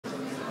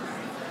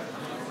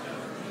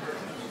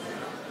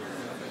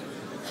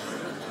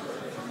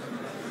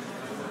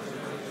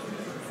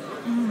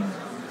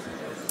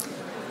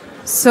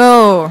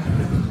So,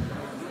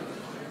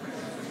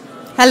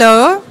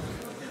 hello.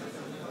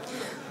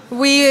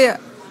 We're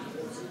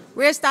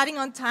starting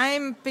on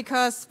time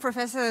because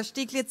Professor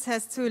Stiglitz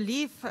has to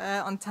leave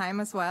on time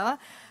as well.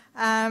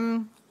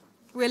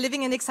 We're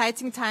living in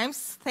exciting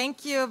times.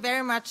 Thank you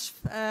very much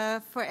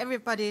for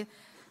everybody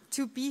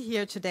to be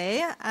here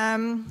today.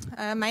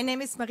 My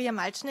name is Maria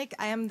Malcznik.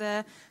 I am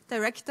the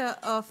director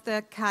of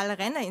the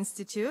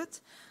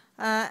Karl-Renner-Institut.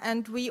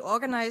 And we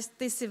organized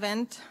this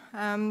event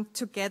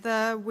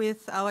together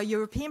with our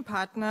European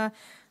partner,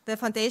 the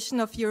Foundation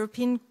of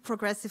European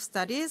Progressive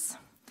Studies,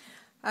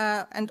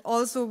 and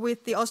also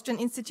with the Austrian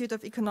Institute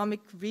of Economic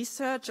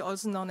Research,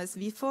 also known as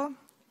WIFO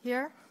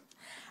here,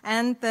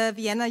 and the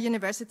Vienna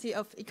University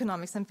of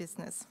Economics and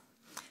Business.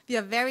 We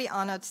are very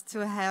honored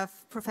to have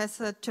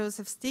Professor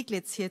Joseph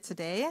Stiglitz here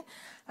today.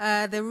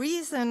 The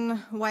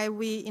reason why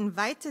we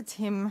invited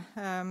him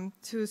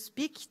to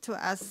speak to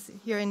us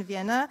here in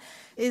Vienna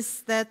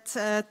is that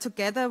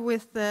together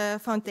with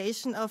the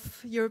Foundation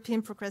of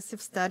European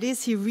Progressive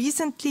Studies, he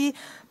recently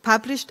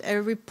published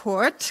a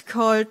report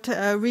called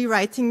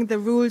Rewriting the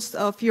Rules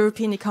of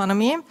European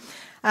Economy.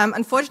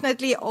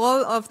 Unfortunately,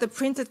 all of the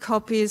printed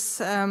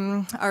copies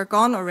are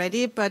gone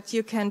already, but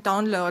you can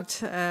download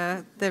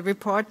the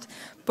report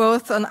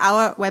both on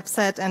our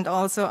website and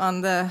also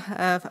on the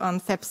on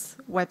FEP's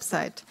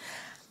website.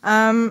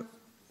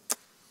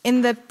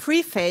 In the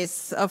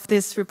preface of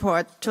this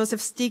report, Joseph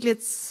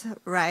Stiglitz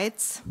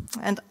writes,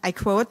 and I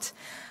quote,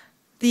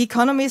 "The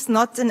economy is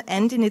not an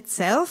end in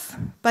itself,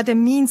 but a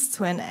means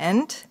to an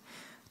end,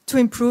 to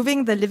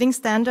improving the living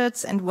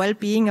standards and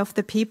well-being of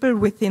the people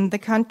within the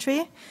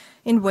country,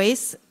 in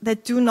ways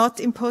that do not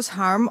impose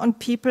harm on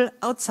people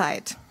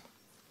outside."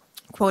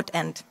 Quote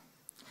end.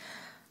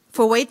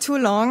 For way too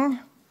long,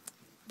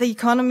 the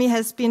economy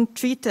has been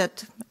treated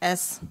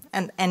as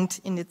an end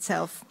in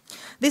itself.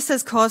 This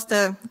has caused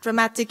a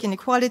dramatic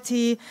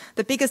inequality,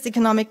 the biggest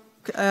economic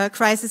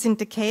crisis in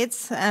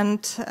decades,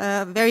 and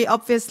very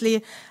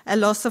obviously a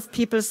loss of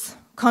people's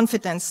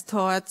confidence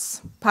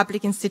towards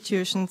public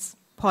institutions,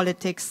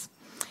 politics,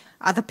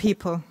 other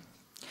people.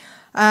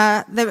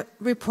 The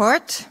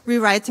report,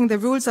 Rewriting the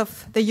Rules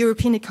of the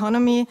European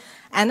Economy,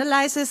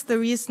 analyzes the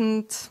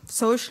recent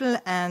social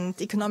and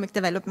economic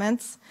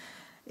developments.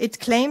 It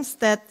claims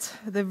that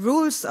the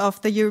rules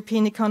of the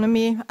European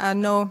economy are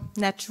no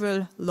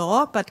natural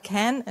law, but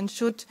can and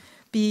should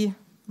be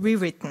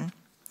rewritten.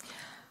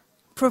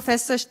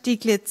 Professor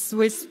Stiglitz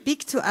will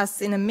speak to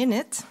us in a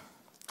minute,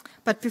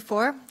 but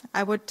before,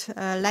 I would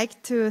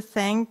like to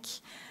thank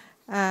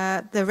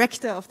the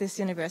rector of this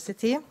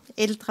university,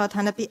 Edeltraud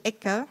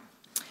Hannaby-Ecker,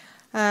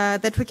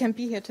 that we can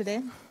be here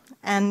today,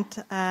 and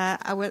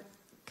I will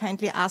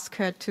kindly ask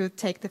her to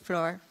take the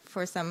floor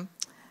for some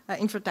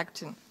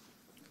introduction.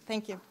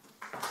 Thank you.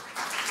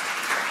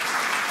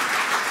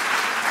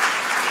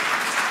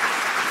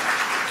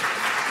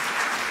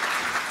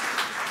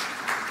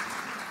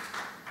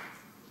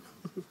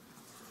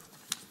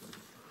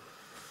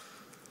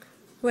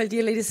 Well,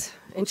 dear ladies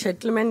and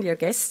gentlemen, dear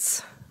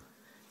guests,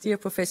 dear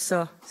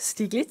Professor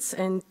Stiglitz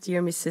and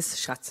dear Mrs.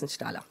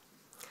 Schatzenstaller.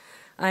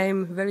 I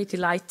am very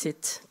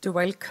delighted to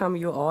welcome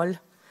you all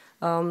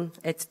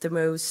at the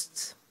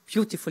most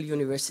beautiful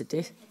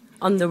university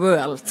on the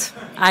world,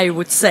 I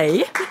would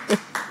say,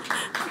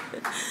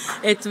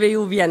 at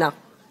WU Vienna.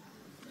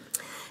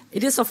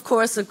 It is, of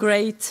course, a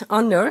great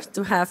honor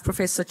to have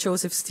Professor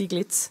Joseph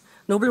Stiglitz,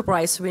 Nobel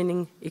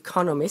Prize-winning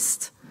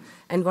economist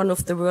and one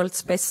of the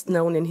world's best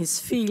known in his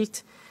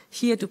field,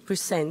 here to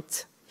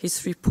present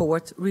his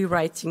report,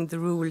 Rewriting the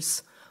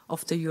Rules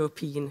of the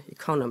European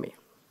Economy.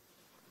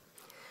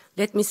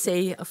 Let me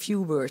say a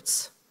few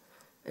words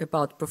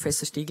about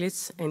Professor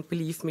Stiglitz, and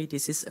believe me,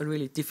 this is a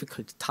really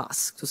difficult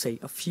task to say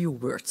a few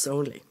words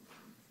only.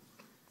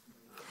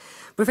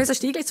 Professor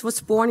Stiglitz was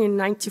born in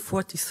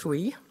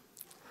 1943.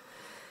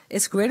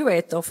 As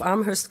graduate of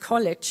Amherst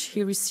College,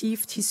 he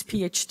received his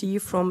PhD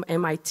from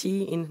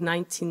MIT in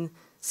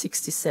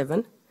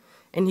 1967,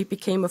 and he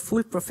became a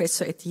full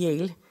professor at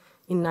Yale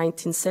in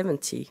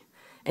 1970.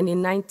 And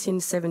in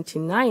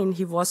 1979,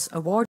 he was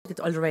awarded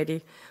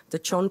already the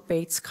John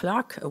Bates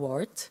Clark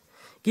Award,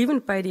 given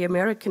by the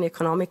American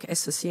Economic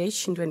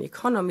Association to an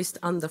economist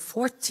under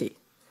 40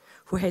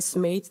 who has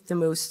made the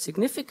most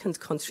significant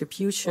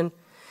contribution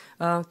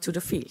to the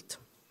field.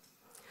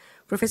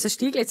 Professor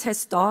Stiglitz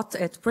has taught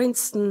at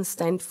Princeton,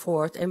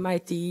 Stanford,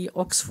 MIT,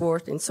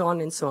 Oxford, and so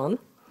on,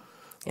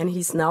 and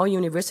he's now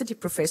university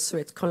professor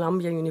at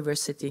Columbia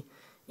University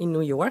in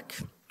New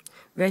York,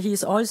 where he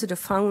is also the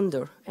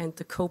founder and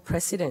the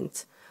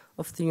co-president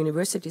of the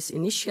university's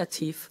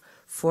initiative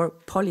for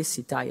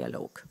policy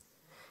dialogue.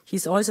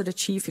 He's also the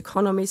chief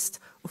economist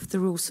of the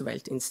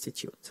Roosevelt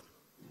Institute.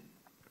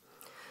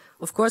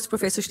 Of course,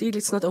 Professor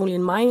Stiglitz, not only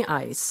in my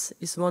eyes,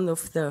 is one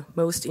of the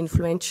most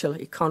influential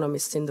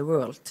economists in the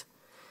world.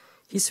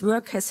 His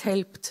work has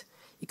helped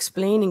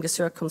explaining the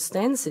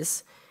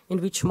circumstances in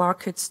which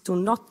markets do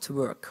not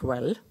work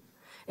well,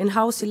 and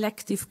how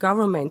selective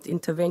government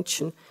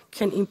intervention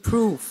can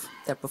improve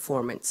their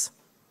performance.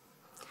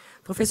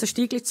 Professor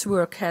Stiglitz's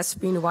work has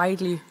been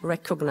widely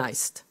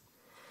recognized.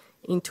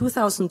 In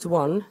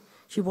 2001,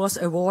 he was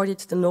awarded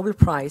the Nobel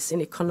Prize in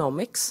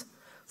Economics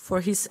for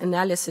his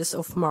analysis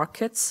of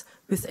markets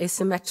with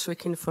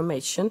asymmetric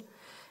information,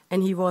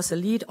 and he was a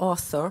lead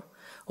author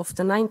of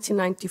the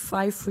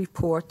 1995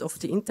 report of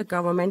the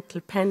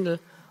Intergovernmental Panel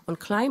on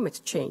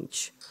Climate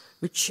Change,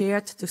 which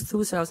shared the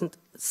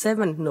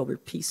 2007 Nobel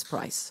Peace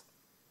Prize.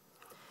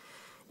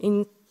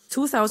 In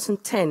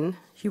 2010,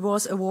 he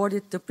was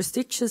awarded the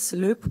prestigious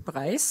Loeb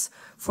Prize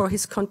for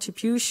his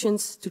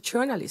contributions to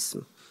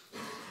journalism.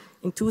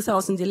 In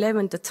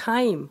 2011, The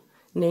Time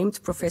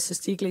named Professor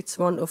Stiglitz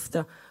one of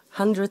the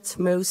 100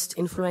 most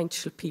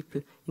influential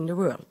people in the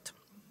world.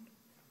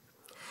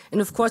 And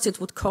of course, it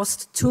would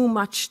cost too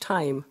much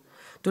time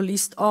to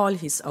list all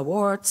his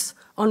awards,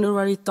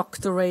 honorary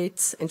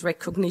doctorates, and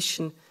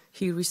recognition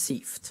he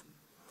received.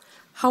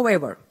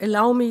 However,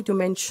 allow me to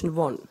mention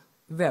one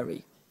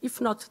very, if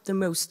not the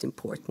most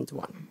important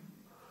one.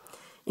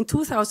 In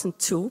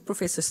 2002,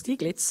 Professor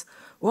Stiglitz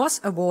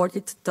was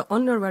awarded the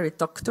honorary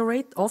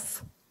doctorate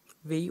of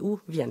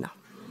WU Vienna.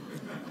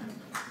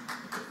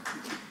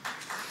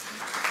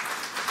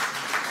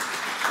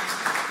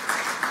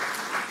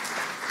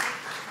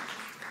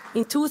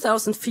 In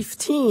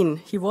 2015,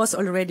 he was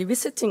already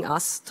visiting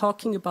us,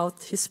 talking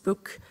about his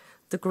book,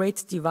 The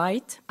Great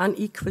Divide,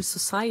 Unequal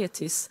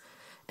Societies,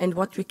 and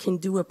what we can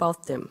do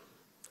about them.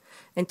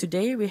 And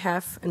today we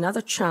have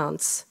another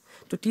chance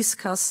to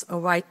discuss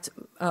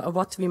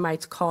what we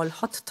might call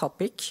hot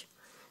topic,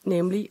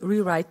 namely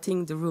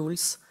rewriting the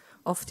rules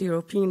of the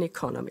European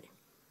economy.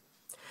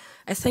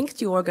 I thank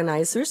the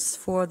organizers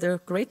for the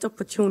great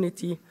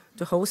opportunity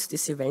to host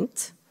this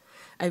event.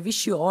 I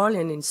wish you all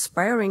an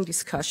inspiring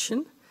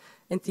discussion.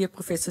 And dear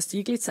Professor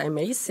Stiglitz, I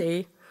may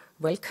say,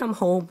 welcome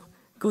home.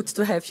 Good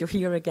to have you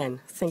here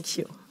again. Thank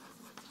you.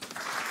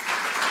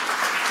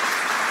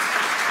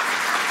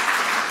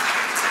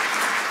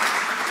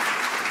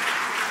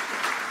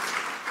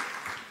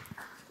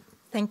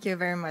 Thank you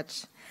very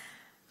much.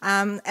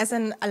 As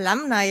an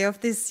alumni of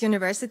this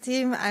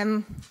university,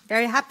 I'm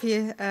very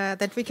happy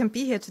that we can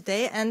be here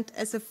today. And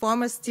as a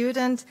former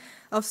student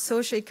of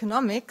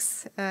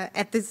socioeconomics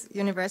at this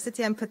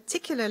university, I'm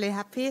particularly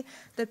happy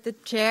that the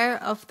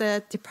chair of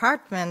the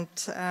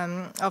Department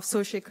of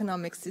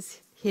Socioeconomics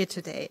is here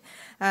today.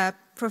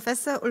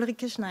 Professor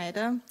Ulrike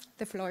Schneider,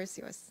 the floor is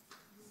yours.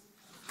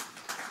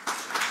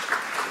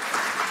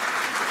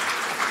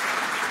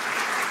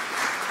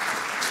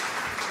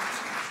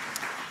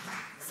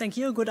 Thank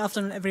you. Good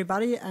afternoon,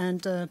 everybody.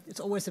 And it's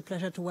always a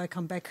pleasure to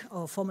welcome back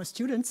our former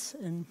students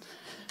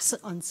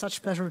on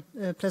such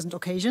pleasant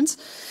occasions.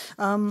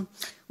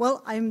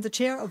 Well, I'm the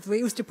chair of the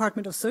WU's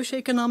Department of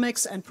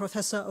Socioeconomics and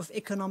professor of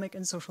Economic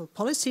and Social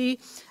Policy.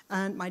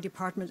 And my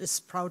department is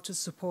proud to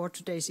support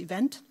today's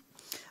event.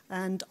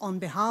 And on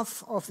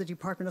behalf of the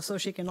Department of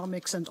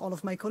Socioeconomics and all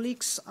of my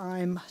colleagues,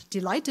 I'm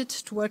delighted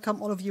to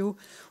welcome all of you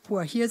who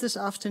are here this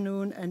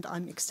afternoon, and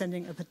I'm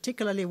extending a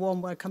particularly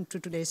warm welcome to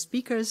today's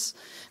speakers,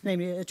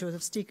 namely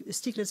Joseph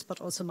Stiglitz,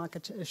 but also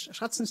Margaret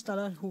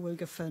Schratzenstaller, who will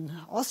give an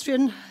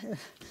Austrian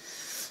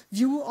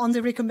view on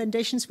the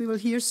recommendations we will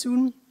hear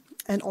soon.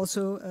 And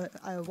also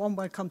a warm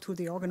welcome to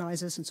the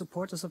organizers and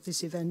supporters of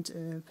this event,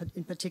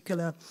 in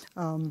particular,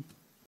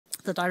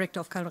 the director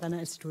of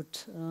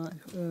Karl-Renner-Institut,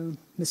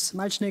 Ms.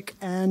 Malchnik,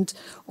 and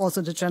also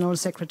the General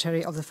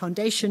Secretary of the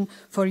Foundation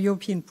for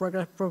European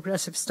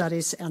Progressive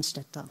Studies, Ernst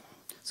Stetter.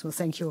 So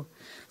thank you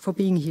for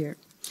being here.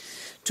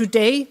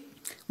 Today,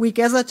 we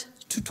gathered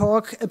to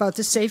talk about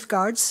the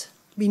safeguards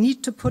we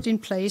need to put in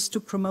place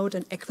to promote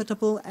an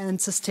equitable and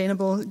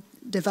sustainable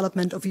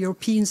development of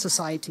European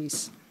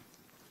societies.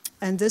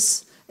 And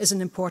this is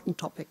an important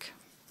topic.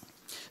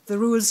 The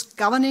rules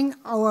governing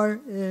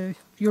our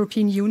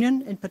European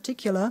Union, in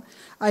particular,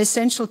 are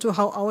essential to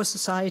how our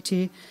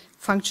society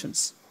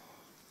functions.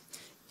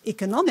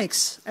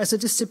 Economics, as a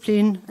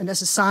discipline and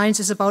as a science,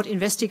 is about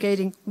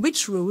investigating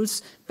which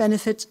rules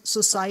benefit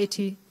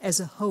society as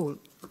a whole.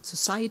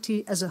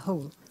 Society as a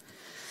whole.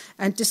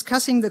 And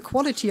discussing the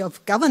quality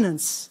of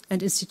governance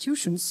and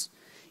institutions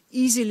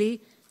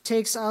easily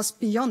takes us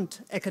beyond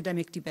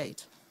academic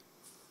debate.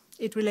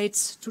 It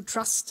relates to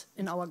trust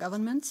in our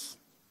governments,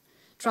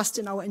 trust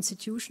in our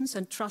institutions,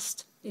 and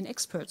trust in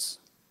experts,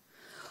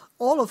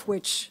 all of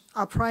which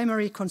are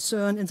primary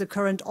concern in the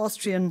current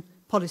Austrian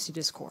policy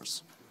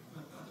discourse.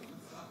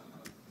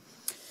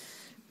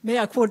 May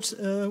I quote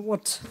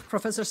what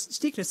Professor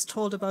Stiglitz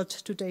told about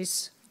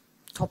today's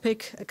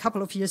topic a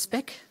couple of years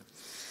back,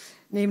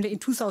 namely in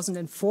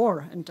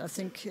 2004, and I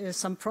think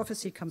some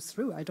prophecy comes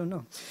through, I don't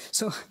know.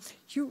 So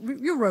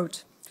you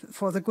wrote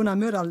for the Gunnar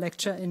Myrdal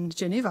lecture in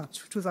Geneva,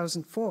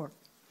 2004,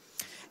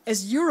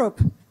 as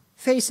Europe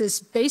faces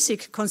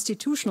basic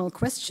constitutional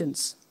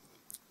questions,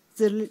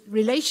 the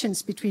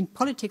relations between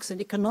politics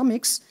and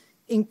economics,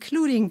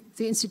 including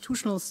the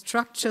institutional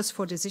structures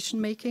for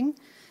decision-making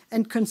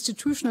and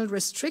constitutional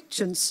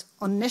restrictions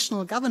on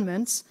national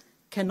governments,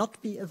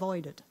 cannot be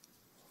avoided.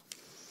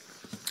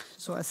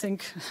 So I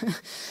think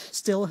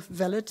still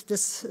valid,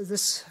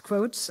 this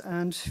quote,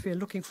 and we are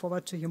looking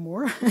forward to hear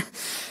more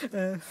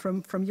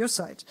from your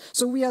side.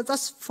 So we are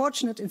thus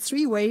fortunate in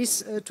three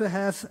ways to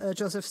have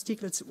Joseph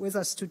Stiglitz with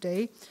us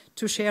today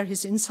to share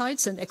his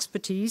insights and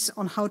expertise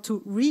on how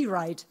to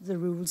rewrite the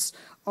rules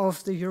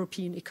of the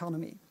European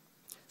economy.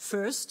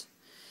 First,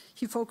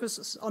 he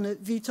focuses on a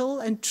vital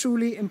and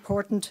truly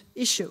important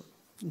issue,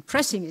 a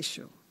pressing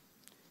issue.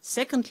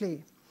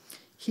 Secondly,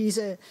 he's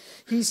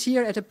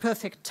here at a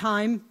perfect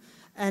time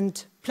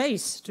and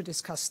place to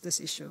discuss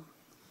this issue.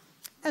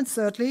 And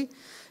thirdly,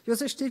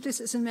 Josef Stiglitz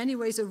is in many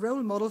ways a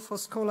role model for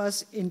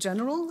scholars in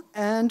general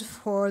and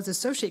for the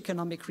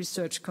socioeconomic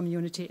research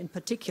community in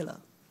particular.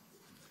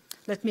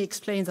 Let me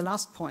explain the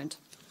last point.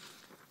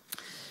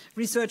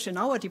 Research in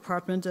our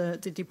department, the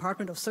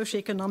Department of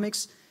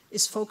Socioeconomics,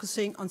 is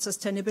focusing on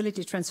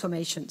sustainability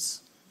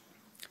transformations.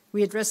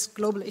 We address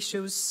global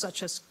issues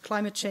such as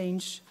climate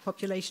change,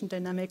 population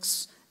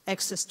dynamics,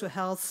 access to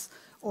health,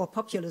 or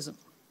populism.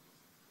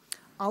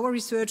 Our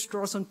research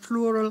draws on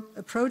plural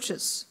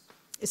approaches,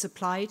 is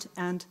applied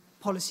and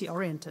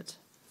policy-oriented.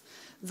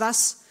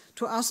 Thus,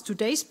 to us,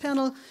 today's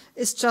panel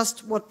is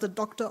just what the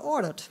doctor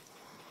ordered.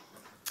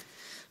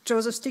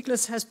 Joseph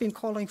Stiglitz has been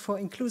calling for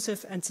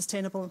inclusive and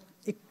sustainable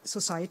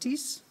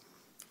societies.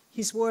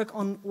 His work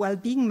on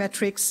well-being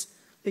metrics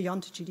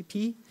beyond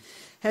GDP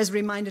has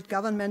reminded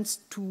governments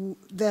to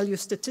value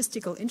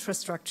statistical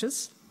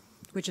infrastructures,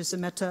 which is a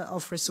matter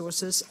of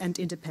resources and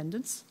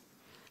independence.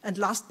 And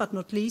last but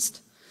not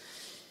least,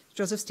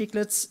 Joseph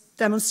Stiglitz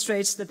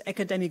demonstrates that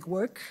academic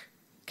work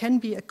can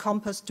be a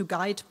compass to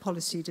guide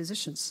policy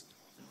decisions.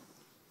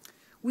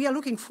 We are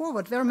looking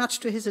forward very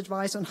much to his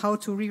advice on how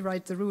to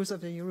rewrite the rules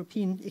of the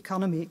European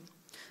economy.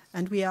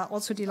 And we are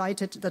also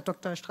delighted that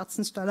Dr.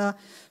 Stratzenstaller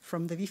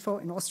from the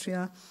WIFO in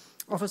Austria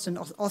offers an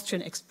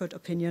Austrian expert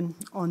opinion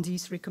on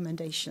these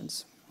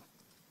recommendations.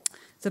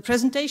 The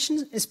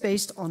presentation is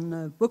based on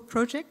a book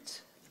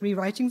project,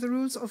 Rewriting the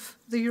Rules of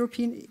the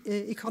European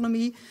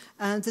Economy,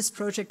 and this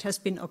project has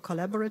been a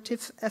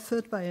collaborative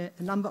effort by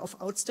a number of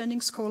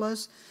outstanding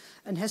scholars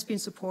and has been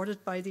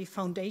supported by the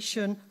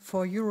Foundation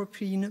for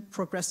European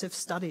Progressive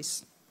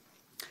Studies.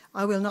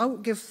 I will now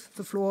give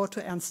the floor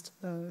to Ernst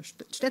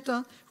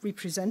Stetter,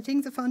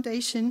 representing the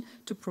Foundation,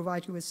 to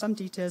provide you with some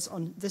details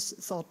on this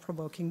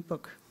thought-provoking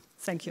book.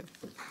 Thank you.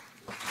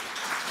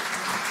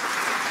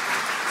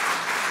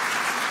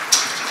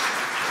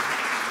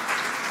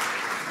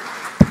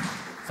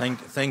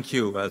 Thank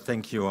you,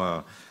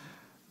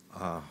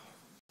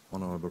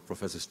 Honorable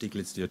Professor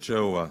Stiglitz, dear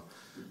Joe,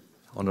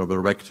 Honorable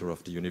Rector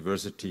of the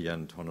University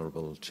and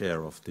Honorable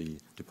Chair of the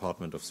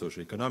Department of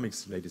Social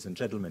Economics, ladies and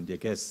gentlemen, dear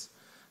guests,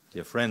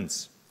 dear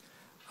friends.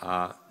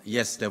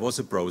 Yes, there was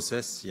a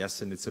process,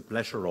 yes, and it's a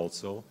pleasure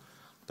also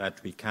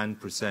that we can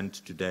present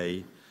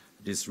today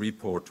this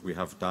report we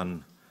have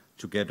done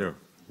together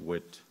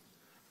with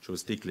Joe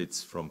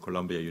Stiglitz from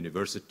Columbia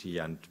University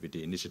and with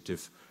the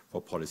Initiative for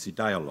Policy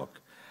Dialogue.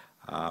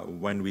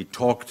 When we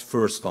talked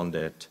first on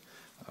that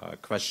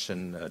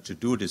question to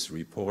do this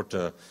report,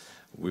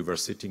 we were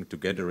sitting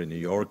together in New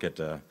York at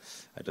a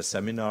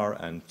seminar,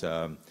 and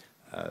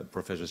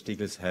Professor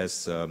Stiglitz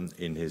has,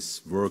 in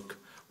his work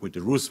with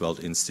the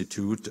Roosevelt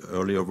Institute,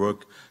 earlier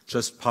work,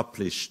 just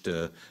published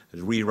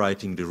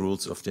Rewriting the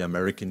Rules of the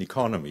American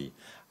Economy.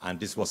 And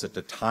this was at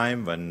the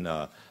time when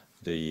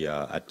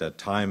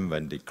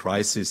the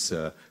crisis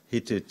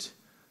hit it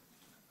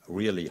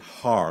really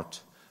hard.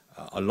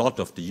 A lot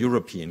of the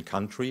European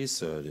countries,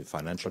 the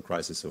financial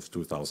crisis of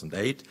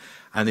 2008,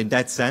 and in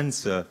that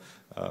sense,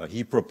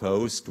 he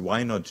proposed,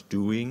 why not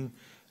doing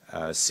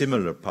a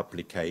similar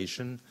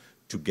publication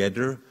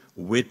together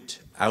with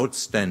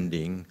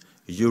outstanding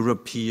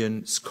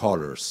European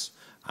scholars.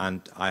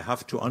 And I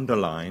have to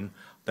underline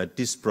that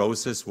this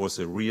process was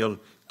a real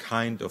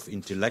kind of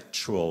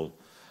intellectual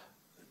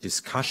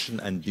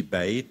discussion and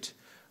debate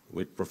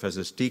with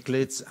Professor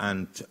Stiglitz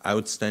and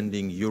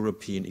outstanding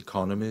European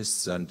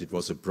economists, and it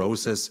was a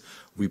process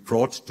we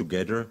brought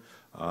together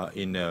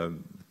in a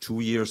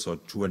 2 years or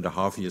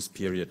 2.5 years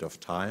period of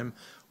time,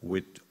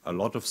 with a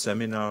lot of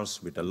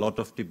seminars, with a lot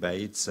of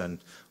debates,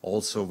 and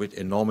also with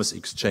enormous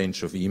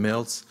exchange of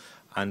emails.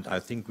 And I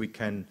think we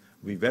can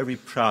be very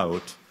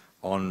proud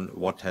on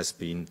what has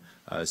been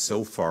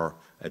so far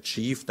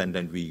achieved, and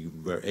then we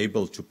were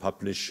able to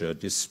publish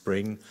this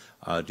spring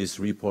this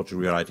report,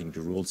 Rewriting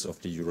the Rules of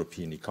the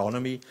European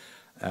Economy.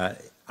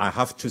 I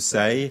have to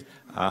say,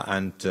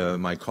 and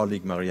my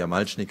colleague Maria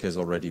Malcznik has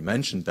already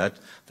mentioned that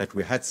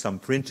we had some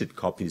printed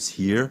copies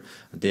here.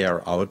 They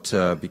are out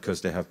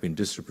because they have been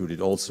distributed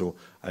also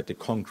at the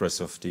Congress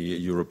of the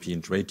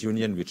European Trade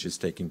Union, which is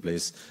taking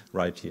place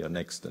right here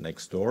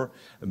next door.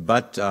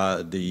 But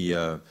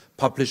the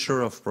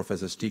publisher of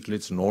Professor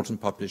Stiglitz, Norton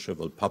Publisher,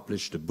 will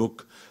publish the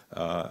book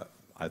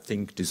I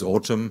think this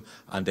autumn,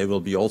 and there will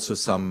be also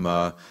some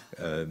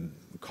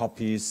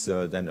copies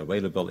then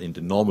available in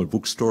the normal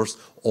bookstores,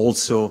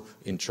 also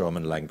in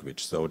German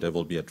language. So there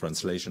will be a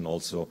translation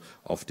also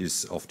of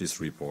this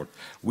report.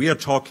 We are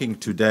talking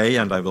today,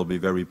 and I will be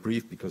very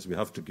brief because we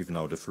have to give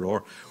now the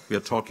floor. We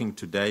are talking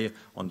today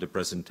on the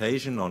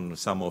presentation on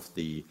some of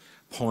the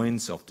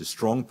points, of the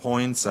strong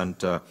points, and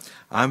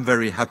I'm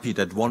very happy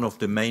that one of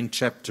the main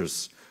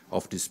chapters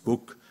of this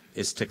book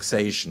is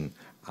taxation.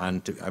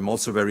 And I'm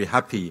also very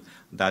happy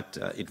that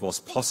it was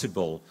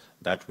possible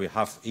that we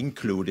have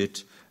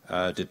included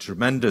the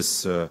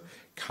tremendous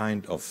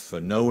kind of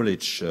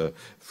knowledge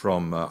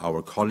from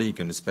our colleague,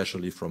 and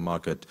especially from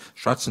Margaret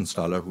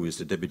Schratzenstaller, who is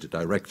the Deputy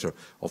Director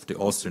of the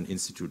Austrian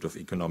Institute of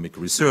Economic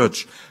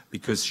Research,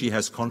 because she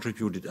has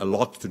contributed a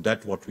lot to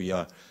that, what we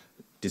are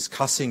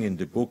discussing in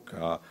the book,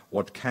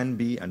 what can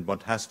be and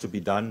what has to be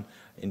done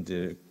in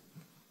the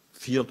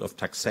field of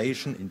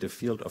taxation, in the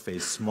field of a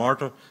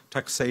smarter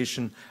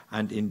taxation,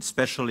 and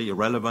especially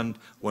relevant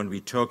when we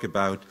talk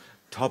about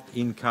top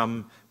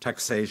income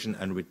taxation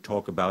and we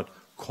talk about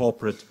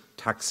corporate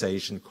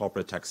taxation.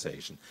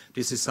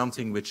 This is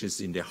something which is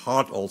in the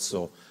heart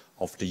also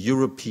of the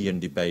European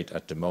debate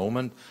at the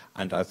moment,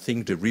 and I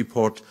think the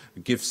report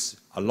gives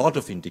a lot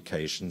of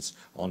indications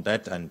on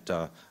that, and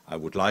I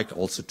would like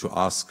also to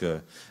ask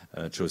Joe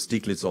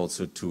Stiglitz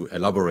also to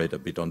elaborate a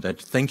bit on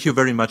that. Thank you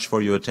very much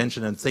for your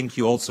attention, and thank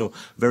you also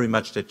very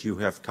much that you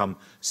have come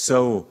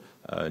so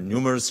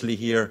numerously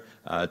here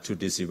to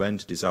this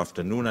event this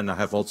afternoon, and I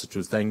have also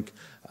to thank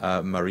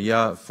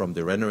Maria from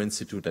the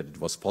Renner-Institut that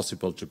it was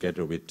possible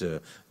together with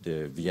the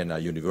Vienna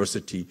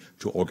University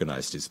to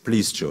organize this.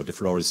 Please, Joe, the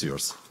floor is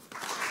yours.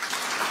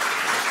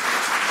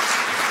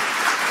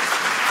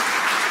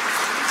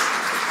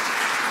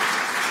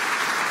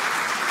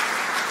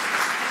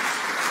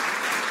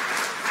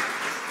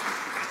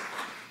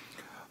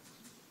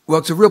 Well,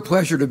 it's a real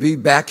pleasure to be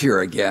back here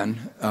again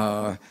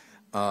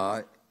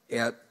at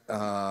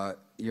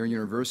your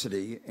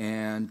university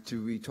and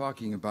to be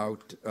talking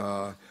about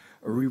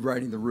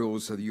rewriting the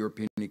rules of the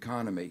European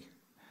economy.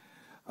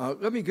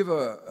 Let me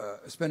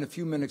spend a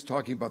few minutes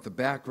talking about the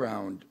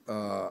background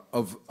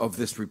of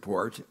this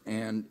report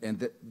and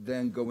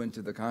then go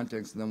into the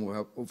context, and then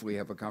we'll hopefully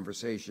have a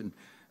conversation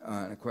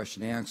and a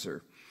question and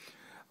answer.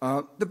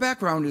 The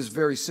background is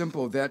very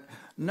simple, that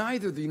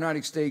neither the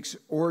United States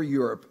or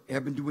Europe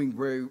have been doing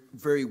very,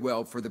 very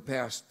well for the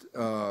past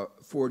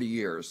 40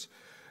 years.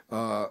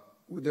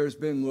 There's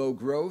been low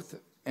growth,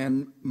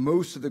 and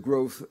most of the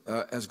growth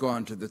has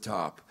gone to the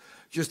top.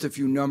 Just a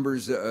few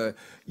numbers.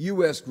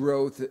 U.S.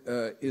 growth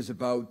is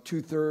about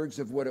 2/3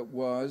 of what it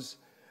was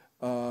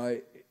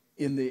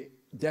in the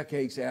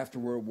decades after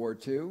World War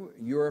II.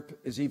 Europe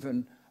is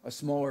even a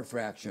smaller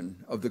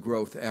fraction of the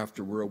growth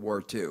after World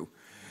War II.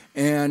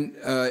 And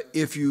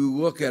if you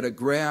look at a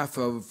graph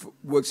of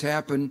what's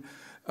happened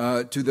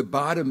to the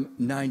bottom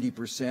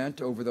 90%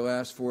 over the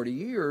last 40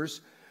 years,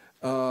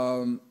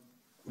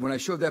 when I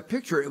showed that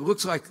picture, it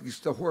looks like it's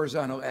the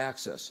horizontal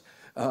axis.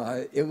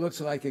 It looks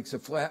like it's a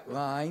flat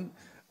line.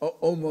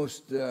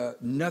 Almost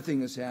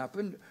nothing has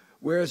happened.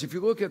 Whereas if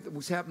you look at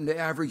what's happened to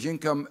average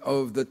income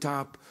of the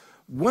top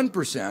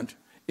 1%,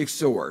 it's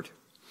soared.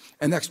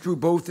 And that's true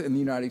both in the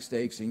United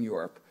States and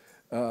Europe.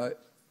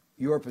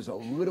 Europe is a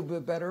little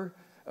bit better.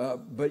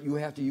 But you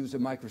have to use a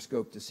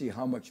microscope to see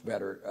how much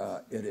better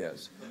it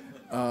is.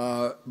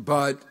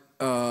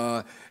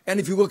 And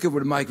if you look at it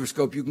with a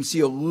microscope, you can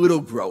see a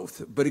little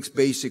growth, but it's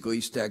basically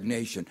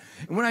stagnation.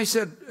 And when I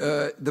said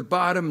the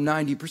bottom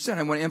 90%,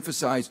 I want to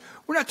emphasize,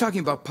 we're not talking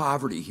about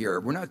poverty here.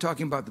 We're not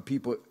talking about the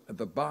people at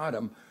the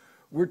bottom.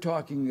 We're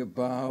talking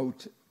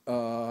about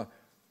the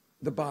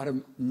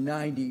bottom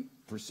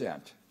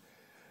 90%.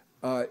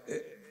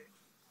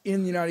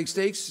 In the United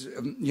States,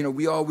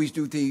 we always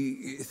do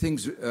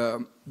things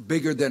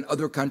bigger than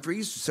other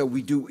countries, so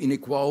we do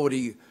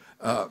inequality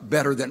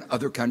better than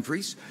other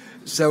countries.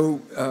 So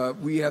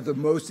we have the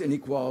most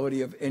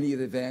inequality of any of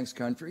the advanced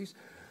countries.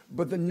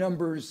 But the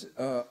numbers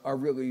are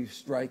really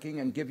striking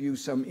and give you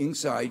some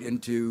insight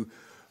into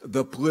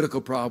the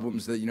political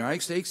problems that the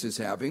United States is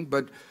having.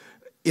 But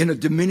in a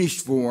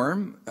diminished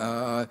form,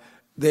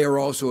 they are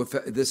also,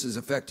 this is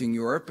affecting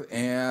Europe,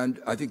 and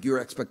I think your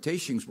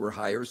expectations were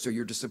higher, so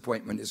your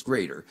disappointment is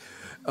greater.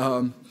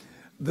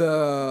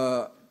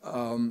 The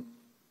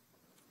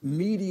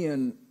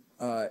median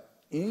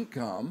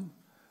income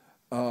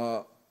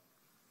of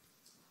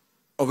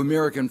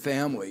American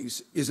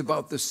families is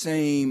about the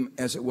same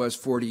as it was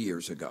 40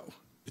 years ago,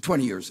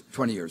 20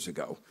 years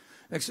ago.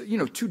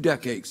 2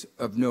 decades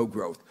of no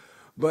growth.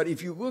 But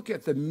if you look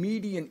at the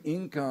median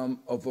income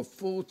of a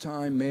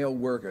full-time male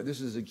worker,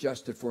 this is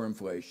adjusted for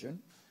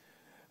inflation,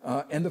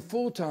 and the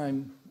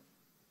full-time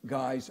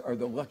guys are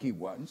the lucky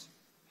ones,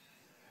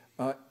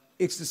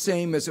 it's the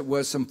same as it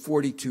was some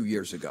 42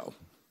 years ago.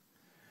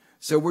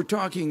 So we're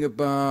talking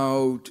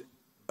about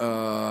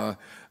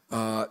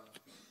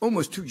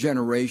almost 2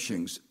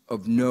 generations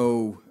of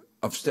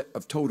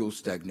total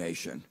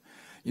stagnation.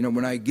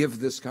 When I give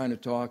this kind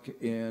of talk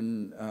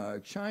in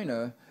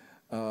China,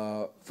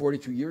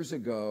 42 years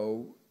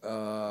ago,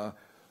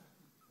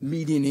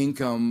 median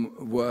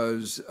income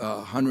was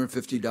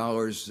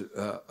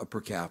 $150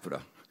 per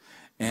capita,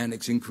 and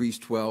it's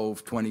increased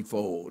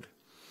 20-fold.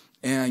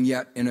 And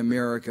yet in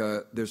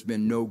America, there's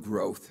been no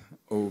growth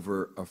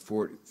over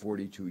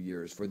 42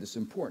 years for this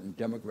important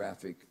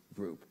demographic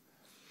group.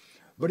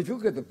 But if you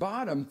look at the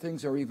bottom,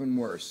 things are even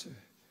worse.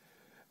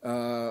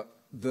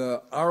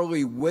 The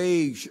hourly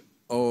wage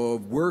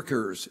of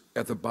workers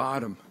at the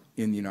bottom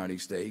in the United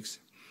States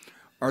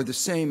are the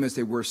same as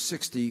they were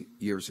 60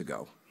 years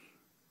ago.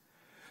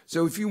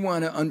 So if you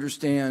want to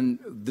understand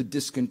the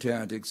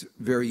discontent, it's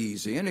very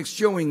easy. And it's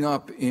showing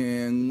up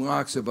in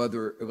lots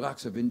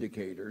of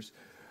indicators.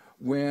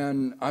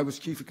 When I was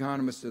chief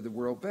economist of the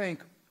World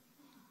Bank,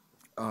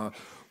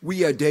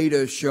 we had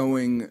data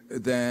showing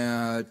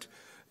that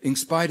in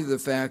spite of the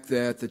fact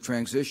that the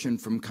transition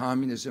from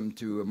communism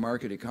to a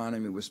market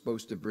economy was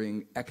supposed to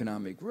bring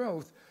economic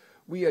growth,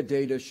 we had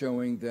data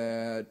showing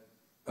that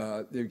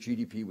their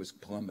GDP was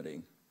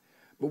plummeting.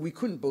 But we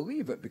couldn't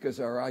believe it because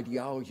our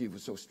ideology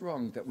was so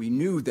strong that we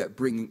knew that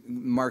bringing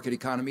market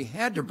economy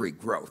had to bring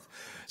growth.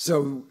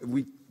 So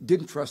we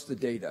didn't trust the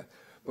data.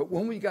 But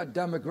when we got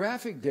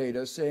demographic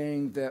data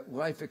saying that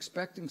life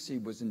expectancy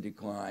was in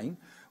decline,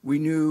 we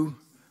knew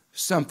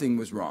something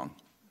was wrong.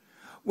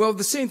 Well,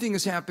 the same thing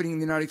is happening in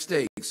the United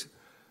States.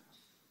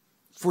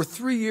 For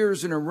 3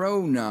 years in a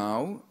row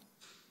now,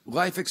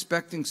 life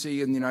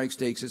expectancy in the United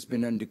States has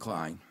been in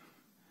decline.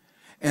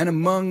 And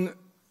among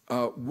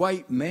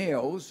white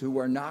males who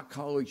are not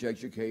college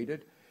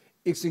educated,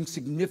 it's in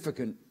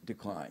significant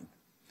decline.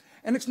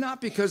 And it's not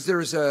because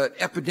there's an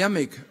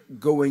epidemic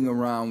going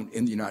around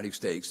in the United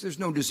States. There's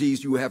no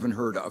disease you haven't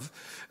heard of.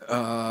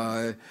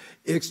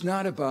 It's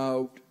not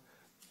about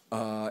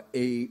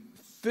a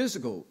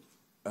physical,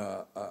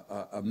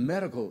 a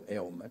medical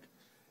ailment.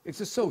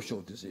 It's a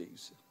social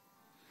disease.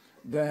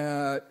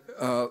 That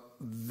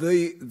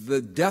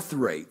the death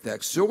rate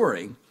that's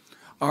soaring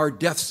are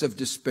deaths of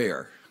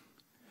despair.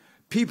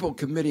 People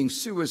committing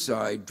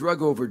suicide,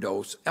 drug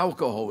overdose,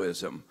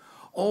 alcoholism,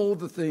 all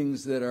the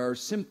things that are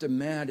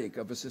symptomatic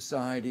of a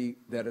society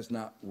that is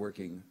not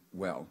working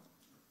well.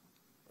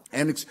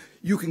 And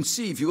you can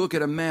see, if you look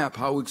at a map,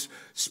 how it's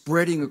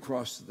spreading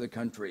across the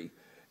country.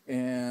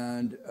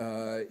 And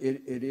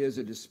it is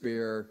a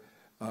despair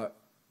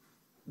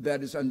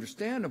that is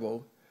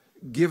understandable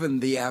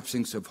given the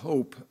absence of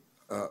hope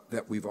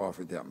that we've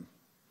offered them.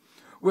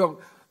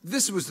 Well,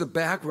 this was the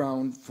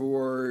background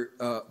for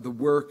the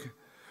work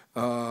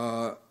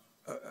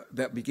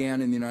that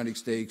began in the United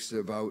States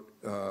about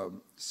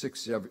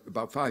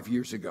 5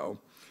 years ago.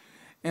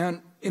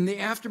 And in the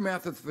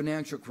aftermath of the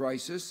financial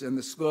crisis and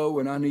the slow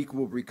and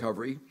unequal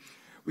recovery,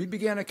 we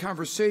began a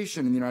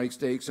conversation in the United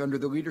States under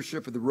the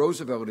leadership of the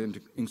Roosevelt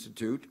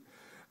Institute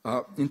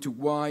into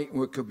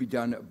what could be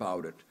done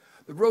about it.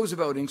 The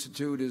Roosevelt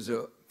Institute is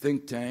a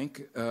think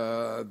tank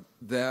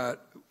that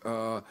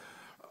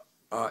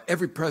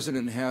every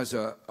president has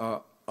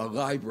a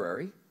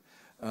library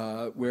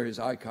where his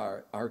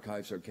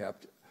archives are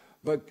kept,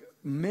 but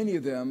many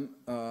of them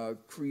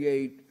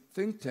create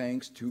think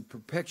tanks to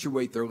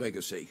perpetuate their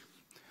legacy.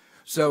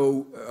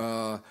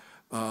 So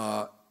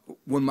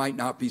one might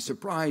not be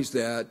surprised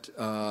that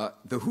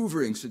the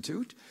Hoover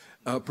Institute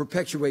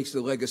perpetuates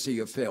the legacy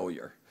of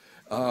failure.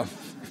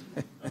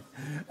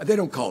 They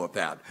don't call it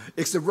that.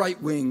 It's the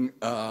right-wing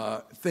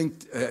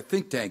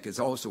think tank is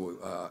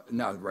also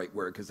not the right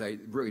word because I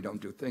really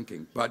don't do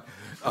thinking, but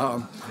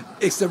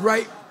it's the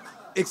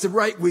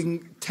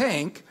right-wing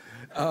tank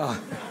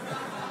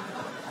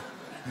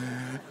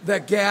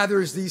that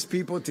gathers these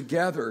people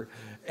together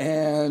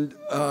and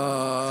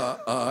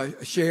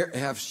share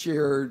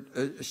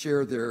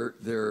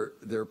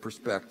their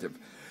perspective.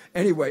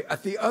 Anyway,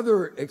 at the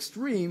other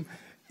extreme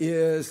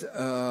is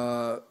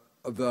the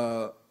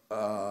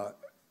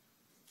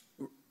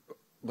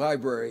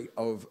library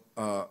of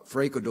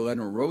Franklin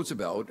Delano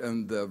Roosevelt,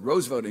 and the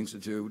Roosevelt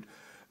Institute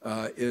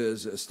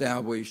is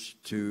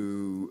established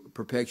to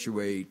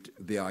perpetuate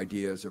the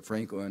ideas of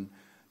Franklin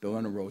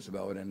Delano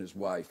Roosevelt and his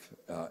wife,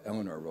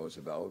 Eleanor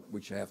Roosevelt,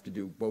 which have to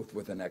do both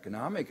with an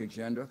economic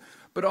agenda,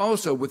 but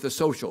also with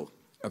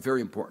a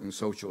very important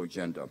social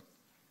agenda.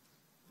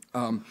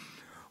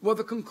 Well,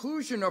 the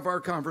conclusion of our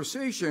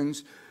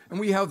conversations, and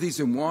we held these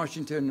in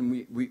Washington, and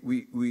we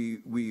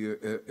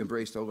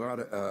embraced a lot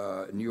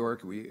of New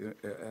York. We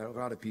had a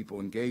lot of people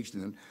engaged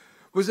in them.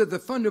 Was that the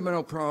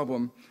fundamental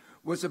problem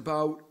was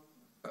about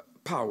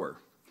power,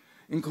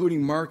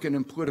 including market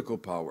and political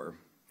power.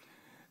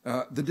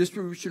 The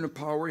distribution of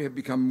power had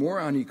become more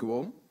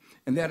unequal,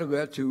 and that had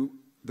led to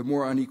the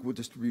more unequal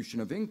distribution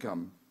of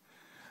income.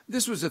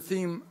 This was a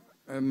theme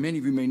many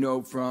of you may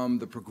know from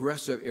the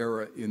progressive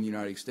era in the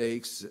United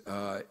States,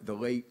 the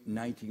late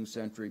 19th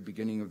century,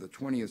 beginning of the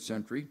 20th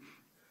century,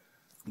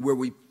 where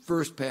we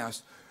first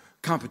passed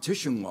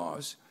competition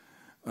laws.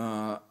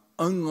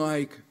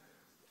 Unlike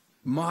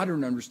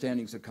modern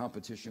understandings of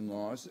competition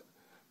laws,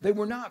 they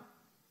were not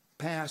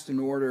passed in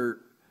order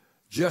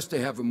just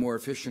to have a more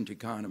efficient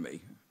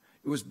economy.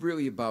 It was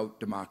really about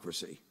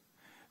democracy.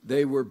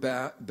 They were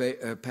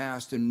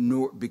passed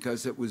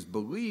because it was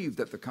believed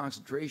that the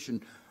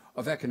concentration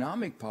of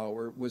economic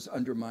power was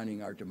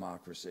undermining our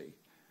democracy.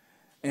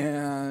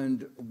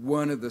 And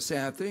one of the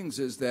sad things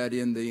is that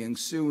in the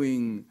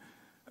ensuing,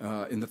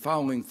 in the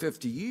following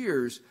 50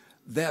 years,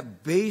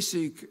 that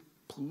basic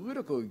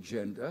political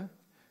agenda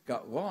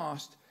got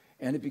lost,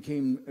 and it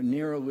became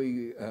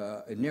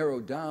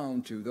narrowed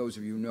down to, those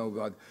of you who know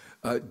about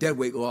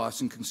deadweight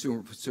loss and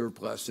consumer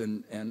surplus,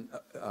 and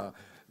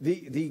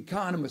the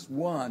economists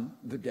won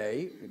the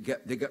day.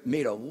 They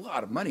made a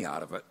lot of money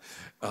out of it,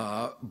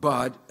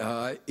 but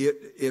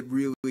it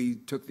really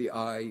took the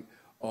eye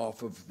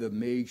off of the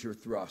major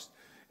thrust.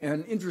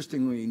 And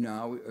interestingly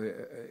now,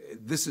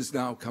 this is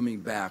now coming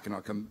back, and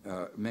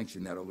I'll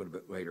mention that a little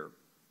bit later.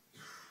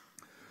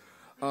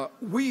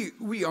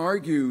 We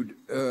argued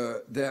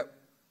that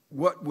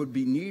what would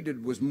be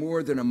needed was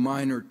more than a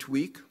minor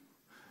tweak.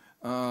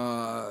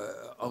 A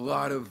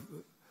lot of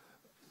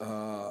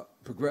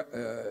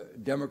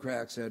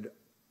Democrats had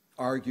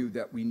argued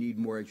that we need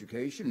more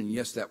education, and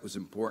yes, that was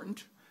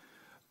important.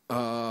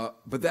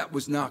 But that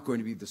was not going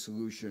to be the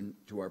solution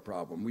to our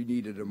problem. We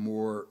needed a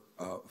more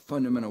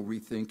fundamental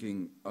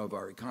rethinking of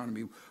our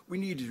economy. We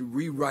needed to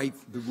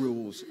rewrite the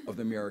rules of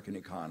the American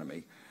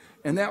economy.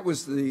 And that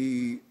was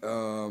the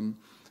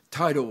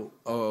title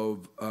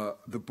of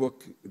the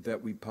book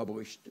that we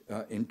published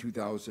in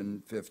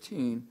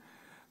 2015.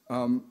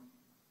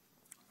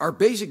 Our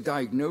basic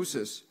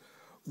diagnosis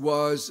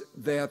was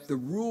that the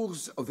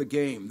rules of the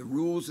game, the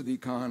rules of the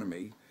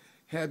economy,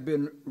 had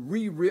been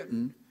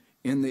rewritten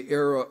in the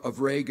era of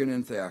Reagan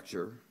and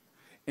Thatcher,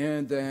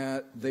 and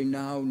that they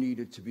now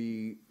needed to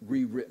be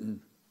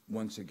rewritten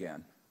once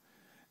again.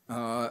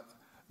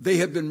 They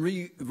had been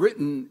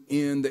rewritten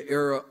in the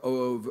era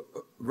of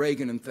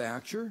Reagan and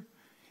Thatcher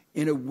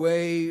in a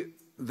way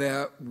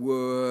that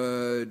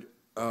would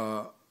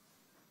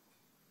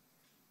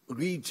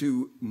lead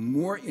to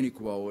more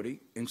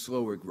inequality and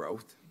slower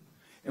growth.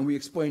 And we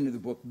explained in the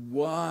book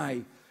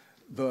why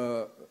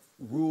the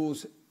way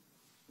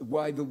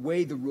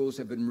the rules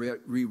have been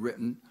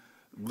rewritten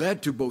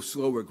led to both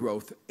slower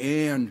growth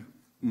and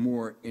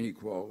more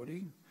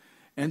inequality.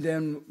 And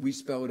then we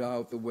spelled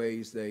out the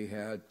ways they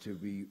had to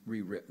be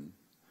rewritten.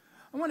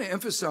 I want to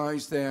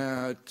emphasize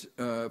that,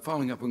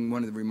 following up on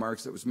one of the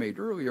remarks that was made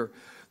earlier,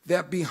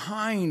 that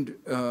behind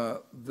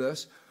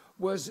this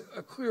was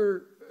a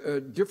clear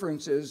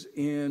differences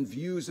in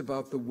views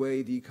about the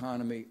way the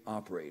economy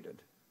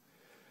operated.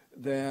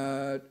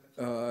 That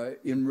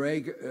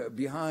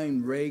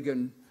behind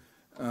Reagan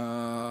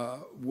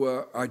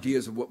were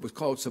ideas of what was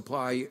called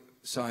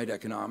supply-side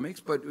economics,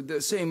 but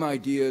the same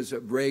ideas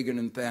of Reagan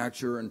and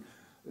Thatcher and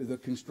the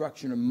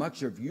construction of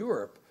much of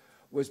Europe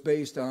was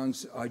based on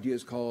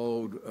ideas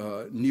called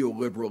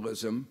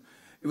neoliberalism.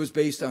 It was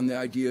based on the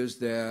ideas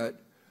that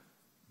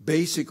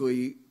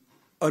basically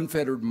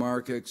unfettered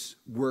markets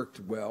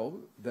worked well,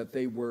 that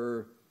they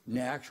were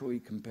naturally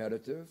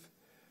competitive,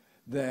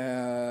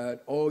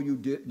 that all you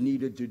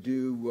needed to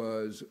do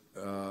was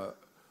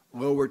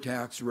lower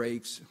tax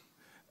rates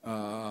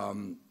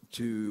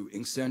to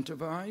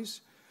incentivize,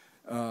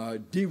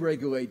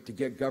 deregulate to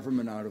get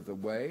government out of the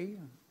way,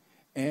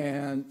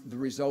 and the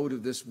result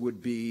of this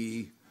would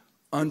be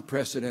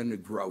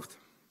unprecedented growth.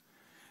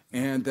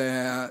 And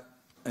that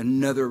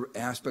another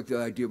aspect of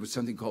the idea was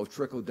something called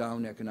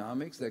trickle-down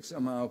economics, that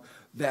somehow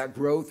that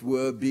growth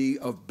would be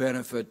of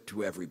benefit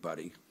to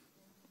everybody.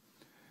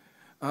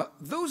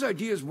 Those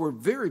ideas were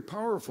very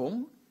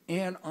powerful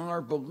and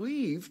are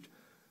believed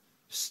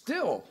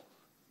still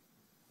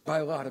by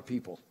a lot of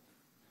people.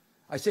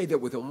 I say that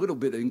with a little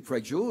bit of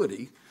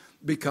incredulity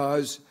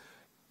because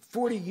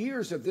 40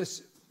 years of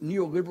this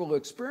neoliberal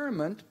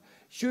experiment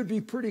should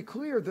be pretty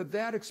clear that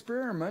that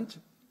experiment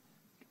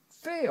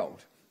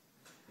failed.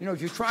 You know,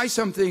 if you try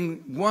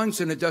something once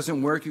and it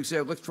doesn't work, you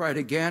say, let's try it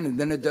again, and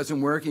then it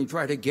doesn't work, and you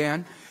try it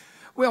again.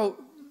 Well,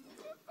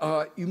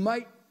 you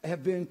might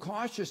have been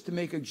cautious to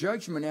make a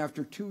judgment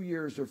after 2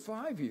 years or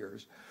 5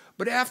 years.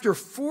 But after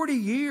 40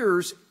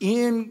 years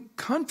in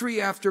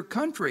country after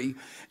country,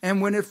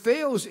 and when it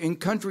fails in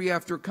country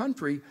after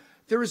country,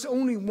 there is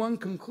only one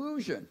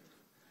conclusion,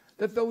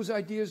 that those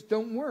ideas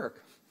don't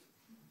work.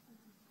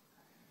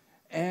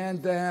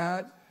 And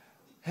that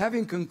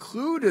having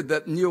concluded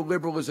that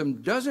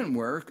neoliberalism doesn't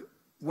work,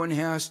 one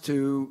has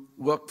to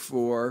look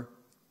for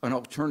an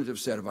alternative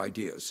set of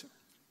ideas.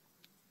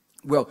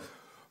 Well,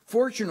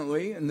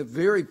 fortunately, in the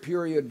very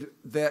period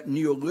that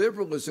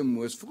neoliberalism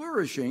was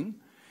flourishing,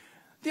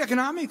 the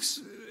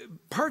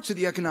parts of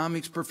the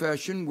economics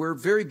profession were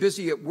very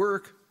busy at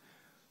work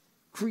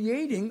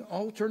creating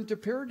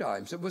alternative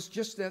paradigms. It was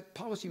just that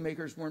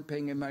policymakers weren't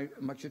paying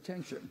much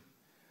attention.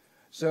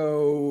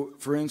 So,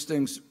 for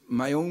instance,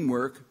 my own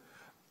work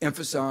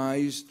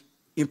emphasized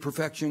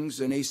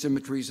imperfections and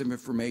asymmetries of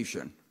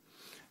information,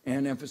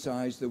 and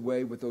emphasized the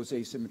way with those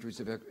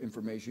asymmetries of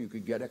information you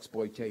could get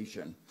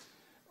exploitation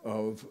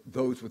of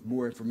those with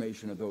more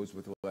information and those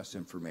with less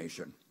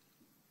information.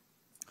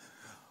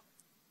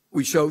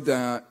 We showed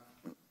that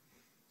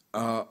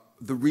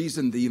the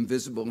reason the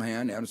invisible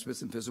hand, Adam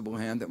Smith's invisible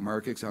hand, that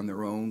markets on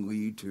their own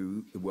lead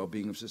to the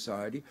well-being of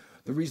society,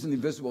 the reason the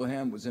invisible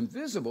hand was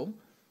invisible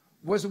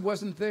was it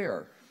wasn't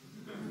there.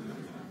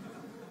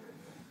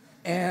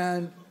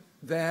 And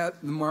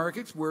that the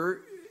markets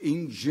were,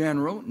 in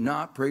general,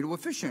 not Pareto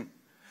efficient.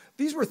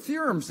 These were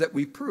theorems that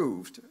we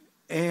proved.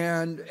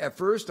 And at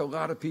first, a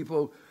lot of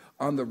people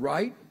on the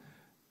right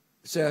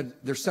said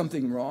there's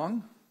something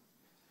wrong.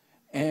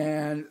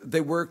 And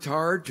they worked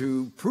hard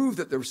to prove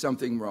that there was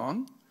something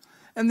wrong.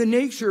 And the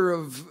nature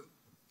of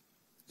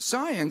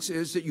science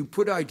is that you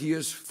put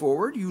ideas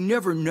forward. You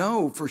never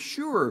know for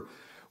sure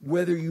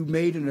whether you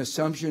made an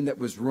assumption that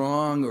was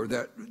wrong or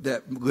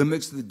that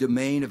limits the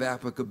domain of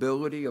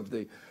applicability of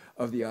the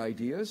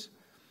ideas.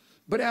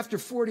 But after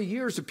 40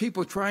 years of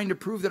people trying to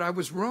prove that I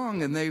was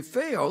wrong and they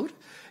failed,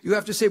 you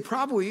have to say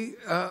probably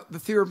the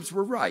theorems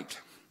were right.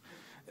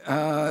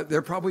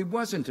 There probably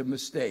wasn't a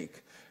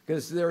mistake,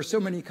 because there are so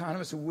many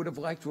economists who would have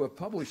liked to have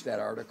published that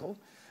article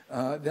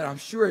that I'm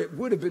sure it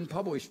would have been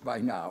published by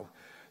now.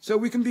 So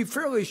we can be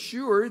fairly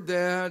sure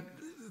that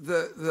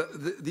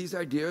these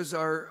ideas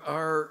have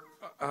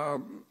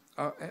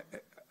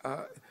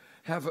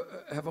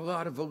a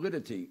lot of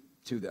validity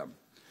to them.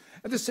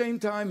 At the same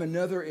time,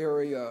 another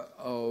area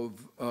of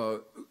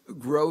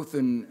growth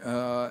in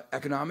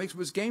economics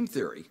was game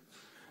theory.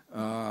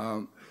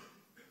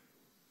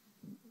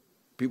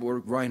 People were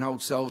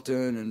Reinhold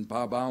Selten and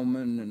Bob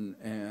Aumann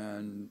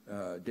and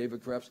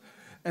David Krebs,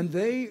 and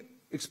they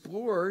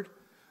explored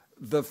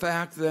the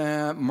fact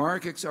that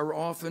markets are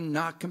often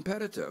not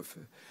competitive,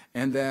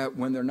 and that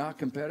when they're not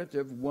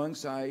competitive, one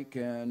side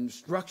can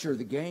structure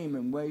the game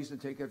in ways that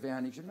take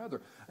advantage of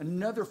another.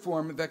 Another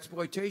form of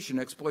exploitation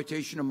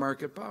of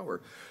market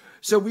power.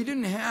 So we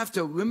didn't have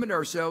to limit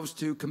ourselves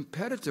to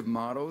competitive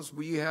models.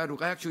 We had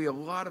actually a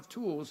lot of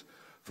tools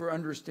for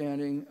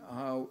understanding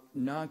how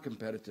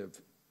non-competitive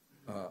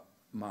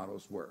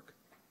models work.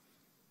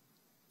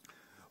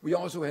 We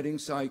also had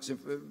insights of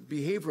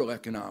behavioral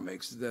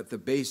economics, that the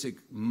basic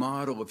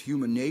model of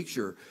human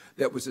nature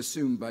that was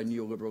assumed by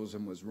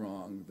neoliberalism was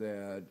wrong,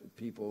 that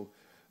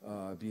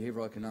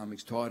behavioral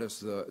economics taught us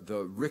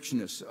the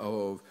richness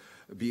of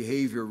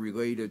behavior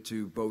related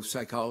to both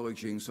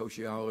psychology and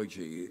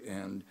sociology,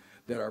 and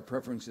that our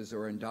preferences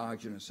are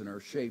endogenous and are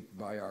shaped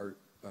by our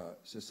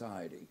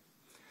society.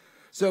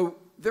 So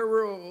there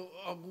were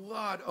a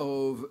lot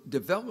of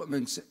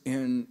developments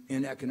in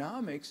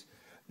economics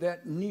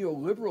that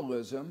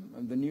neoliberalism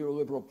and the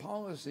neoliberal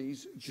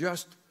policies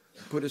just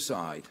put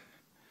aside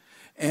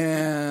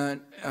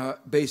and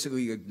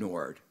basically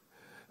ignored.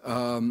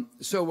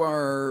 So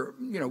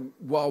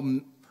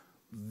while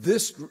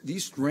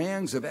these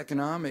strands of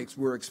economics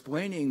were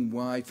explaining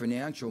why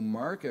financial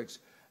markets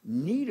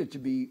needed to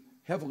be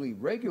heavily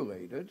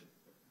regulated,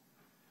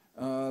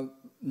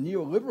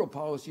 neoliberal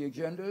policy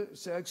agenda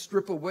said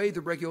strip away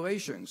the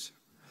regulations.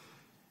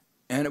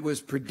 And it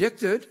was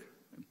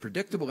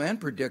predictable and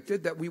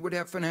predicted that we would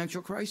have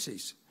financial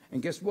crises.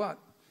 And guess what?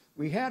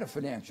 We had a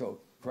financial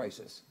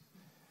crisis.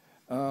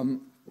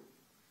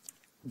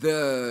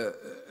 The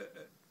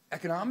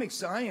economic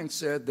science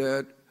said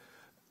that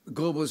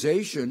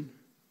globalization,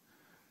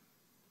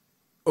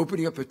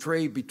 opening up a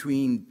trade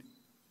between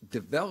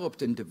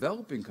developed and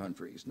developing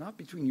countries, not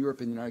between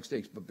Europe and the United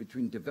States, but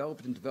between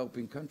developed and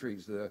developing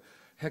countries, the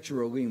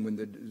Hector-Ohlin, when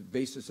the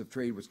basis of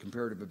trade was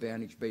comparative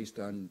advantage based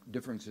on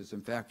differences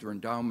in factor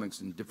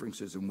endowments and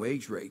differences in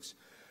wage rates,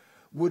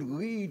 would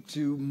lead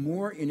to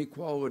more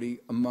inequality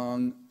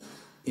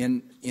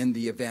in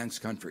the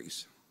advanced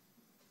countries.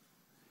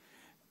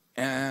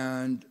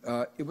 And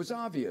it was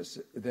obvious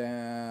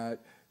that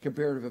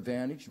comparative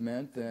advantage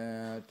meant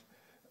that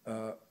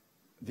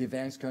the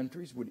advanced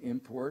countries would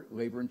import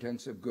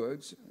labor-intensive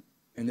goods,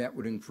 and that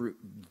would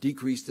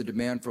decrease the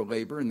demand for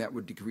labor, and that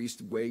would decrease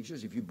the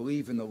wages. If you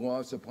believe in the law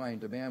of supply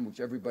and demand, which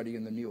everybody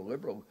in the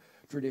neoliberal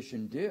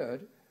tradition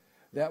did,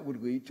 that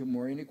would lead to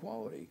more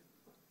inequality.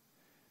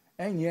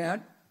 And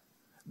yet,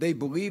 they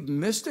believed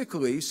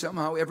mystically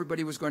somehow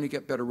everybody was going to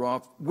get better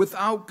off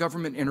without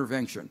government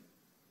intervention.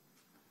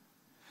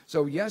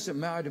 So yes, it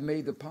might have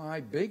made the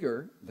pie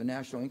bigger, the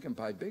national income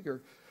pie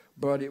bigger,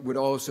 but it would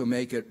also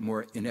make it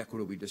more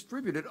inequitably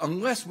distributed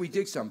unless we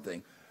did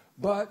something.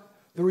 But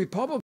the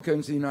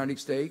Republicans in the United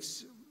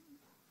States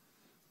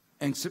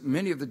and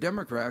many of the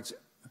Democrats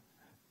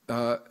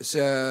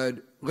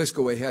said, let's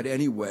go ahead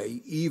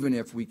anyway, even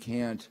if we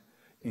can't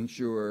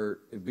ensure,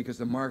 because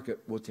the market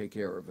will take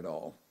care of it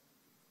all.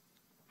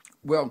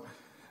 Well,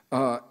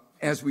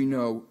 as we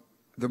know,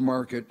 the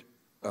market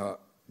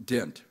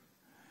didn't.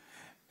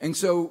 And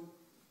so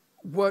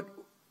what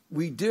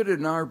we did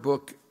in our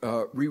book,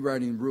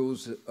 Rewriting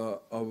Rules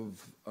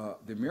of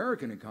the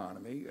American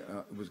Economy,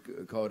 it was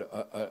called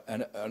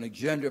an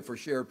Agenda for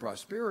Shared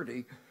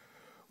Prosperity.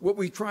 What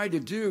we tried to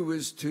do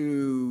is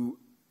to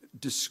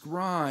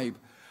describe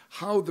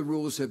how the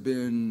rules have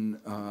been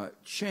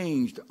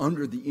changed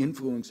under the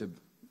influence of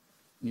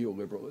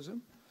neoliberalism,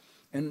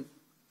 and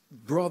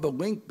draw the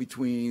link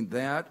between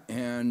that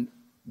and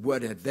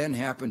what had then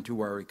happened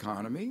to our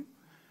economy,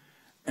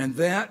 And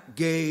that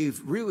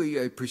gave really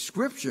a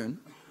prescription,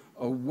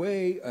 a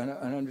way, an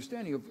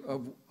understanding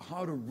of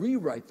how to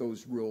rewrite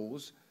those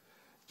rules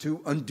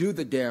to undo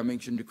the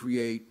damage and to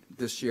create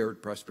this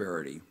shared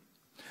prosperity.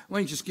 Let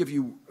me just give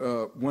you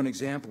one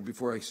example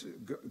before I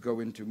go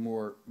into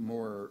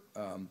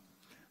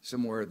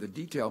some more of the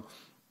detail.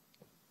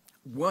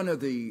 One of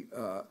the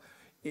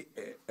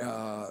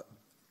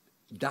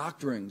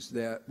doctrines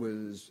that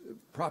was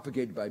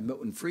propagated by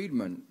Milton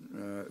Friedman,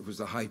 who was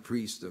the high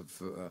priest of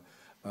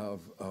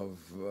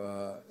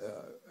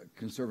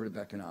conservative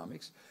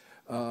economics,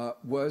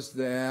 was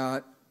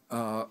that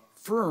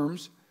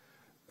firms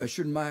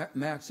should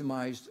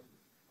maximize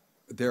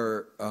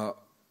their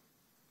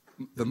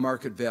the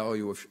market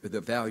value of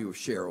the value of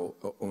share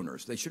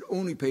owners. They should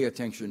only pay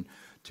attention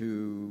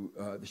to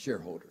the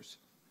shareholders.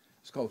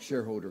 It's called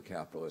shareholder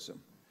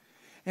capitalism.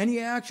 And he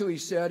actually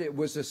said it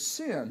was a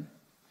sin.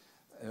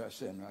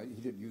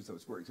 He didn't use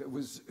those words. It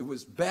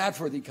was bad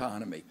for the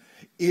economy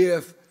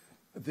if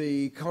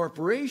the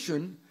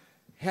corporation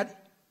had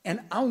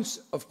an ounce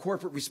of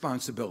corporate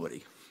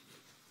responsibility.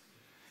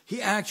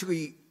 He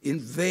actually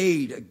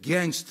inveighed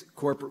against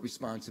corporate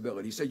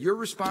responsibility. He said, your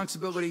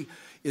responsibility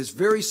is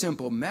very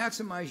simple.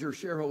 Maximize your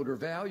shareholder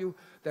value.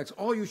 That's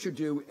all you should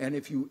do. And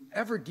if you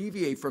ever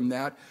deviate from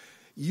that,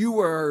 you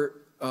are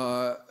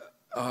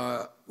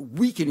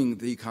weakening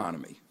the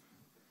economy.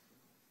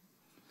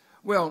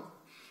 Well,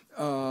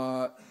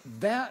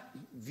 that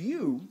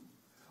view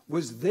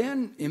was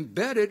then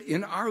embedded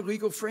in our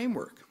legal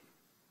framework.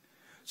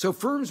 So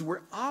firms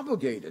were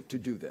obligated to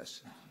do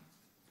this.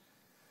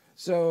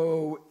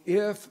 So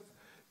if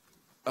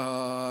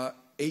a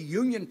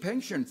union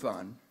pension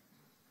fund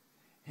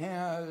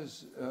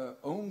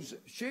owns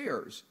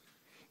shares,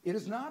 it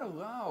is not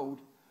allowed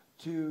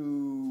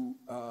to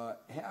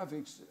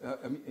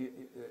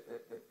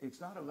it's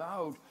not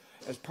allowed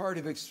as part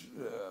of its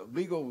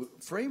legal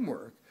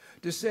framework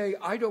to say,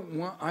 I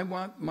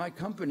want my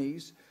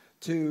companies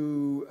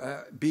to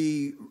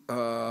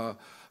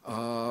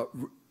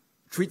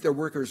treat their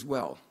workers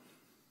well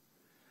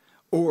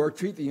or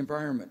treat the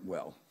environment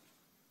well.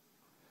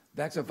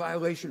 That's a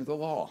violation of the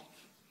law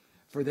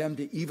for them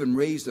to even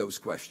raise those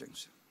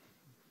questions.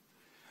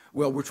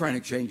 Well, we're trying to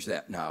change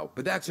that now,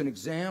 but that's an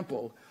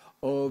example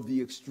of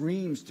the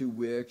extremes to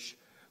which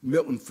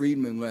Milton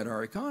Friedman led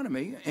our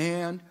economy.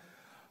 And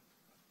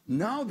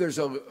now there's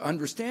an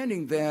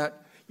understanding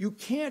that you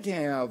can't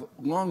have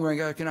long-run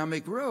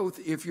economic growth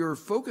if you're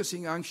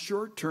focusing on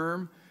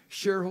short-term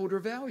shareholder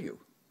value.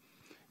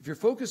 If you're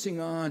focusing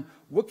on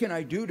what can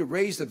I do to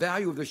raise the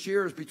value of the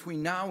shares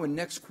between now and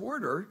next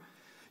quarter,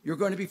 you're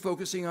going to be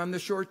focusing on the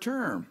short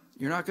term.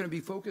 You're not going to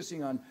be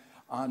focusing on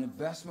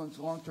investments,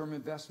 long-term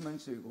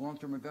investments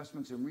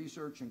in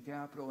research and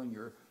capital and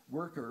your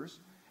workers.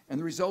 And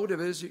the result of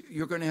it is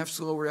you're going to have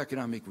slower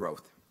economic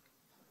growth.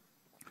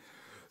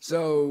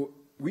 So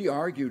we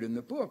argued in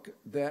the book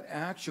that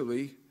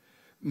actually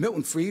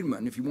Milton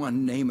Friedman, if you want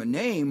to name a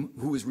name,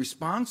 who was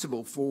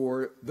responsible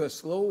for the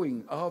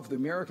slowing of the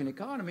American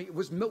economy, it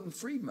was Milton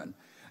Friedman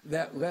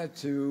that led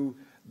to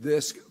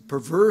this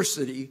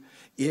perversity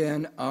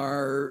in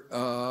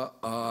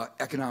our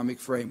economic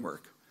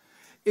framework.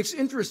 It's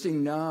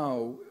interesting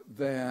now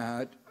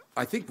that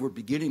I think we're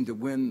beginning to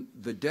win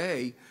the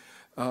day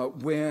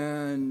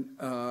when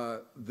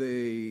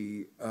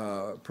the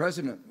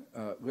President,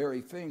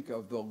 Larry Fink,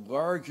 of the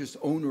largest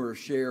owner of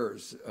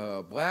shares,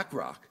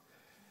 BlackRock,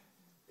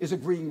 is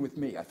agreeing with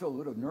me. I feel a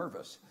little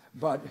nervous,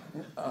 but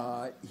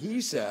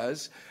he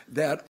says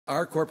that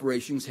our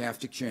corporations have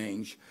to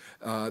change,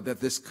 that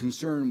this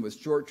concern with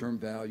short-term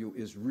value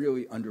is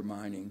really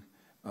undermining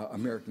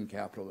American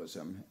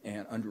capitalism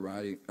and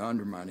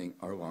undermining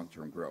our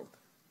long-term growth.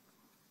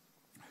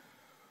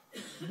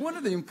 One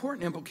of the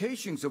important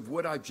implications of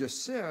what I've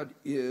just said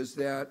is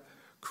that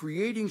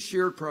creating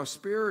shared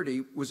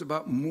prosperity was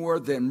about more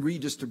than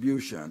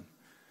redistribution.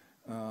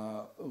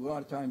 A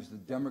lot of times the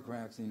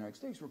Democrats in the United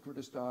States were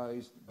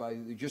criticized by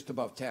just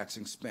about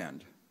taxing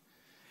spend.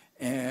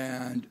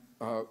 And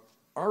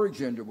our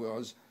agenda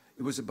was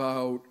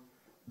about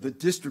the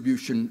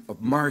distribution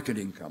of market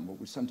income, what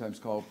we sometimes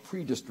call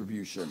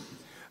pre-distribution,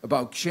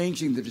 about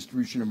changing the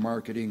distribution of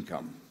market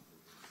income.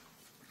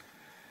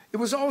 It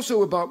was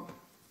also about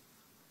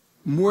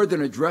more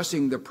than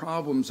addressing the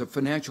problems of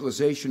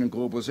financialization and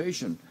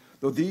globalization,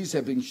 though these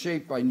have been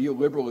shaped by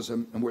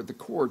neoliberalism and were at the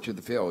core to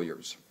the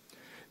failures.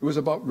 It was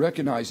about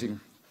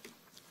recognizing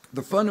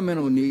the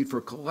fundamental need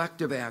for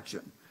collective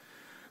action,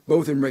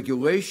 both in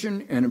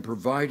regulation and in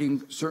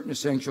providing certain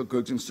essential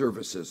goods and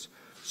services,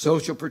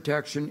 social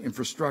protection,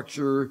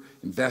 infrastructure,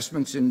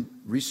 investments in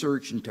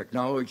research and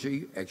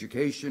technology,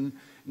 education,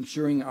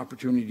 ensuring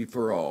opportunity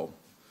for all.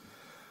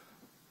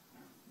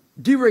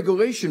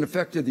 Deregulation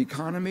affected the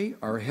economy,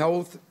 our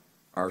health,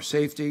 our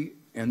safety,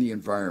 and the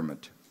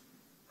environment.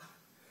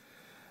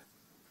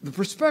 The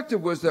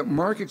perspective was that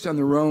markets on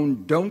their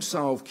own don't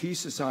solve key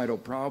societal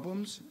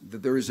problems,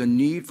 that there is a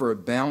need for a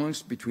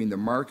balance between the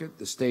market,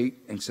 the state,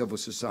 and civil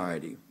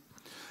society.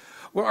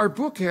 Well, our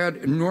book had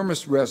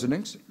enormous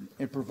resonance.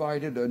 It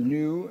provided a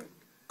new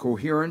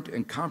coherent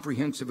and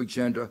comprehensive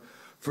agenda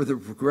for the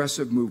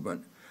progressive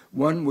movement,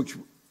 one which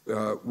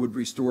would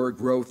restore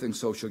growth and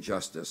social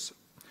justice.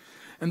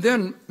 And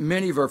then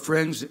many of our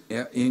friends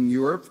in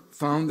Europe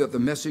found that the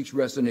message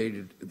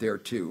resonated there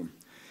too.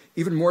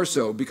 Even more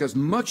so because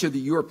much of the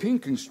European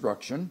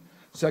construction,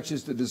 such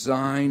as the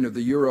design of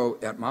the euro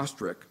at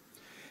Maastricht,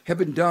 had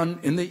been done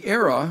in the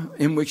era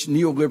in which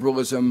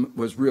neoliberalism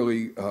was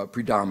really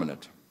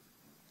predominant.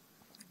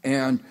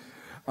 And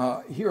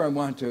here I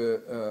want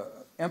to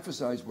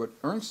emphasize what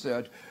Ernst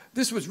said.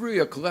 This was really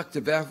a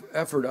collective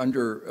effort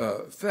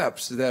under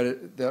FEPS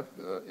that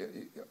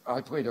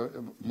I played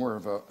more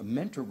of a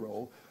mentor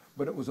role,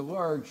 but it was a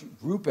large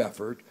group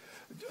effort.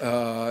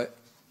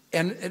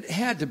 And it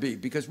had to be,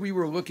 because we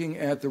were looking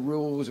at the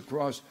rules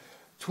across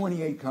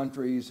 28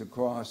 countries,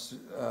 across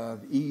the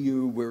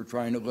EU. We were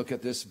trying to look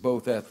at this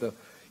both at the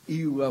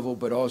EU level,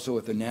 but also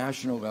at the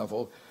national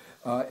level.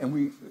 And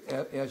we,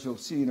 as you'll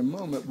see in a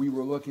moment, we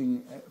were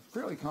looking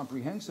fairly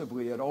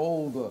comprehensively at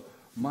all the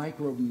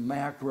micro,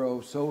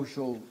 macro,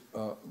 social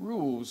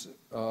rules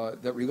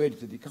that related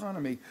to the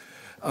economy.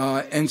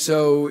 And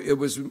so it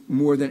was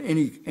more than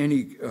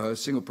any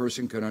single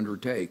person could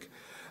undertake.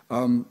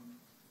 And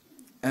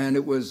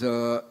it was,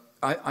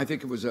 I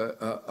think it was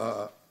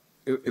a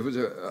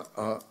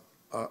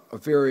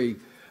very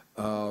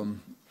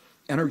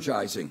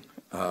energizing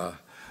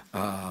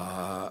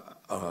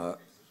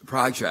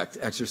project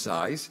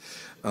exercise.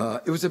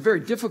 It was a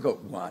very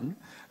difficult one,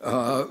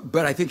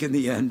 but I think in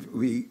the end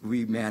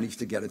we managed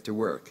to get it to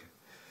work.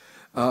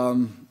 I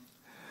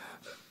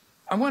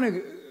want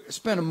to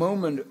spend a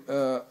moment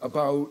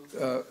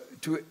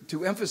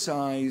to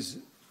emphasize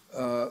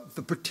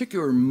the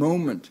particular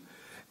moment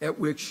at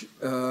which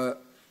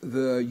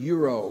the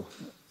euro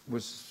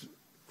was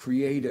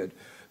created,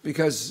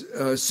 because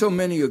so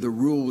many of the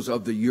rules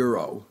of the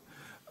euro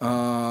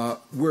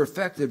were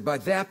affected by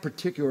that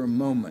particular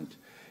moment.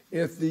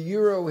 If the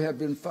euro had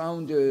been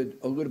founded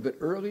a little bit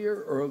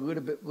earlier or a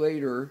little bit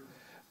later,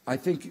 I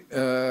think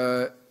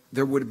there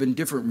would have been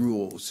different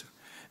rules.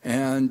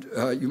 And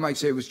you might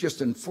say it was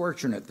just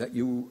unfortunate that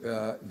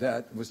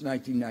that was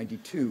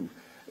 1992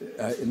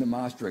 in the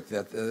Maastricht,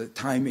 that the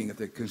timing of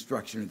the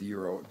construction of the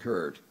euro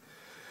occurred.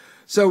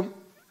 So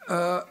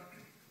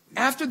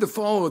after the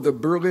fall of the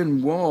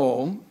Berlin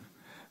Wall,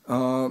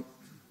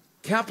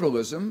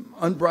 capitalism,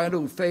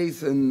 unbridled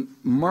faith in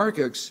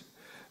markets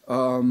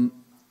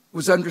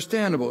was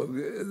understandable.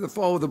 The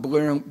fall of the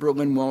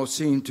Berlin Wall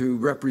seemed to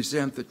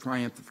represent the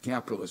triumph of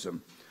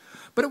capitalism.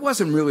 But it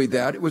wasn't really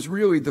that. It was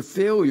really the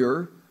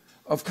failure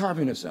of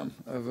communism,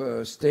 of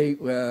a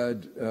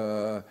state-led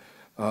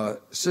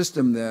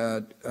system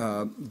that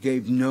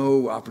gave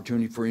no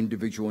opportunity for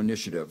individual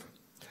initiative.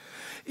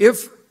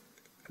 If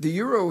the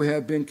euro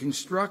had been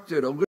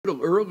constructed a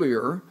little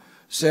earlier,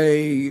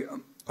 say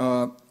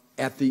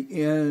at the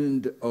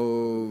end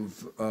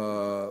of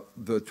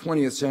the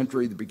 20th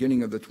century, the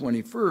beginning of the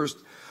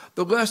 21st,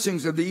 the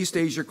lessons of the East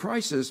Asia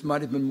crisis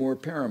might have been more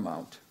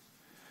paramount.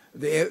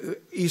 The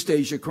East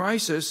Asia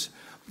crisis,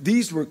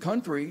 these were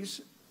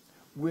countries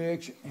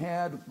which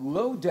had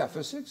low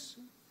deficits,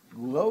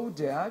 low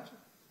debt,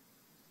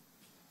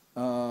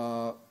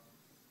 low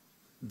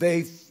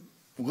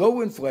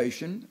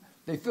inflation.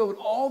 They filled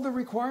all the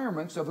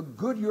requirements of a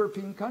good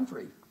European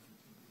country.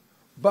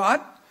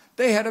 But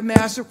they had a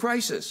massive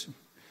crisis.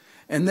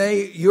 And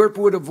Europe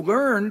would have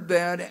learned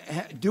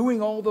that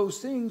doing all those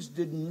things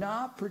did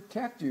not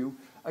protect you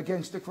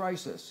against a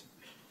crisis.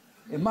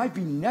 It might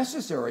be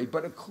necessary,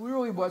 but it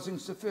clearly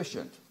wasn't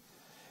sufficient.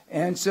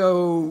 And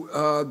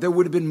so there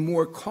would have been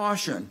more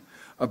caution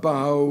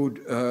about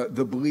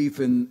the belief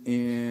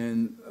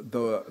in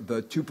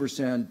the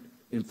 2%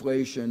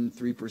 inflation,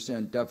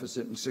 3%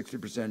 deficit, and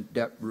 60%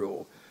 debt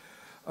rule.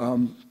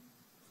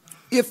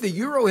 If the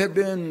euro had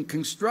been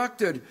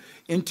constructed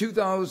in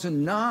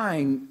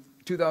 2009,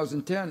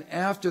 2010,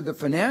 after the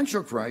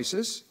financial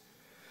crisis,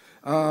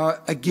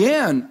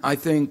 again, I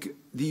think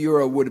the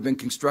euro would have been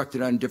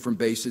constructed on a different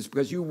basis,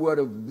 because you would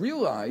have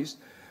realized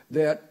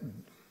that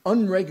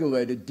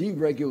unregulated,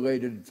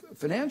 deregulated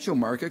financial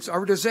markets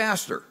are a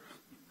disaster,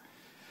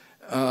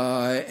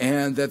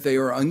 and that they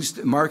are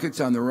markets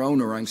on their own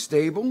are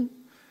unstable,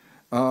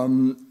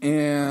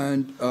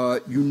 and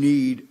you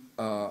need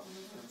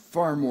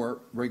far more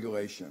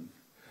regulation.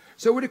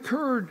 So it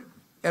occurred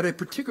at a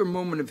particular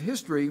moment of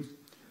history,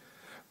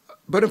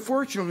 but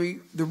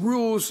unfortunately, the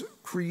rules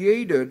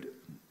created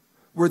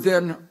were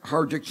then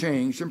hard to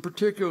change, and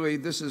particularly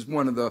this is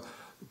one of the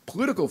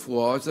political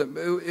flaws, that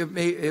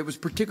it was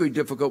particularly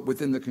difficult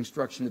within the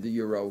construction of the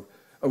euro,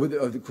 of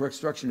the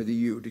construction of the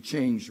EU, to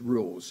change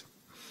rules.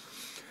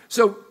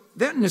 So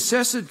that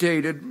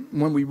necessitated,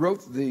 when we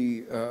wrote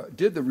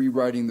did the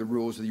rewriting the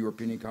rules of the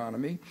European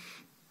economy,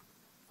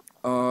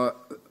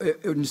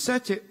 it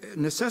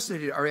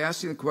necessitated our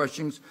asking the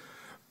questions,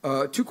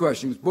 two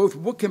questions, both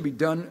what can be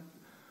done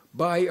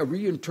by a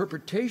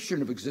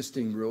reinterpretation of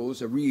existing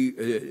rules,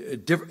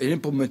 an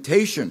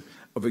implementation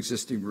of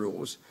existing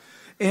rules,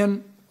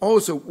 and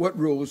also what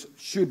rules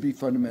should be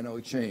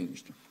fundamentally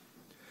changed.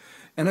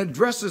 and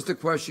addresses the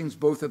questions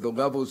both at the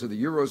levels of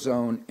the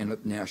Eurozone and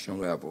at national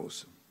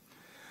levels.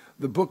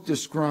 The book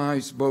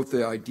describes both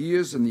the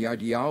ideas and the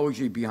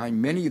ideology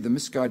behind many of the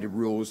misguided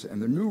rules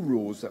and the new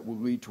rules that will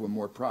lead to a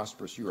more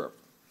prosperous Europe.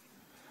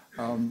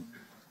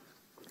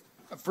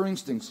 For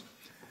instance,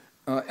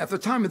 at the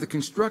time of the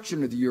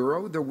construction of the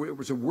euro, there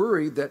was a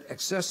worry that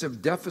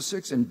excessive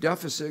deficits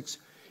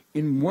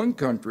in one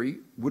country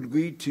would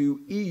lead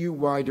to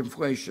EU-wide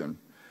inflation.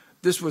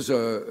 This was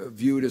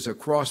viewed as a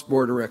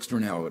cross-border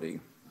externality.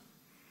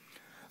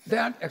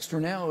 That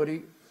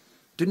externality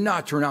did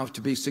not turn out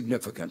to be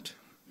significant.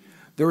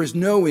 There is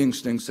no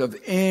instance of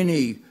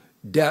any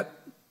debt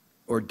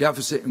or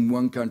deficit in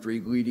one country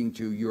leading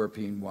to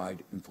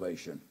European-wide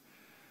inflation.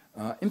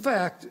 In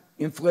fact,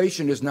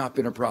 inflation has not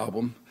been a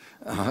problem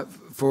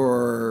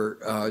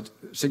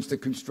since the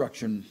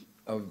construction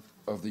of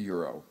the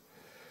euro.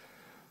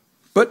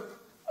 But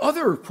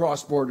other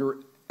cross-border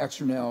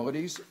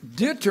externalities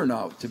did turn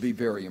out to be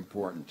very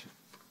important.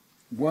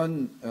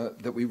 One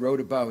that we wrote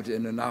about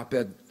in an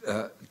op-ed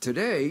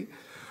today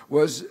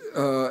was,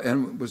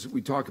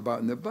 we talk about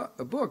in the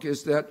book,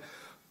 is that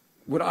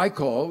what I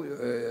call,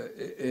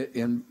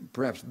 in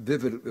perhaps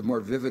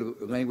more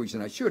vivid language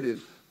than I should, is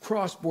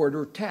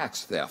cross-border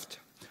tax theft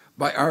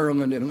by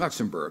Ireland and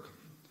Luxembourg.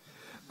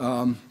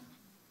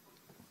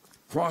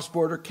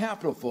 Cross-border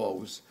capital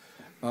flows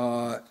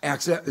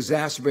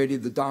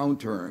exacerbated the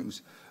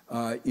downturns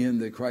in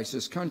the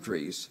crisis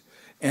countries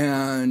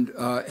and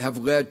have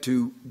led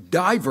to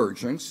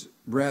divergence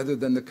rather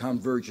than the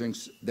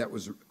convergence that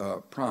was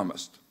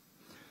promised.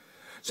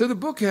 So the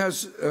book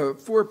has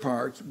 4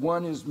 parts.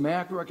 One is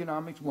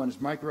macroeconomics, one is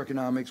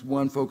microeconomics,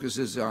 one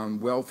focuses on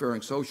welfare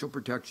and social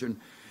protection,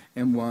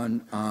 and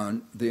one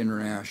on the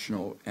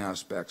international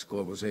aspects,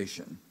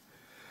 globalization.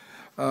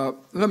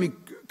 Let me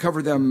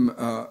cover them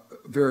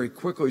very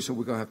quickly so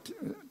we're going to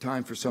have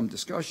time for some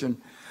discussion.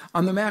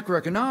 On the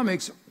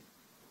macroeconomics,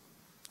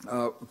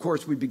 of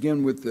course, we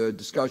begin with the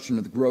discussion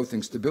of the Growth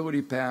and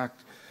Stability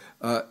Pact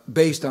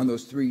based on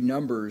those 3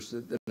 numbers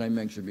that I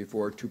mentioned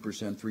before,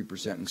 2%,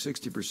 3%, and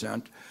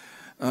 60%.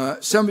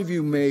 Some of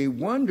you may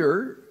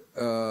wonder,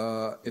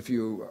 if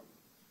you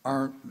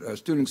aren't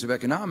students of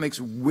economics,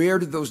 where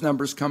did those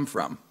numbers come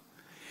from?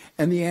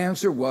 And the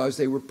answer was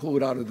they were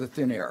pulled out of the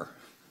thin air.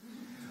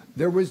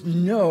 There was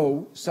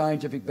no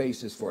scientific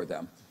basis for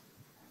them.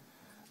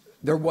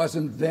 There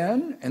wasn't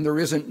then, and there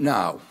isn't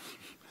now.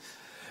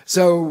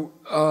 So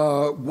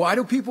why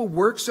do people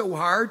work so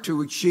hard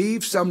to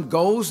achieve some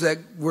goals that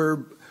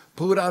were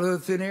pulled out of the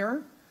thin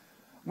air?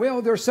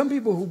 Well, there are some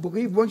people who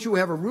believe once you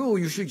have a rule,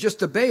 you should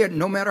just obey it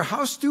no matter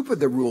how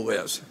stupid the rule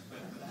is.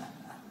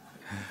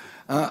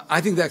 I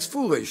think that's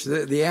foolish.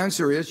 The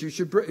answer is you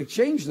should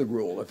change the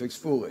rule if it's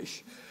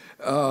foolish.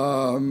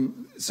 The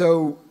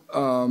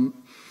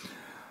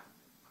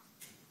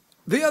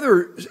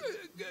other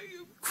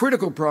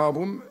critical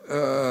problem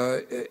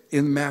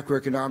in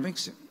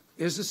macroeconomics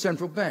is the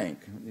central bank,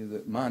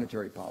 the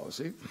monetary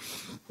policy.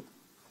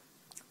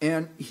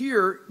 And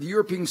here, the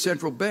European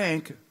Central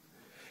Bank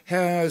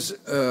has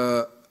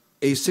a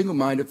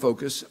single-minded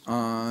focus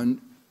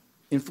on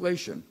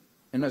inflation.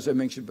 And as I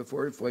mentioned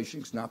before,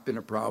 inflation has not been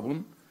a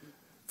problem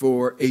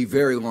for a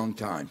very long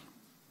time.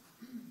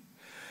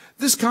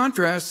 This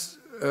contrasts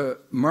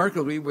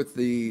markedly with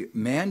the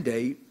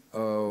mandate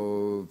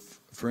of,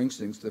 for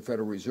instance, the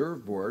Federal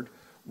Reserve Board,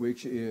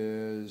 which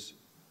is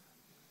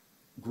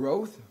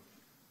growth,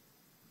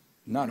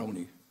 not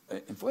only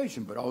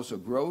inflation, but also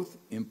growth,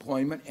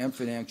 employment, and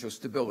financial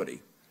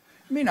stability.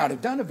 It may not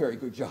have done a very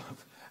good job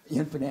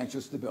in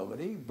financial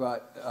stability,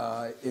 but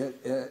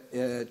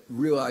it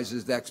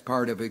realizes that's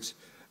part of its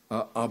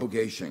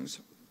obligations.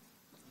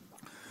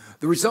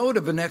 The result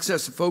of an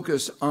excessive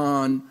focus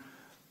on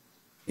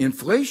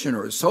inflation,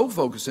 or a sole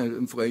focus on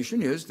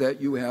inflation, is that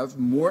you have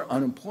more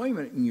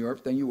unemployment in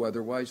Europe than you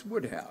otherwise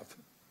would have.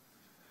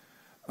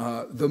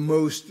 The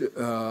most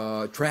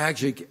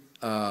tragic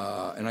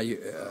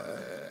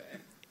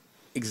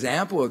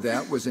example of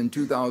that was in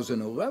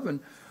 2011,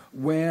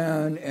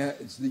 when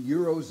the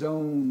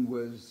Eurozone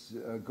was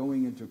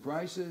going into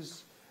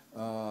crisis.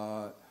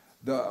 The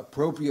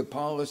appropriate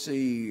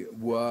policy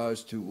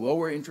was to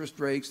lower interest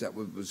rates. That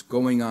was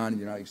going on in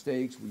the United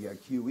States. We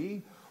had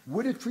QE.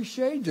 What did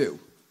Trichet do?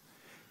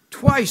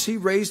 Twice he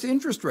raised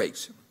interest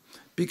rates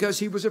because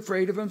he was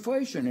afraid of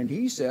inflation. And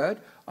he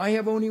said, I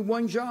have only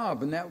one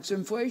job, and that's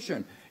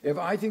inflation. If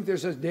I think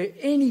there's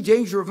any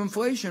danger of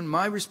inflation,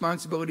 my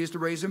responsibility is to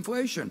raise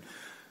inflation.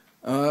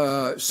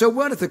 So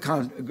what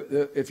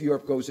if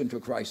Europe goes into a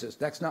crisis?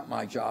 That's not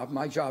my job.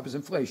 My job is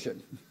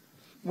inflation.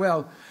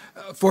 Well,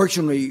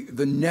 fortunately,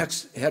 the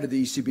next head of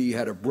the ECB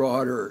had a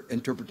broader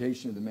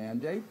interpretation of the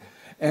mandate.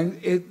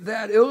 And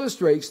that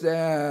illustrates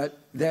that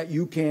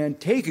you can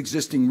take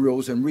existing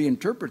rules and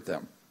reinterpret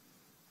them.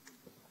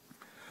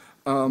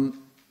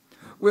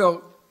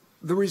 Well,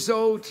 the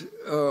result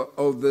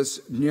of this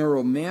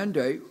narrow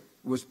mandate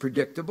was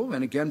predictable,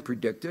 and again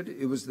predicted.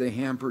 It was the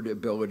hampered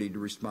ability to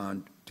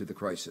respond to the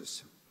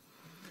crisis.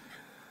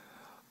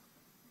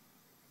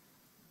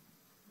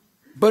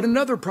 But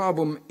another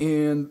problem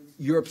in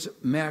Europe's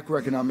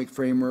macroeconomic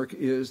framework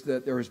is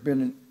that there has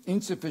been an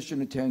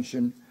insufficient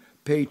attention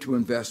paid to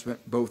investment,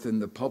 both in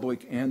the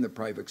public and the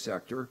private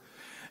sector.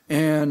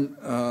 And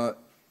the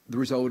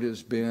result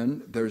has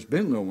been there's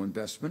been low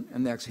investment,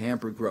 and that's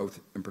hampered growth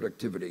and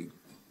productivity.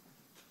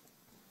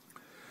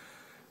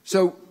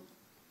 So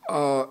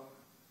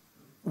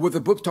what the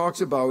book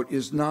talks about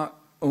is not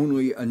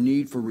only a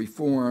need for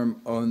reform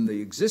on the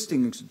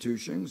existing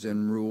institutions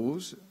and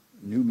rules,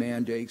 new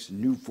mandates,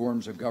 new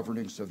forms of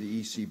governance of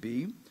the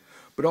ECB,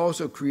 but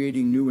also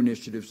creating new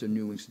initiatives and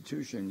new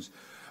institutions,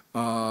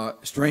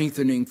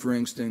 strengthening, for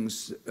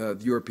instance, the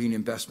European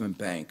Investment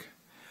Bank,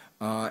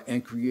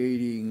 and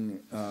creating,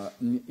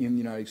 in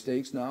the United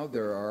States now,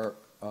 there are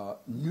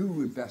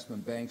new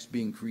investment banks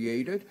being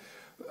created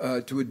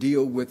to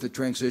deal with the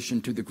transition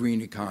to the green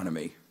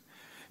economy.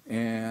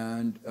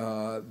 And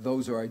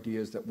those are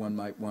ideas that one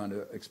might want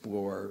to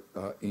explore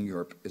in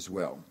Europe as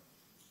well.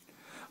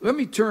 Let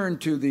me turn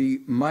to the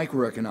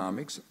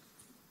microeconomics.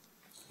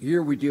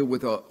 Here we deal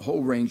with a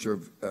whole range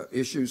of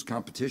issues: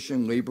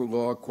 competition, labor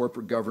law,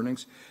 corporate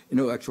governance,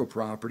 intellectual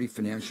property,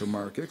 financial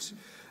markets.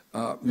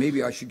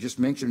 Maybe I should just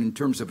mention in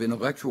terms of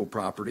intellectual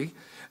property,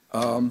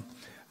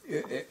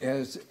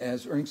 as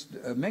Ernst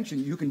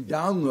mentioned, you can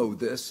download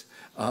this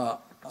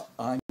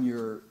on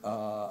your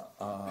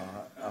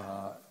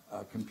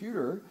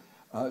computer.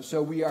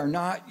 So we are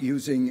not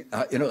using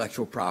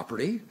intellectual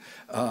property.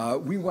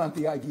 We want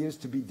the ideas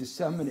to be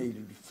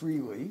disseminated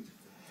freely.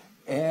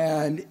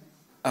 And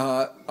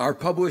our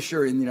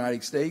publisher in the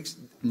United States,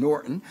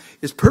 Norton,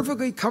 is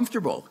perfectly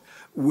comfortable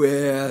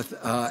with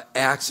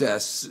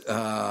access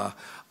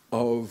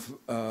of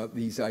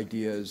these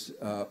ideas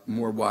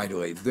more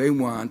widely. They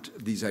want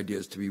these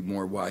ideas to be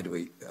more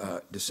widely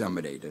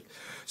disseminated.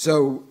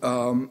 So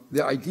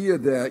the idea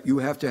that you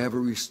have to have a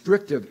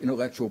restrictive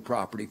intellectual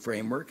property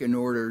framework in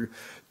order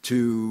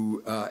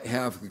to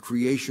have the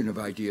creation of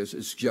ideas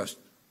is just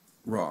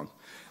wrong.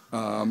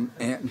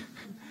 And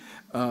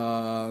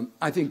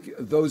I think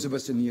those of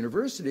us in the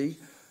university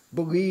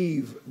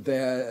believe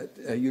that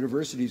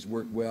universities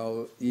work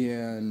well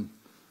in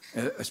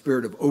a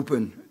spirit of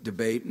open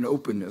debate and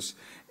openness,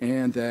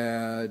 and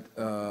that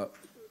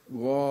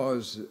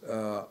laws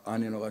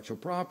on intellectual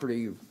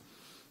property,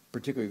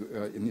 particularly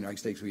in the United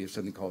States, we have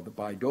something called the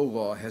Bayh-Dole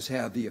law, has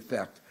had the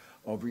effect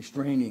of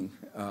restraining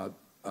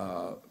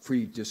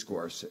free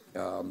discourse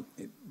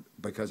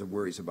because of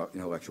worries about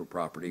intellectual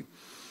property.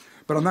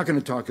 But I'm not going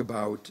to talk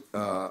about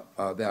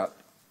that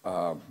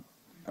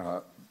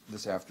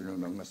this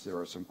afternoon unless there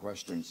are some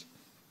questions.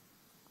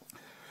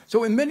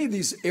 So in many of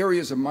these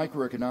areas of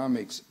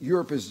microeconomics,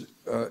 Europe has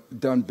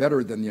done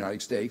better than the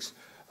United States,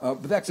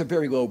 but that's a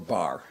very low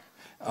bar.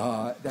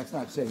 That's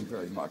not saying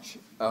very much.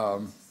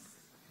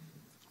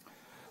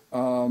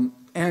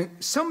 And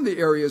some of the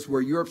areas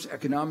where Europe's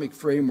economic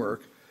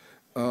framework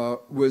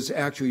was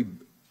actually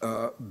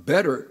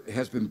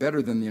has been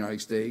better than the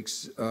United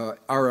States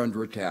are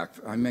under attack.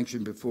 I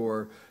mentioned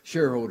before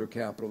shareholder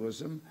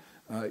capitalism.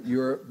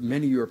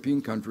 Many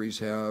European countries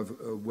have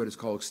what is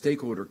called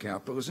stakeholder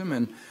capitalism,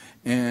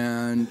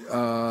 and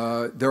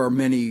there are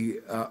many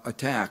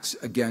attacks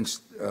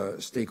against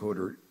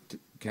stakeholder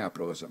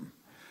capitalism.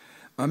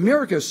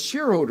 America's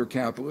shareholder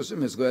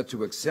capitalism has led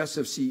to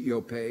excessive CEO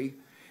pay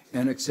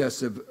and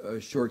excessive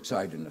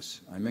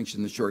short-sightedness. I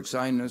mentioned the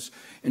short-sightedness.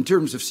 In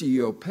terms of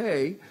CEO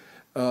pay,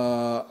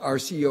 our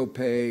CEO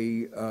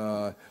pay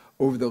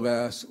over the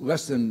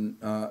less than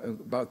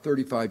about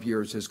 35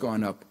 years has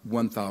gone up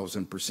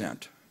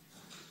 1,000%.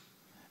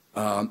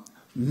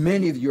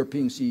 Many of the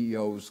European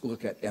CEOs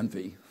look at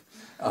envy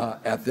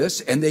at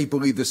this, and they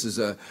believe this is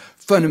a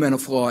fundamental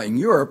flaw in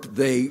Europe.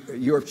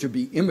 Europe should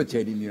be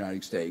imitating the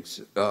United States,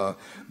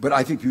 but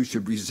I think you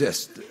should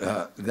resist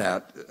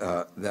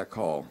that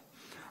call.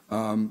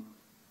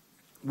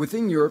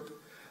 Within Europe,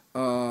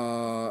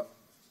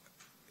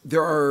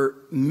 there are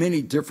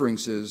many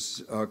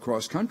differences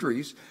across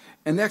countries,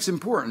 and that's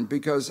important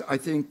because I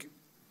think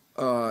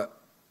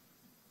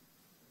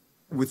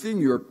within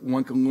Europe,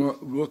 one can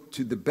look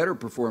to the better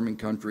performing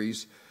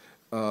countries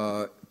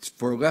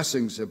for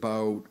lessons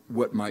about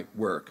what might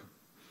work.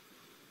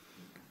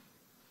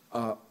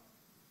 There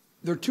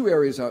are two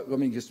areas, let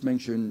me just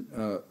mention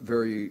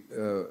very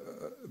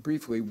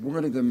briefly.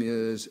 One of them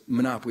is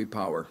monopoly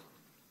power.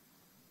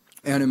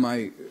 And in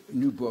my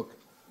new book,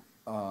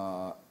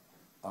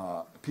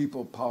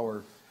 People,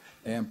 Power,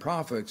 and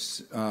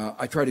Profits,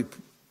 I try to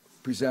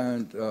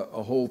present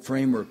a whole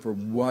framework for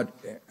what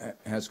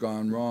has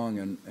gone wrong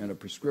and a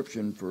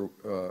prescription for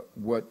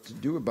what to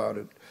do about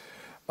it.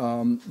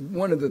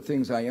 One of the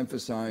things I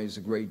emphasize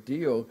a great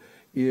deal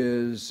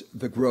is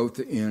the growth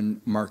in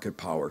market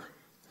power.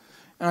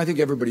 And I think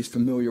everybody's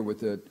familiar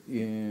with it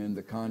in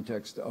the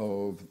context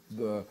of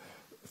the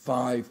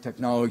 5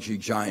 technology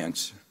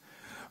giants.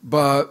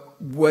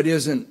 But what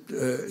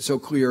isn't so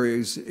clear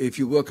is if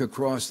you look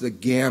across the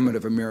gamut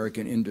of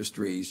American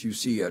industries, you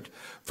see it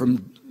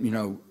from,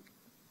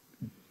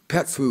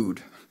 pet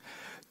food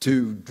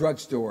to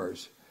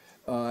drugstores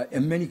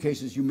In many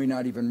cases, you may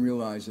not even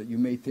realize it. You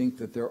may think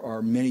that there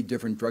are many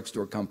different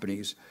drugstore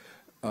companies.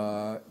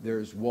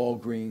 There's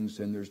Walgreens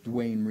and there's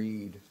Duane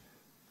Reade,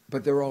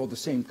 but they're all the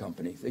same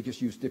company. They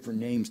just use different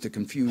names to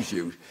confuse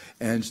you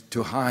and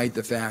to hide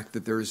the fact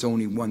that there is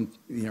only one,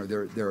 you know,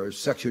 there is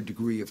such a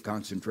degree of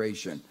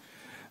concentration.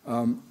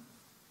 When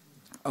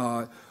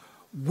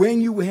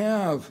you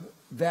have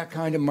that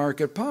kind of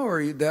market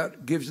power,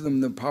 that gives them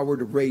the power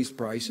to raise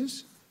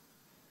prices.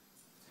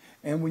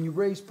 And when you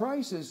raise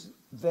prices,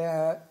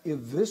 that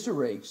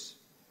eviscerates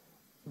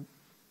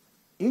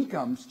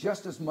incomes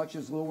just as much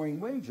as lowering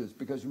wages,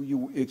 because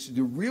it's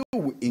the real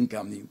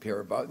income that you care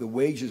about, the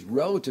wages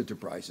relative to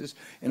prices,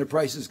 and if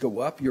prices go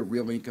up, your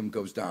real income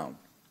goes down.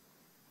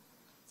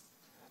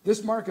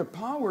 This market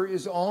power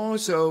is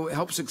also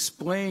helps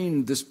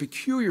explain this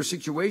peculiar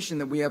situation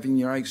that we have in the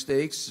United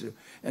States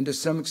and to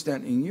some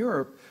extent in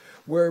Europe,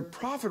 where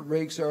profit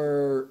rates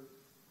are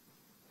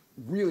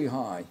really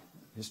high,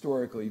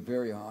 historically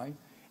very high,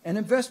 and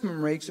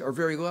investment rates are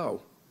very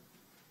low.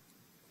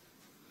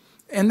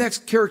 And that's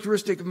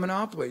characteristic of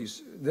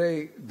monopolies.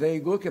 They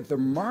look at the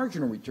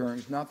marginal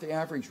returns, not the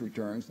average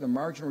returns. The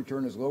marginal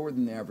return is lower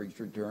than the average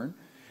return.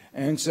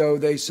 And so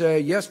they say,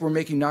 yes, we're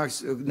making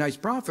nice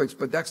profits,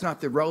 but that's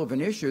not the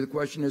relevant issue. The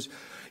question is,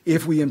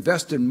 if we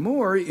invest in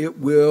more, it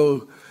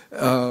will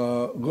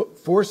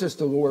force us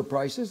to lower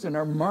prices, and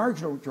our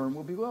marginal return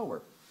will be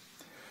lower.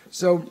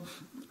 So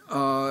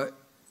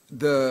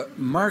the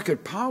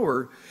market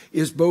power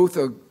is both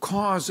a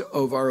cause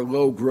of our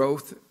low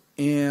growth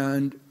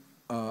and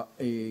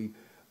a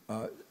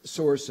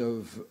source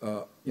of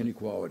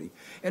inequality.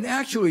 And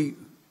actually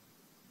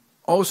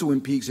also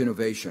impedes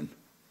innovation.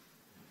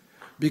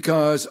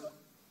 Because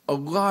a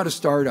lot of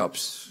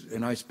startups,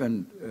 and I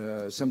spend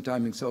some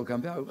time in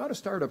Silicon Valley, a lot of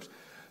startups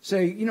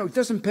say, you know, it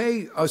doesn't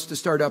pay us to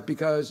start up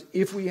because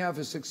if we have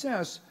a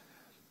success,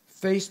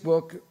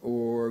 Facebook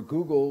or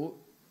Google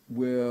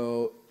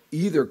will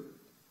either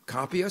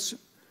copy us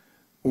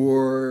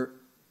or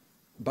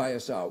buy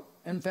us out.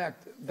 In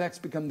fact, that's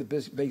become the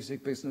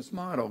basic business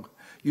model.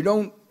 You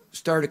don't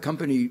start a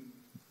company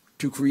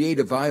to create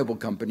a viable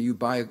company. You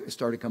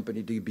start a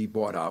company to be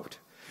bought out.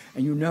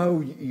 And you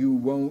know you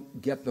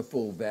won't get the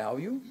full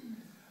value,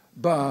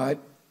 but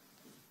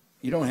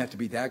you don't have to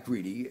be that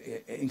greedy.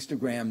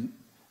 Instagram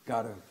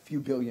got a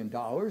few $1 billion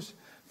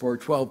for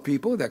 12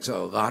 people. That's a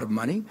lot of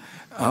money.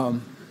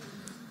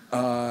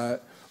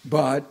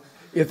 But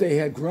if they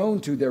had grown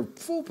to their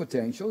full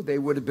potential, they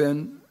would have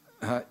been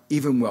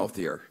even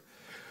wealthier.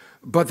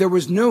 But there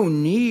was no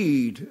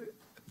need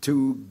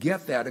to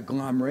get that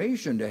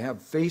agglomeration, to have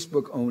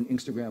Facebook own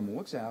Instagram and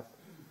WhatsApp.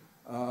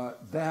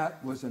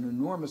 That was an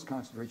enormous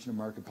concentration of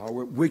market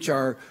power, which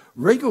our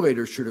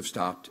regulators should have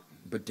stopped,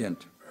 but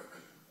didn't.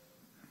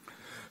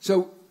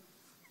 So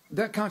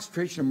that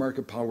concentration of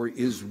market power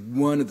is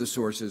one of the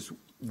sources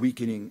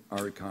weakening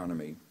our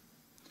economy.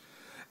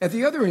 At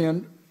the other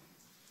end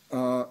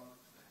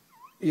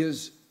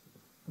is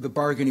the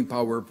bargaining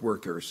power of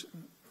workers,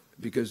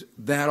 because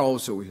that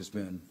also has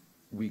been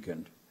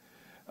weakened.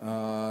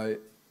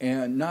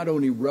 And not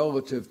only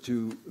relative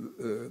to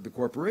the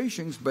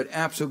corporations, but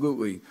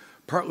absolutely,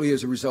 partly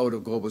as a result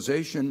of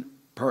globalization,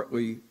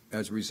 partly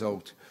as a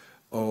result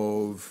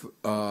of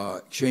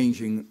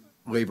changing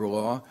labor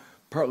law,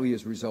 partly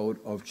as a result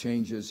of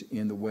changes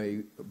in the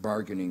way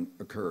bargaining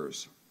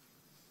occurs.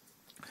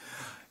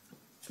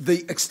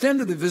 The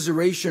extent of the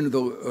evisceration of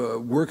the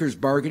workers'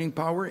 bargaining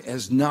power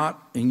has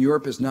not, in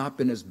Europe, has not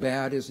been as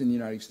bad as in the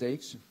United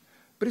States,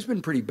 but it's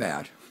been pretty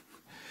bad.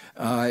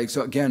 It's,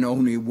 again,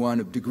 only one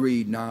of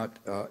degree, not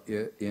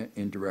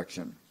in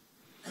direction.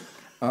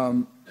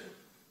 Well,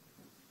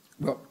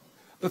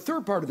 the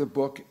third part of the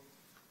book,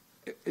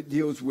 it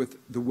deals with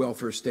the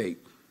welfare state.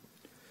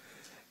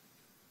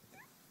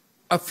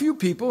 A few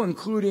people,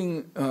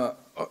 including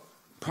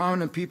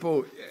prominent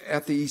people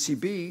at the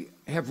ECB,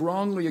 have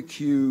wrongly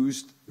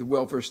accused the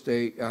welfare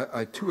state,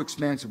 a too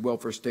expansive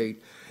welfare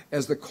state,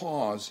 as the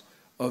cause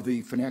of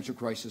the financial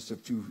crisis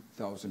of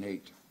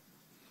 2008.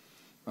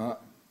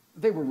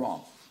 They were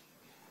wrong.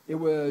 It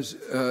was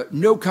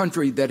no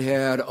country that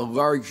had a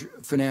large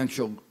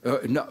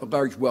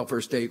large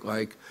welfare state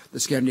like the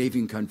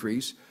Scandinavian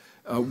countries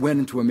went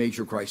into a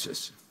major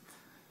crisis.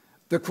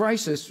 The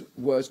crisis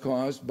was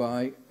caused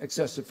by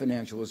excessive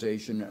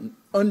financialization and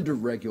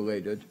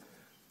under-regulated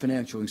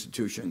financial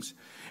institutions.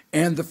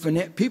 And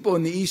the people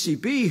in the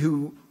ECB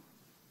who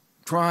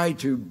tried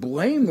to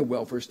blame the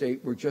welfare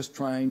state were just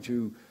trying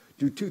to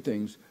do two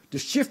things: to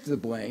shift the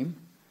blame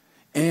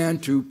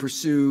and to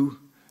pursue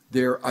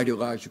their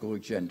ideological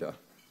agenda.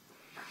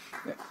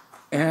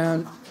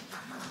 And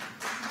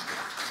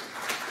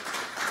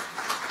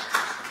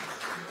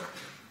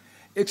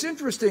it's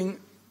interesting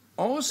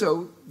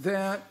also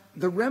that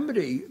the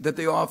remedy that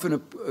they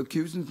often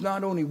accuse is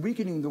not only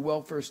weakening the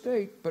welfare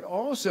state, but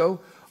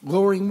also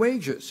lowering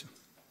wages.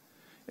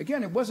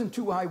 Again, it wasn't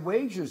too high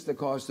wages that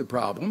caused the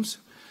problems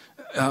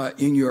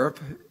in Europe.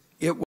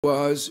 It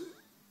was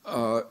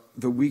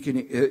the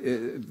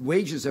weakening.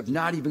 Wages have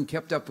not even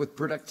kept up with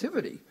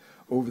productivity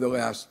over the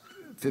last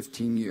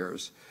 15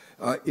 years.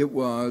 It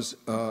was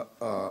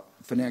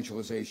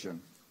financialization.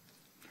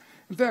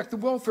 In fact, the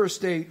welfare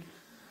state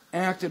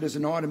acted as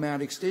an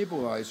automatic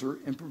stabilizer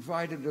and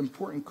provided an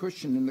important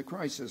cushion in the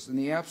crisis. In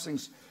the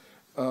absence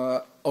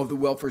of the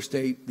welfare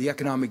state, the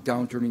economic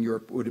downturn in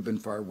Europe would have been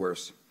far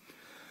worse.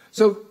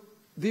 So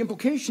the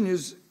implication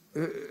is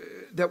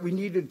that we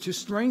needed to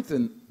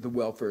strengthen the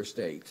welfare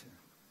state.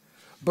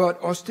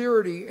 But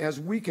austerity has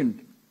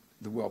weakened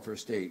the welfare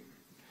state.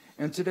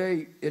 And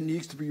today it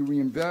needs to be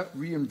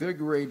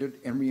reinvigorated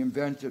and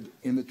reinvented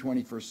in the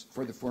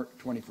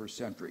 21st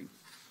century.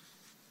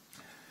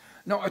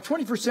 Now, a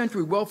 21st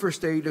century welfare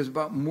state is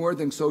about more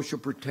than social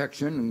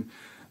protection and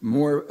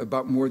more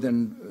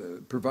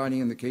than providing,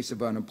 in the case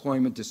of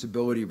unemployment,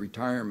 disability,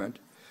 retirement.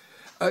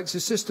 It's a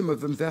system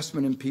of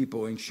investment in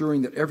people,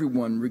 ensuring that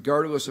everyone,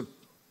 regardless of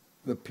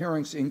the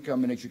parents'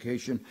 income and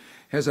education,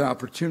 has an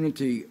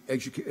opportunity,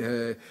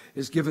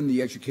 is given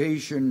the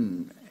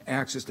education,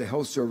 access to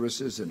health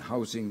services, and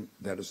housing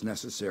that is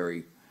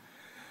necessary.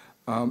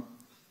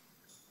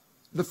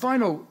 The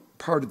final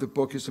part of the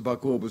book is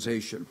about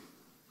globalization.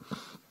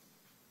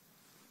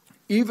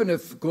 Even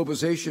if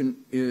globalization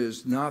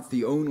is not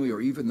the only or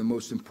even the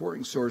most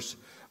important source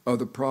of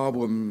the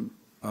problem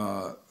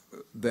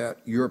that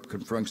Europe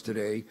confronts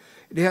today,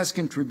 it has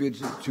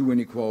contributed to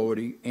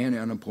inequality and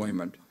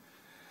unemployment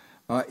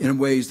in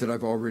ways that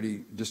I've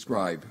already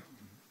described.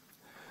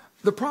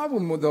 The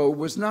problem, though,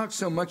 was not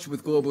so much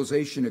with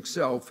globalization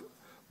itself,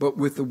 but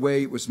with the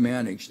way it was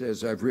managed,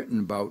 as I've written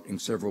about in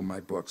several of my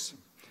books.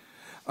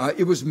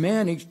 It was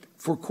managed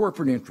for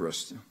corporate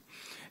interests.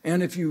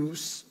 And if you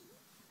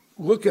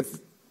look at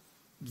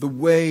the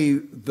way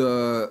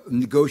the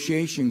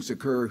negotiations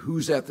occur,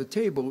 who's at the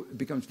table, it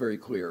becomes very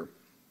clear.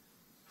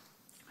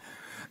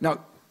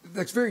 Now,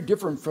 that's very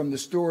different from the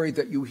story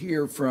that you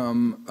hear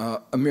from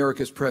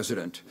America's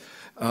president,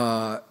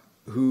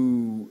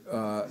 who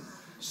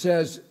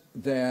says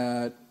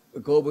that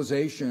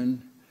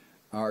globalization,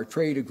 our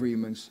trade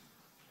agreements,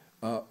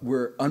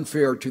 were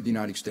unfair to the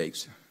United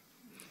States.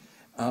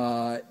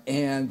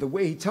 And the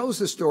way he tells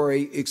the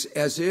story, it's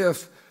as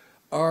if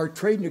our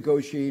trade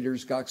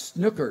negotiators got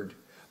snookered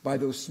by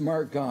those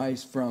smart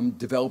guys from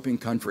developing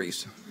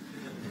countries.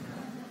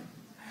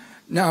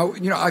 Now,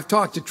 you know, I've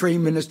talked to trade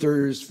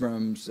ministers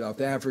from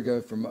South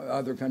Africa, from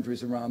other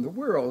countries around the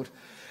world,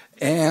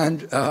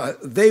 and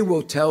they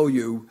will tell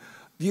you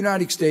the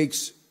United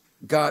States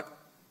got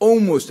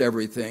almost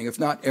everything, if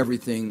not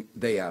everything,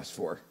 they asked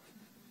for.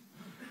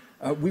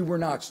 We were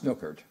not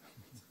snookered.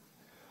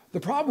 The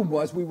problem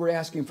was we were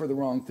asking for the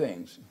wrong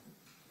things.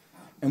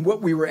 And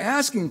what we were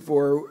asking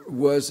for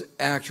was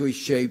actually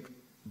shaped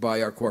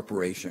by our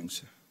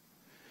corporations,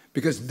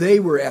 because they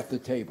were at the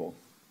table.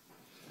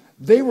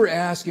 They were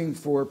asking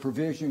for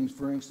provisions,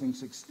 for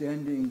instance,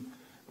 extending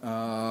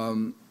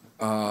the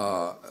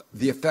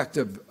effect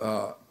of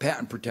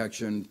patent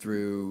protection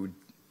through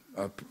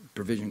a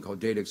provision called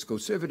data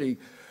exclusivity,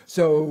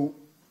 so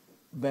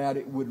that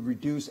it would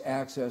reduce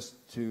access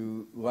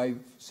to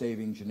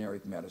life-saving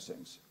generic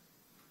medicines.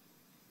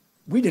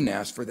 We didn't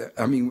ask for that.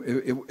 I mean,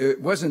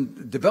 it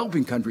wasn't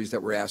developing countries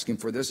that were asking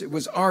for this. It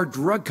was our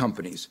drug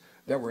companies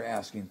that were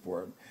asking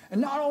for it.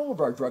 And not all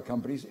of our drug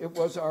companies. It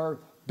was our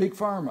big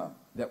pharma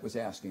that was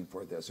asking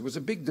for this. It was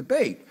a big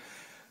debate.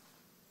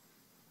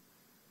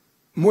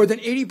 More than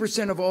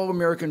 80% of all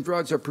American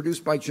drugs are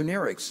produced by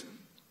generics,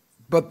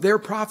 but their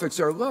profits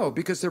are low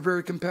because they're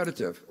very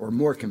competitive, or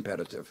more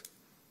competitive.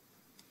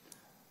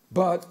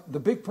 But the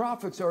big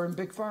profits are in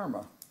big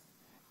pharma.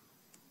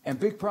 And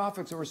big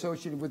profits are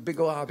associated with big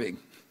lobbying.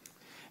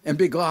 And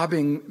big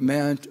lobbying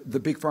meant the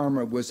big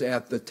pharma was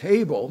at the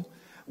table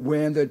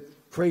when the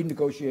trade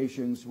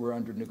negotiations were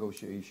under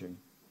negotiation.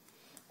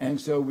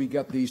 And so we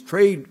got these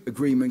trade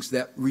agreements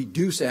that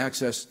reduce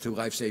access to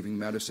life-saving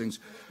medicines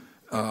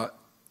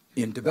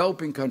in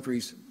developing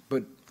countries,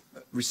 but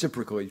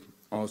reciprocally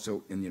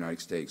also in the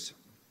United States.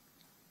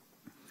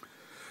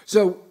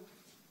 So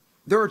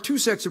there are two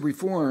sets of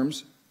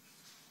reforms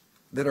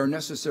that are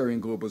necessary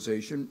in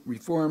globalization,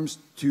 reforms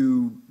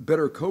to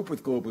better cope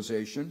with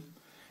globalization.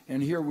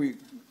 And here we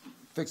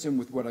fix in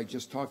with what I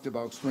just talked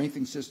about,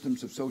 strengthening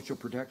systems of social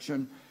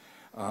protection,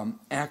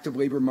 active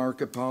labor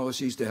market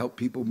policies to help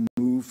people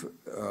move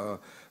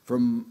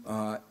from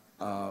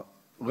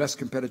less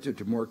competitive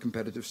to more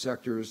competitive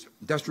sectors,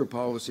 industrial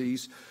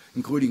policies,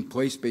 including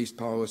place-based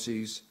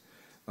policies,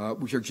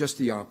 which are just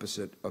the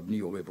opposite of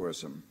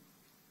neoliberalism.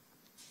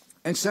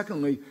 And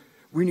secondly,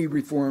 we need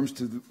reforms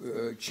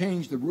to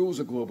change the rules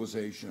of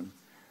globalization,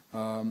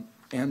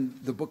 and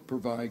the book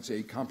provides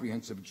a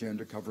comprehensive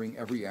agenda covering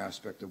every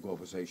aspect of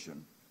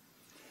globalization.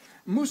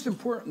 Most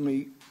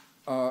importantly,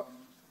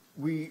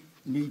 we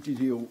need to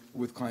deal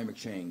with climate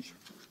change.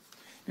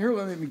 Here,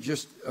 let me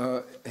just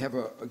have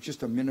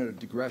just a minute of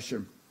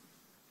digression.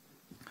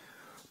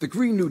 The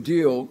Green New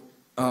Deal,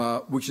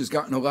 which has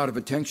gotten a lot of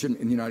attention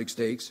in the United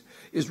States,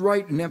 is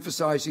right in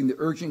emphasizing the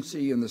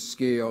urgency and the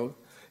scale.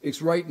 It's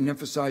right in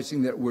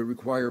emphasizing that it would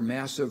require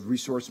massive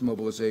resource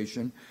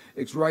mobilization.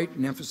 It's right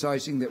in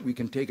emphasizing that we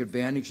can take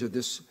advantage of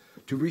this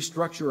to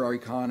restructure our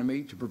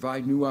economy, to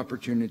provide new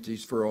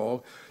opportunities for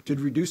all, to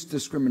reduce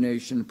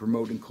discrimination and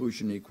promote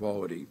inclusion and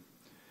equality.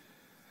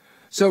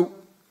 So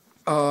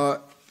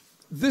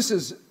this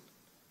is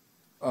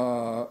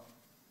an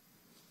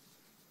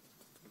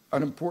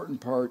important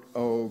part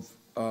of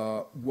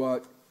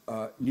what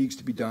needs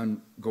to be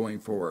done going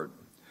forward.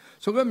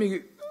 So let me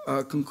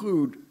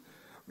conclude.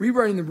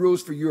 Rewriting the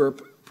Rules for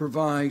Europe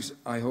provides,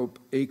 I hope,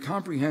 a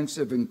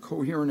comprehensive and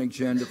coherent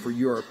agenda for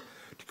Europe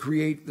to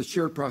create the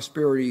shared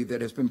prosperity that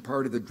has been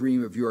part of the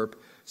dream of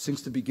Europe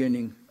since the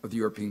beginning of the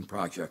European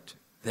project.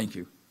 Thank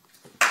you.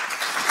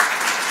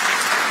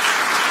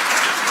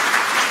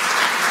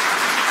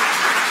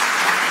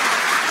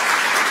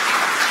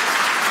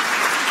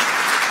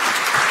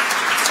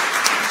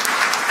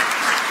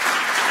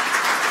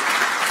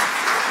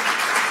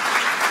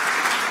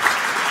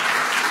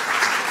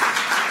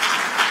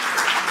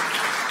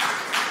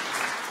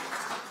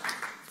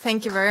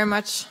 Thank you very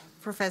much,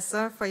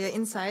 Professor, for your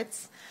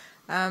insights.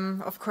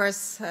 Of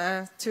course,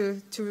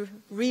 to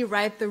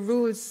rewrite the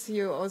rules,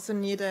 you also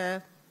need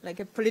a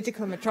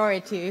political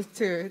majority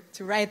to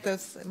write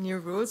those new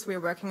rules. We're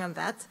working on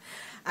that.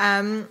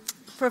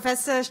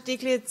 Professor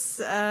Stiglitz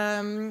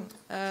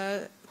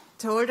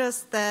told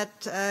us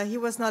that he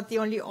was not the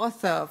only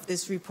author of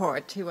this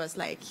report. He was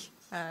like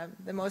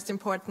the most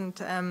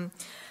important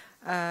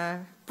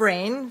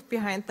brain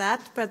behind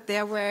that, but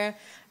there were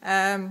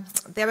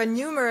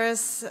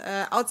numerous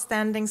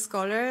outstanding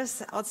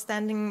scholars,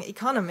 outstanding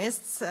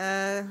economists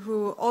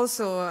who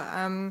also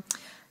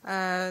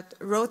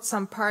wrote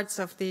some parts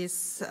of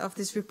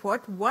this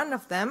report. One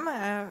of them,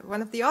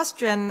 one of the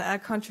Austrian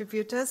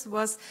contributors,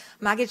 was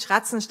Margit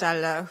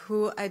Schratzenstaller,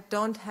 who I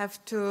don't have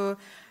to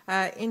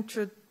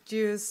introduce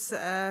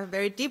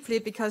very deeply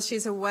because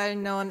she's a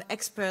well-known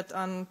expert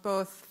on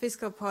both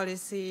fiscal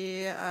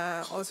policy,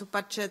 also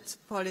budget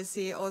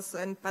policy,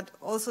 but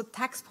also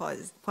tax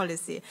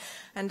policy.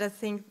 And I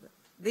think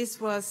this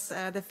was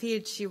the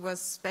field she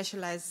was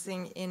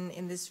specializing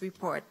in this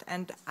report.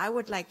 And I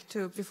would like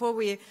to, before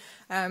we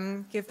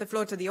give the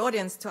floor to the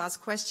audience to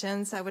ask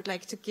questions, I would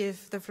like to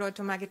give the floor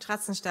to Margit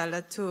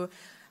Schratzenstaller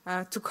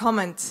to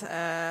comment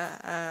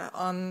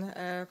on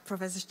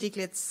Professor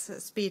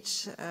Stiglitz's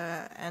speech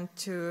and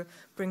to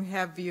bring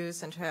her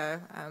views and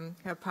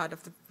her part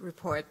of the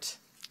report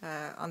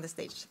on the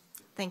stage.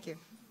 Thank you.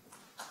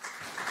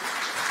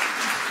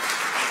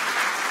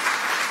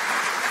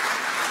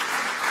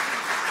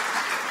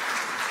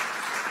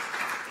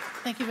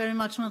 Thank you very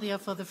much, Maria,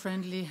 for the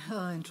friendly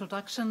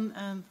introduction,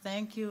 and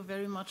thank you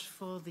very much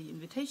for the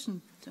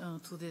invitation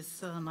to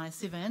this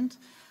nice event.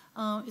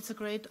 It's a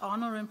great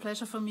honor and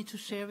pleasure for me to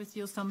share with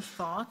you some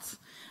thoughts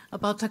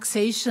about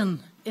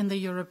taxation in the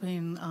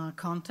European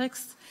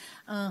context.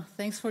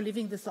 Thanks for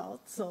leaving this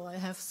out, so I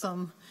have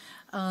some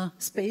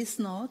space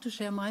now to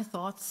share my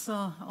thoughts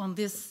on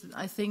this,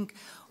 I think,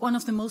 one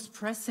of the most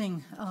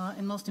pressing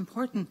and most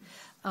important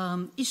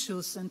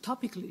issues and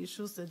topical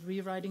issues that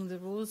rewriting the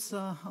rules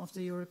of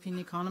the European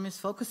economy is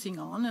focusing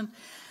on. And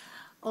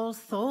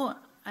although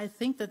I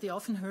think that the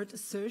often heard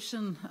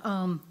assertion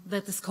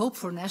that the scope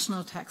for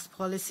national tax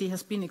policy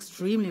has been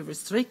extremely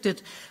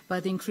restricted by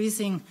the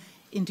increasing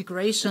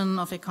integration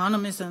of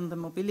economies and the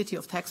mobility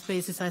of tax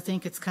bases, I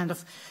think it's kind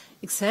of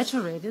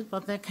exaggerated,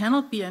 but there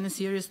cannot be any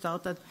serious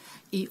doubt that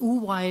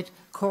EU-wide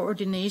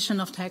coordination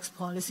of tax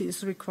policy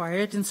is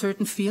required in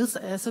certain fields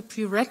as a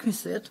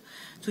prerequisite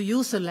to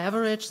use the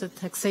leverage that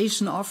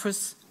taxation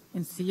offers,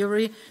 in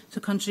theory, to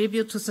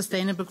contribute to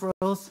sustainable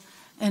growth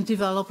and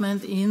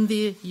development in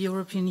the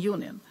European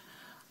Union.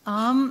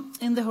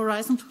 In the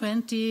Horizon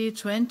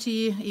 2020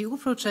 EU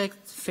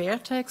project Fair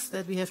Tax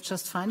that we have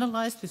just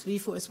finalized with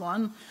WIFO as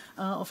one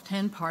of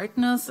 10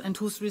 partners and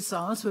whose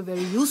results were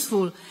very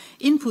useful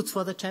inputs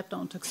for the chapter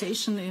on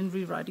taxation in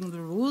rewriting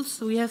the rules,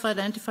 we have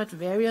identified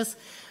various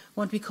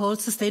what we call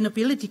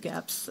sustainability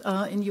gaps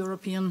in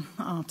European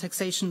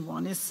taxation.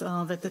 One is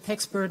that the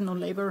tax burden on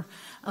labor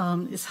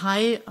is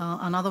high.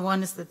 Another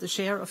one is that the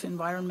share of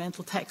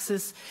environmental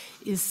taxes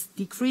is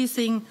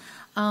decreasing.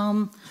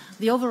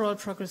 The overall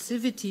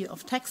progressivity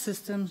of tax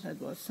systems,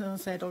 that was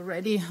said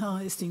already,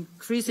 is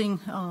increasing.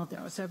 There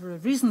are several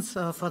reasons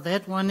for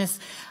that. One is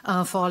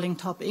falling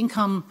top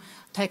income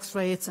tax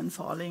rates and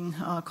falling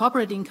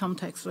corporate income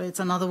tax rates.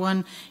 Another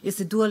one is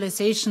the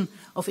dualization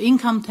of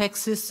income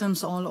tax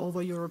systems all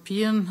over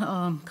European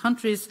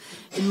countries.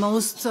 In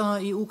most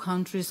EU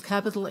countries,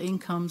 capital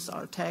incomes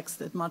are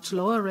taxed at much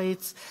lower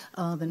rates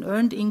than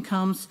earned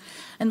incomes,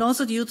 and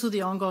also due to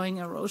the ongoing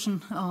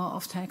erosion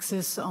of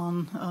taxes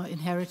on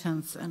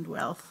inheritance and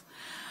wealth.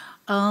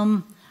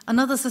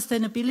 Another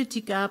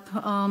sustainability gap,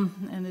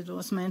 and it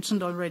was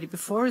mentioned already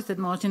before, is that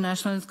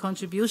multinationals'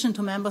 contribution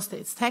to member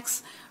states'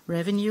 tax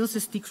revenues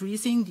is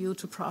decreasing due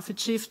to profit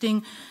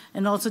shifting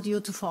and also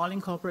due to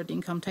falling corporate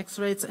income tax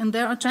rates. And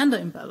there are gender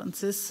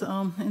imbalances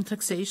in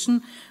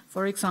taxation.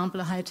 For example,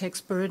 a high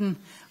tax burden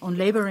on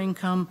labor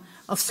income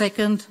of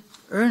second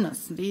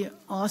earners. The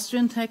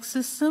Austrian tax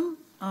system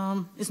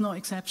is no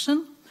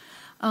exception.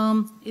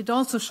 It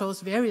also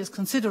shows various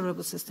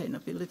considerable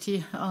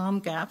sustainability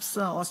gaps.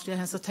 Austria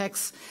has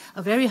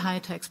a very high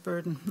tax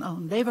burden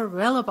on labor,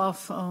 well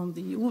above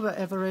the EU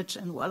average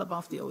and well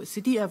above the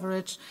OECD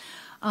average.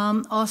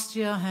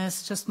 Austria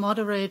has just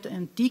moderate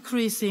and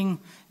decreasing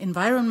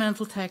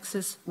environmental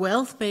taxes.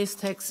 Wealth-based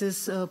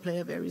taxes play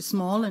a very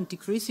small and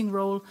decreasing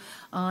role.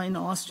 In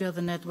Austria,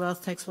 the net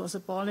wealth tax was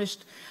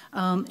abolished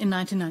in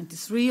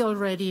 1993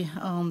 already.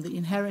 The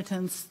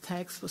inheritance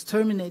tax was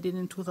terminated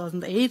in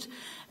 2008,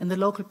 and the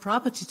local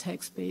property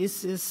tax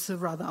base is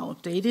rather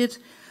outdated.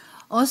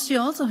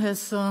 Austria also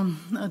has a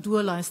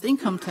dualized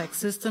income tax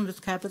system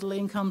with capital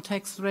income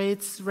tax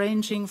rates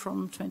ranging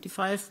from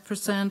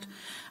 25%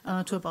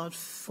 to about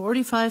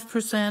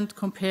 45%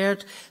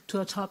 compared to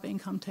a top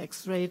income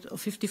tax rate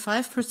of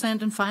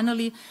 55%. And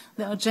finally,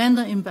 there are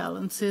gender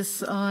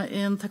imbalances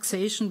in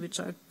taxation, which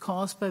are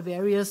caused by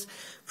various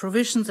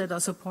provisions that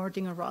are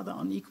supporting a rather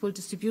unequal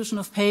distribution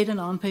of paid and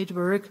unpaid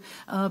work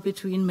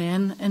between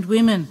men and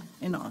women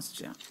in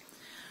Austria.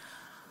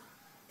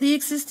 The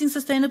existing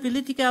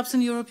sustainability gaps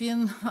in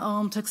European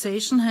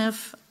taxation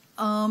have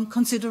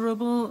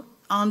considerable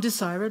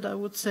undesired, I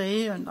would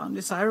say, and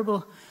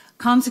undesirable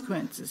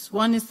consequences.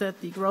 One is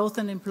that the growth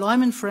and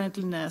employment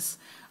friendliness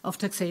of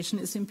taxation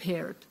is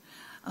impaired.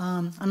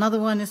 Another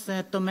one is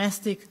that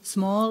domestic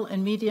small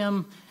and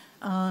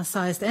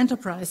medium-sized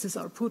enterprises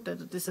are put at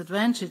a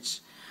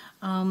disadvantage.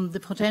 The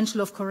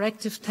potential of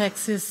corrective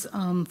taxes,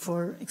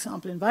 for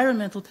example,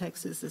 environmental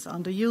taxes, is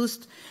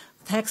underused.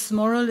 Tax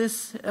moral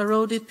is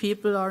eroded.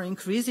 People are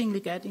increasingly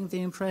getting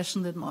the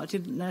impression that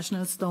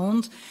multinationals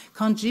don't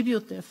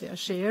contribute their fair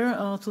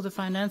share to the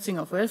financing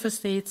of welfare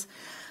states.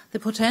 The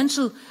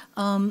potential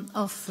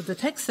of the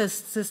tax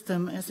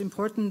system as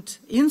important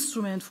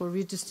instrument for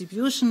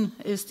redistribution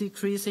is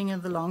decreasing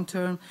in the long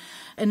term.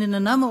 And in a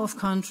number of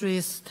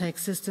countries,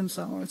 tax systems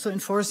are also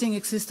enforcing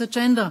existing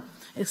gender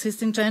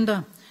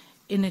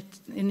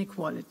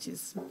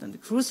inequalities. And the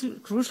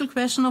crucial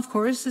question, of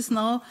course, is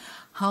now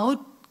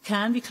how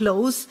can we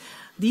close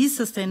these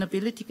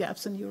sustainability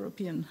gaps in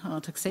European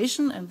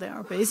taxation? And there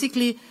are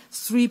basically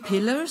three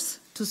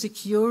pillars to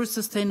secure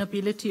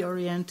sustainability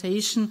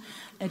orientation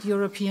at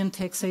European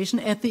taxation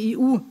at the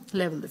EU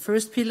level. The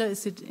first pillar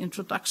is the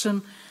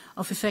introduction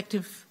of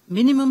effective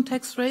minimum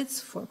tax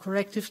rates for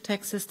corrective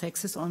taxes,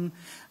 taxes on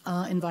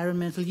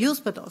environmental use,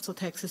 but also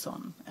taxes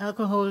on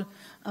alcohol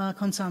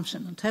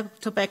consumption and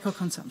tobacco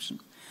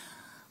consumption.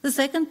 The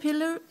second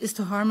pillar is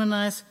to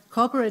harmonize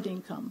corporate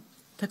income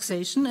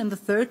taxation, and the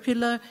third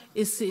pillar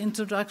is the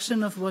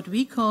introduction of what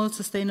we call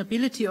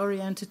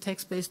sustainability-oriented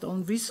tax-based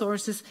own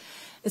resources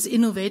as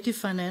innovative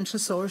financial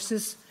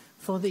sources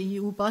for the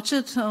EU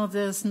budget.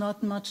 There's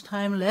not much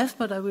time left,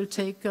 but I will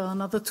take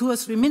another 2 or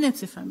 3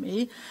 minutes, if I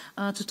may,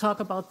 to talk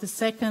about the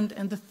second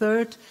and the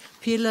third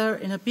pillar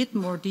in a bit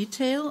more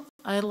detail.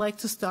 I'd like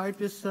to start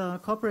with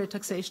corporate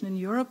taxation in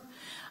Europe,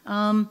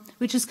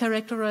 which is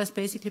characterized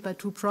basically by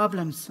 2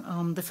 problems.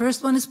 The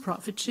first one is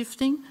profit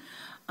shifting.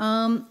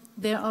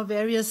 There are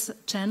various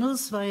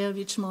channels via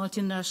which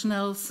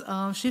multinationals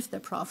shift their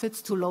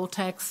profits to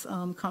low-tax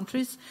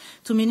countries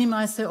to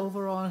minimize their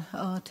overall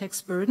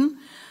tax burden,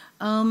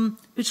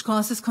 which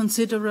causes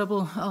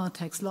considerable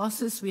tax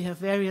losses. We have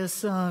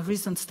various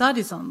recent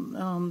studies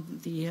on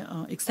the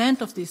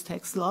extent of these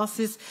tax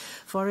losses.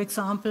 For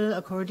example,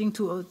 according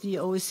to the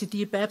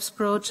OECD BEPS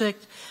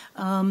project,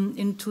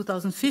 in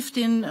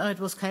 2015, it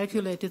was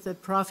calculated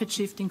that profit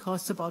shifting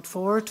costs about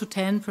 4 to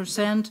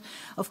 10%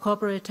 of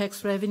corporate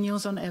tax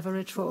revenues on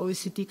average for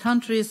OECD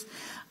countries.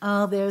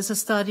 There is a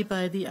study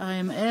by the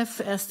IMF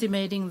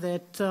estimating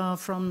that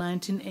from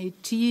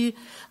 1980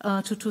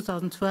 to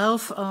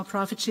 2012,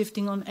 profit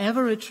shifting on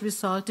average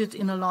resulted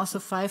in a loss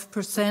of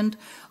 5%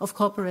 of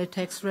corporate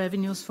tax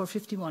revenues for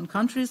 51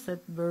 countries that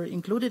were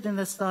included in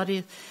the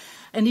study.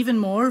 And even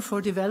more for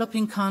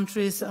developing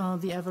countries,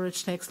 the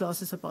average tax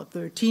loss is about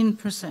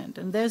 13%.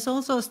 And there's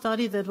also a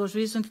study that was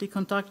recently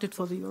conducted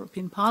for the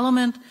European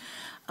Parliament.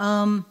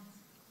 And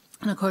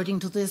according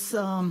to this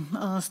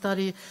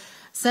study,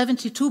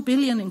 72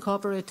 billion in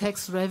corporate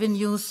tax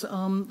revenues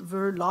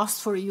were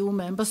lost for EU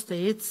member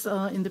states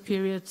in the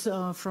period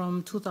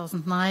from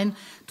 2009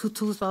 to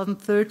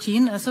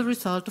 2013 as a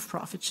result of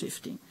profit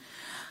shifting.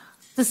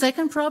 The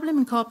second problem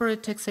in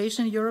corporate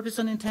taxation in Europe is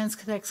an intense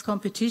tax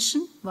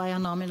competition via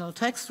nominal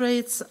tax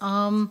rates,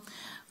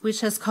 which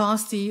has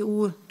caused the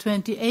EU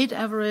 28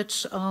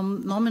 average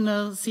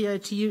nominal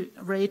CIT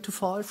rate to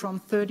fall from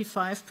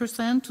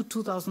 35% to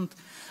 22%,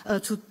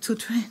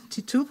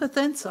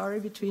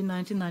 between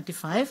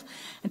 1995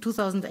 and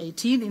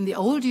 2018. In the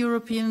old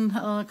European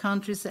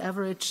countries, the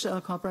average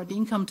corporate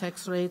income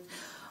tax rate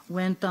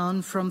went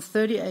down from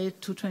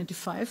 38 to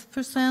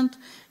 25%.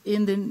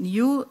 In the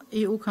new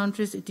EU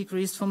countries, it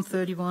decreased from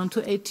 31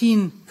 to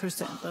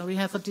 18%. We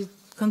have a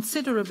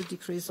considerable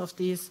decrease of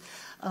these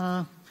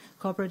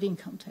corporate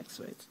income tax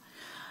rates.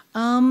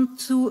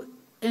 To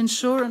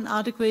ensure an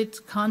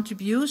adequate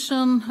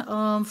contribution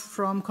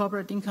from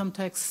corporate income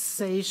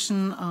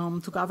taxation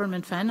to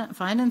government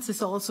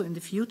finances also in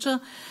the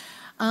future,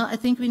 I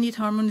think we need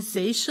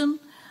harmonization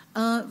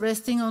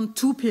resting on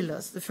two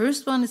pillars. The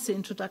first one is the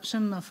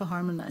introduction of a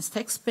harmonized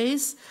tax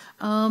base,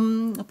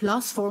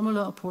 plus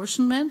formula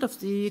apportionment of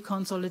the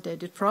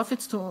consolidated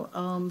profits to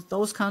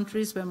those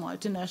countries where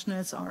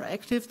multinationals are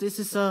active. This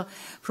is a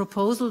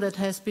proposal that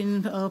has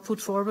been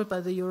put forward by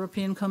the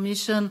European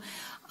Commission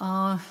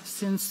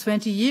since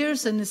 20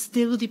 years and is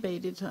still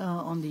debated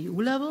on the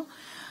EU level.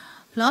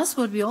 Plus,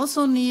 what we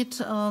also need,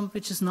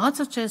 which is not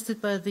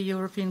suggested by the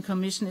European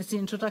Commission, is the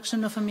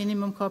introduction of a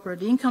minimum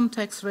corporate income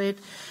tax rate,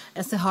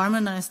 as the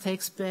harmonized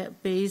tax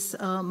base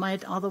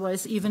might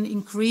otherwise even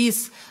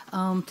increase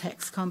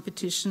tax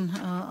competition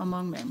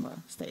among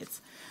member states.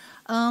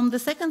 The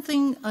second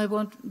thing I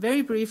would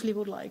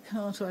like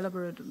to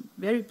elaborate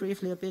very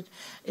briefly a bit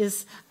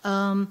is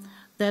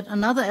that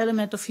another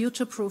element of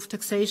future-proof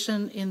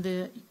taxation in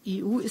the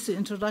EU is the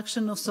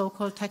introduction of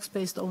so-called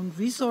tax-based own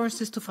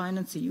resources to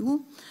finance the EU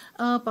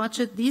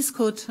budget. These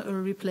could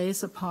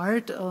replace a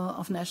part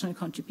of national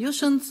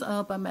contributions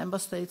by member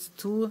states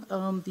to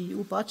the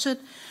EU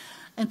budget,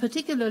 and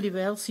particularly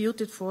well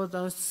suited for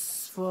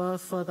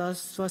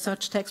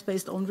such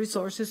tax-based own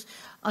resources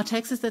are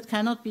taxes that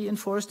cannot be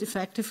enforced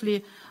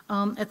effectively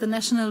at the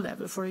national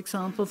level. For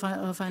example,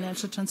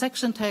 financial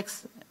transaction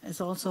tax is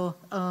also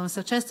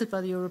suggested by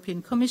the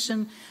European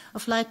Commission, a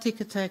flight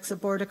ticket tax, a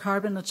border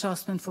carbon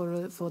adjustment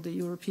for the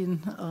European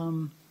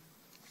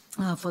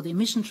for the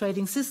emission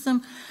trading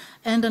system,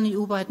 and an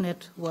EU-wide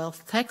net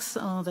wealth tax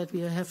that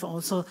we have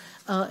also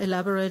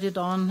elaborated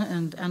on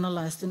and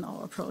analyzed in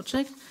our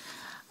project.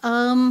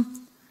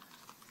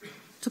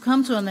 To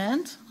come to an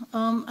end,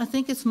 I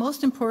think it's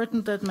most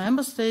important that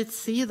member states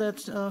see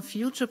that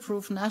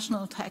future-proof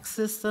national tax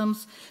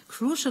systems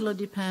crucially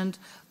depend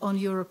on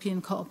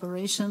European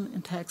cooperation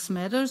in tax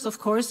matters. Of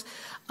course,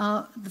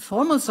 the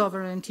formal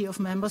sovereignty of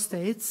member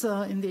states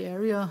in the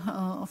area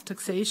of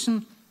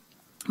taxation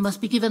must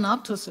be given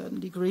up to a certain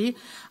degree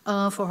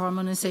for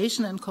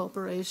harmonization and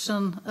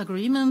cooperation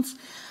agreements.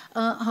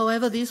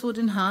 However, this would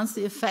enhance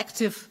the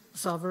effective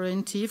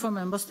sovereignty for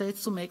member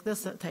states to make their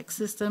tax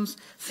systems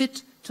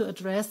fit to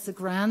address the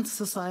grand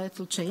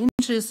societal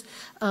changes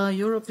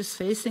Europe is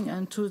facing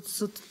and to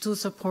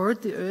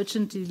support the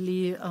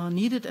urgently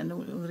needed, and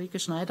Ulrike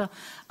Schneider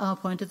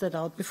pointed that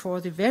out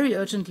before, the very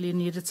urgently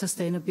needed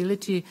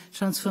sustainability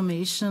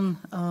transformation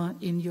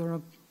in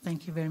Europe.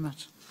 Thank you very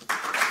much.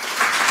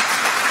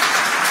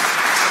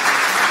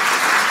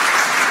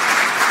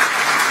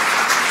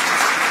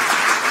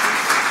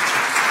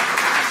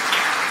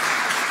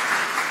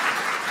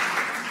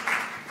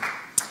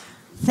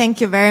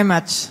 Thank you very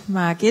much,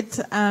 Margit.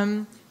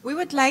 We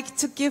would like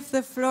to give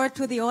the floor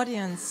to the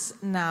audience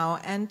now,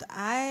 and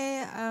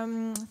I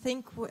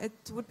think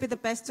it would be the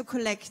best to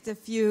collect a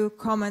few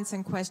comments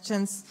and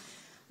questions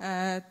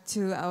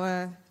to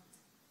our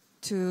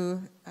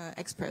two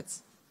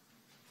experts.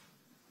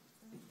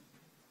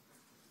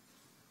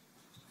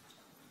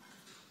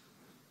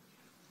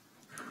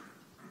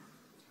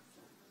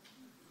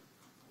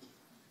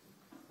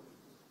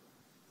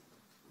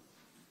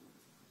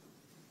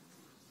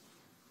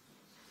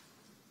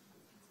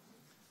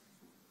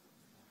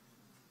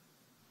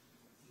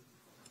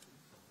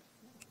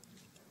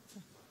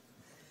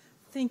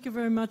 Thank you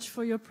very much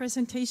for your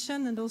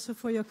presentation and also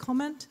for your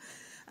comment.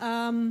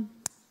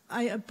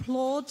 I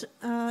applaud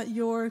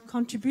your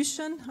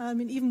contribution. I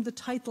mean, even the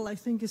title, I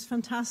think, is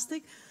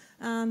fantastic,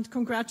 and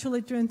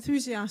congratulate you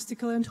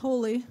enthusiastically and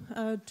wholly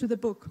to the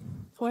book.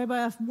 However,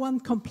 I have one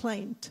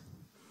complaint,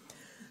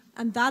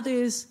 and that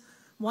is,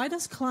 why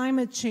does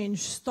climate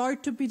change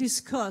start to be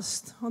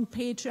discussed on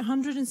page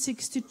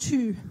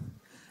 162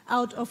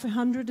 out of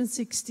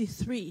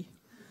 163?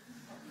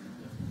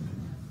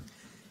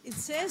 It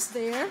says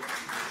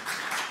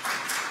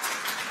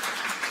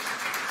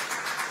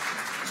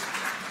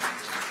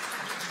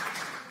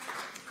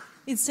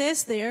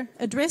there,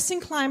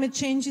 addressing climate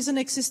change is an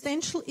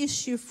existential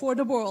issue for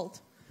the world.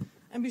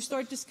 And we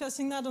start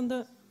discussing that on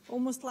the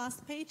almost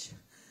last page.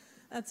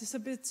 That is a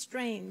bit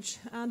strange.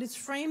 And it's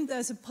framed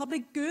as a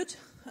public good,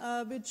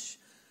 which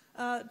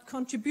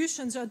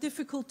contributions are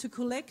difficult to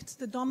collect.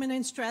 The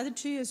dominant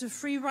strategy is a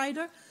free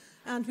rider,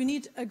 and we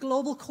need a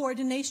global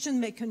coordination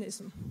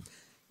mechanism.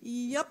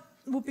 Yep,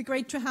 it would be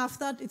great to have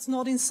that. It's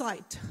not in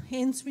sight.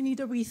 Hence, we need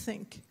a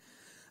rethink.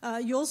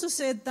 You also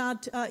said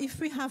that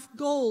if we have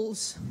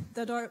goals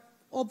that are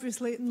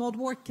obviously not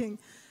working,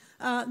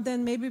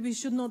 then maybe we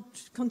should not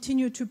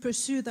continue to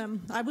pursue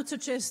them. I would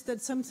suggest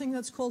that something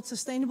that's called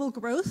sustainable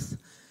growth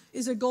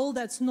is a goal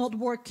that's not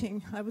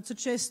working. I would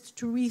suggest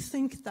to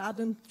rethink that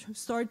and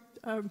start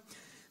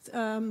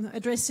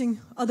addressing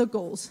other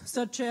goals,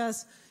 such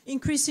as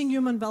increasing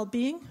human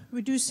well-being,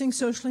 reducing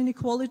social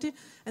inequality,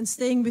 and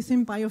staying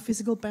within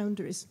biophysical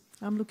boundaries.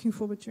 I'm looking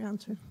forward to your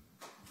answer.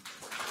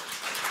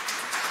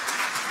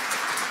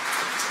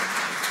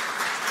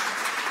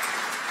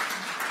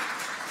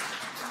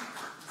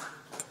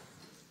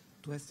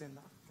 Do I stand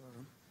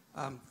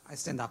up? I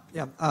stand up,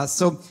 yeah.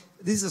 So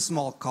this is a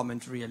small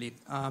comment, really.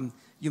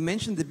 You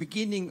mentioned the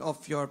beginning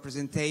of your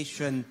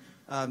presentation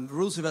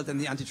Roosevelt and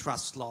the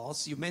antitrust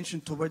laws. You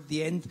mentioned toward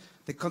the end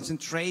the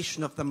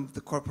concentration of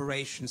the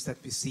corporations that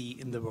we see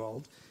in the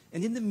world.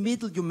 And in the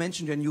middle, you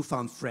mentioned your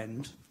newfound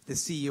friend, the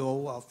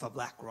CEO of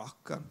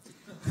BlackRock.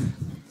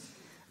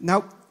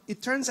 Now,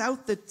 it turns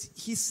out that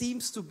he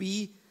seems to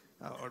be,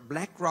 or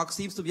BlackRock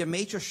seems to be a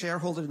major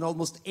shareholder in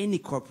almost any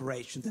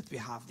corporation that we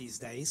have these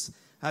days.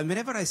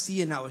 Whenever I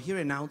see hear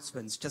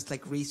announcements, just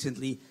like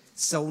recently,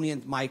 Sony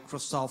and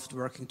Microsoft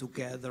working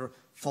together,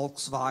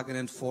 Volkswagen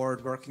and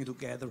Ford working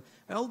together,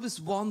 I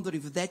always wonder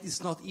if that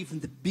is not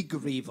even the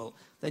bigger evil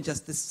than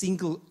just the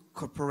single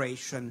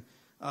corporation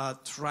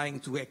trying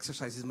to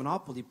exercise its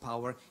monopoly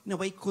power. In a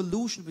way,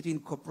 collusion between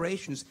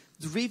corporations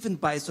driven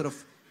by sort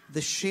of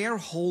the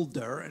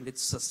shareholder, and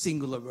it's a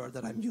singular word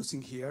that I'm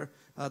using here,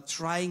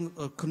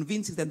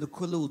 convincing them to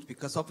collude,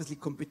 because obviously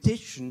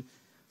competition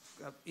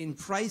in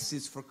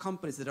prices for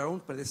companies that are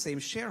owned by the same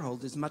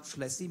shareholder is much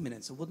less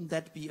imminent. So wouldn't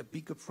that be a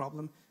bigger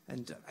problem?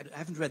 And I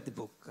haven't read the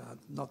book,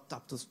 not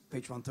up to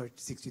page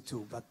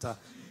 162, but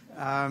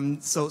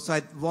so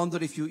I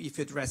wonder if you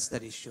address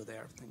that issue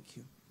there. Thank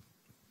you.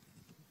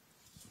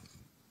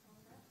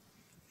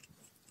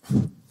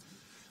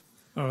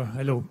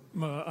 Hello,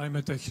 I'm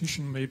a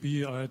technician.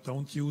 Maybe I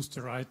don't use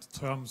the right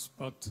terms,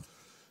 but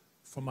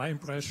from my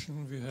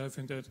impression, we have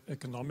in the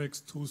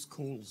economics two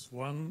schools.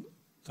 One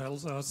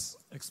tells us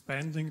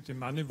expanding the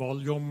money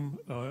volume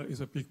is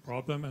a big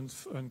problem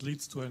and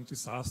leads to a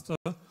disaster.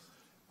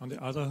 On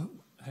the other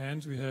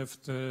hand, we have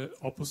the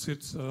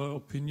opposite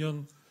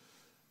opinion.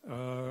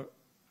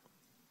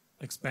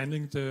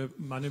 Expanding the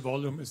money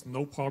volume is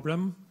no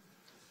problem.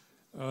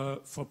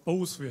 For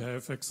both, we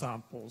have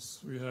examples.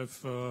 We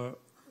have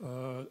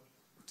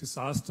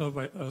disaster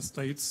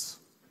states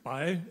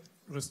by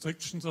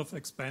restrictions of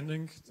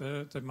expanding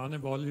the money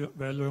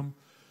volume.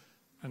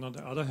 And on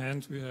the other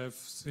hand, we have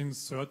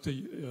since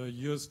 30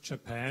 years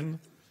Japan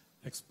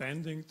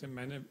expanding the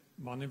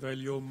money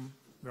volume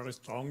very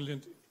strongly,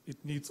 and it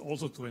needs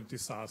also to a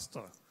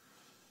disaster.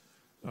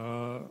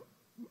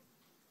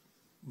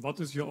 What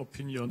is your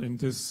opinion in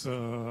these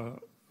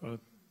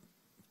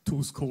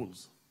two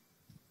schools?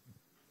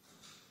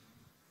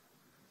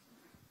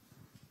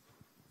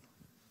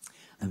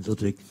 I'm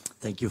Ludwig.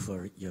 Thank you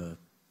for your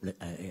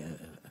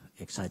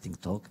exciting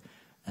talk.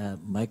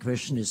 My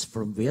question is,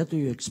 from where do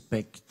you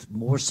expect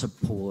more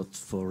support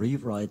for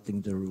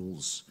rewriting the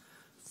rules?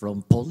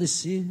 From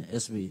policy,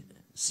 as we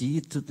see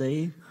it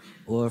today,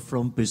 or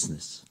from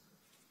business?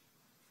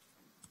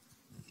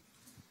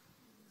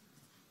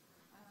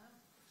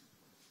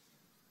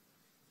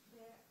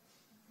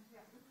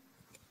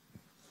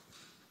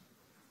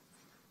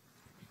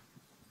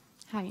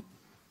 Hi.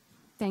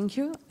 Thank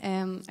you.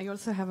 I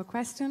also have a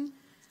question.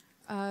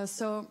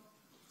 So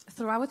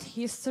throughout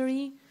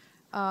history,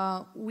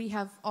 we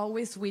have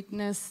always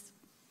witnessed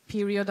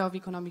period of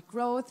economic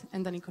growth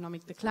and then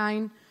economic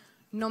decline,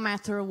 no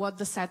matter what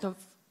the set of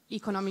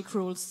economic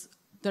rules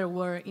there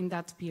were in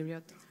that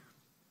period.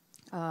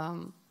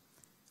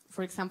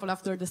 For example,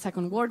 after the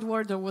Second World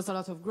War, there was a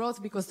lot of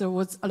growth because there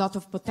was a lot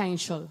of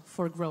potential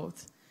for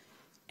growth.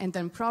 And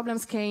then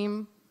problems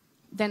came,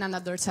 then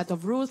another set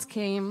of rules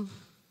came.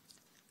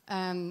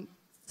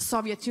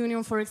 Soviet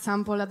Union, for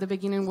example, at the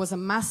beginning was a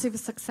massive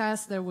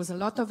success. There was a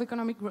lot of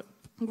economic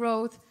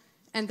growth.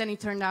 And then it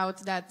turned out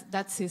that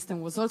that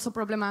system was also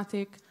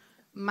problematic.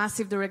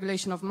 Massive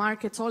deregulation of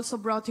markets also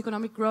brought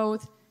economic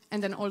growth.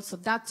 And then also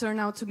that turned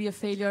out to be a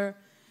failure.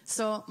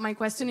 So my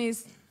question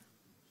is,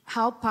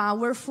 how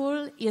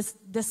powerful is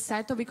the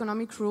set of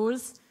economic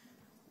rules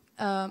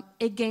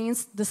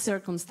against the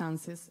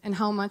circumstances? And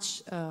how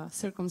much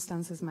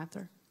circumstances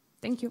matter?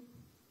 Thank you.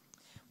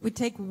 We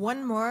take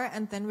one more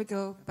and then we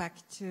go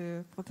back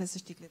to Professor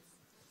Stiglitz.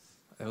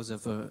 I also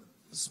have a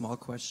small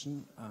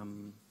question.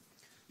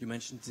 You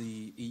mentioned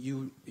the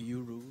EU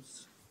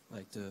rules,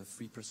 like the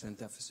 3%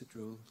 deficit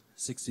rule,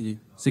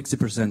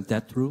 60%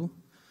 debt rule,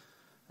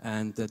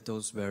 and that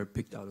those were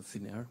picked out of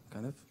thin air,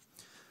 kind of.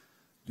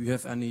 Do you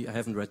have any, I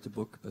haven't read the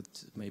book,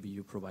 but maybe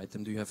you provide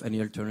them. Do you have any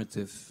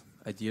alternative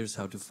ideas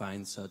how to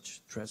find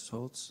such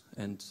thresholds?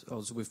 And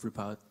also with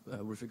regard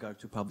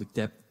to public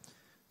debt,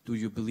 do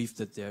you believe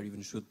that there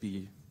even should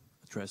be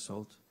a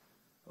threshold,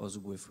 also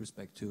with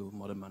respect to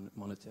modern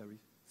monetary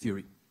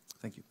theory?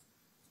 Thank you.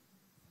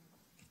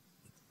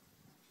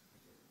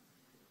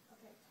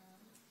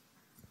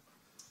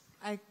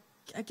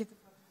 I give.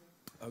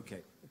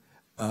 Okay.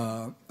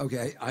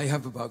 Okay, I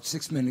have about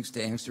 6 minutes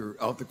to answer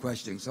all the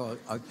questions, so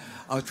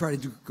I'll try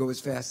to go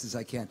as fast as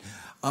I can.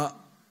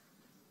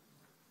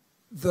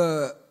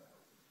 The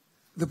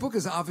book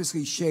is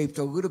obviously shaped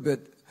a little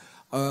bit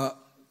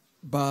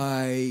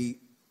by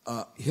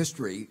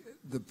history,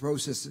 the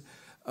process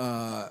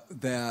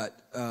that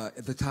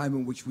at the time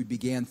in which we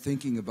began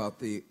thinking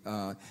about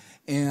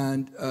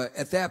and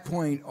at that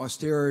point,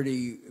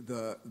 austerity,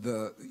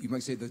 you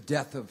might say the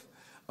death of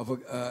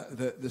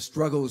the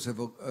struggles of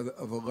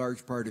a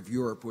large part of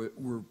Europe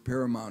were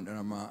paramount in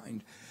our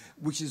mind,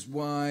 which is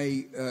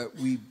why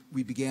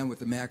we began with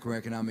the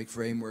macroeconomic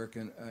framework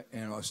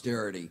and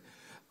austerity.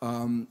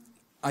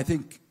 I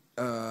think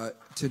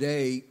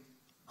today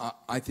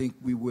I think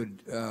we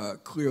would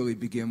clearly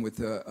begin with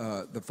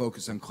the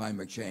focus on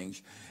climate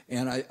change.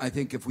 And I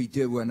think if we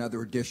do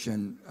another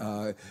edition,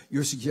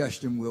 your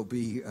suggestion will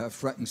be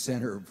front and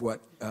center of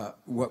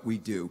what we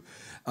do.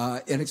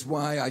 And it's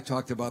why I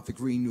talked about the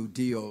Green New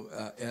Deal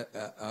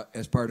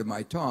as part of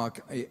my talk.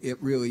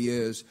 It really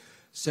is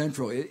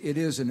central. It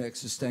is an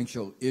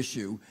existential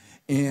issue.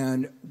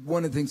 And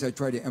one of the things I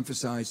try to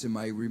emphasize in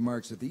my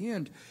remarks at the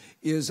end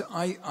is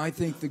I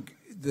think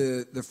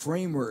the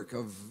framework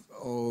of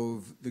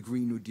the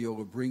Green New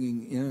Deal, of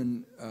bringing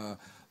in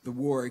the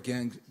war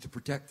again to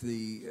protect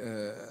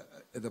the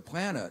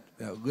planet,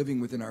 living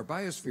within our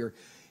biosphere,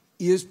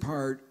 is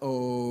part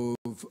of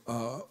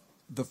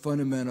the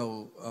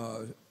fundamental,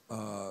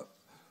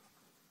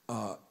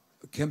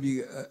 can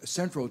be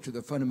central to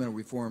the fundamental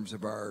reforms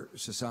of our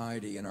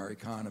society and our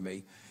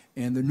economy.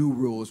 And the new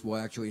rules will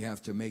actually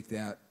have to make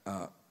that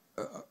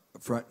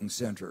front and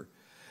center.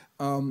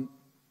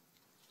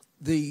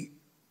 The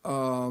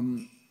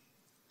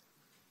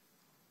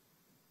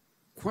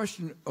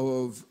question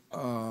of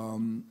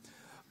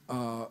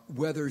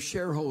whether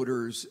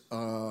shareholders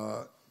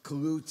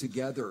collude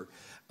together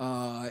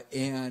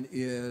and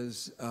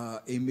is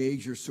a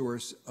major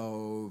source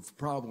of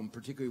problem,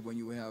 particularly when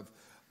you have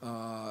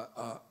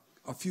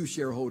a few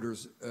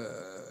shareholders,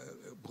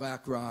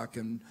 BlackRock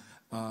and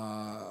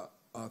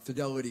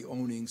Fidelity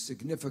owning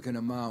significant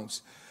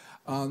amounts,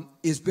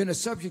 has been a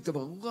subject of a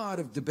lot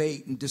of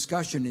debate and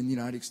discussion in the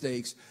United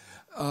States.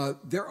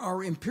 There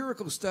are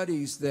empirical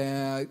studies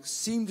that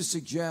seem to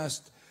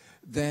suggest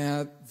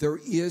that there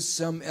is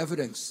some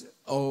evidence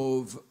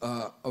of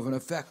an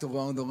effect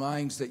along the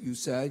lines that you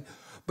said,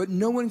 but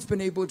no one's been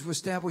able to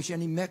establish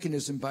any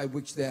mechanism by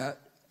which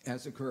that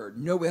has occurred.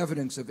 No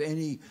evidence of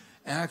any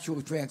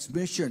actual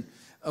transmission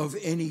of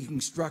any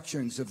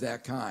instructions of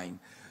that kind.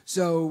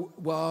 So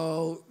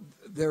while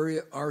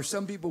there are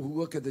some people who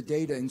look at the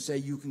data and say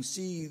you can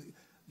see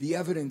the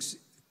evidence,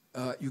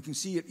 you can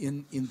see it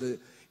in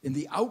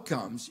the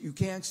outcomes, you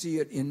can't see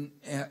it in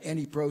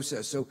any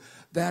process. So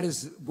that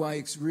is why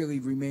it's really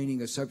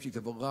remaining a subject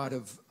of a lot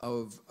of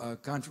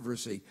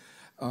controversy.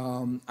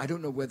 I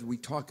don't know whether we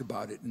talk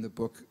about it in the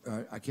book.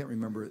 I can't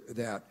remember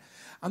that.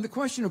 On the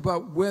question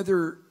about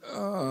whether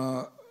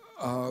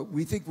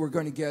we think we're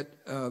going to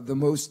get the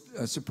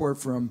most support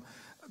from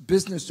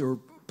business or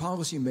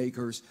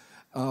policymakers,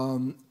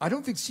 I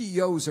don't think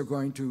CEOs are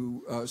going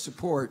to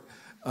support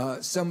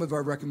some of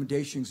our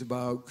recommendations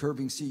about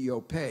curbing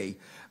CEO pay.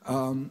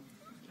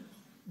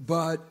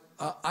 But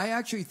I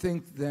actually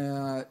think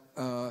that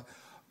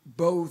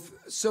both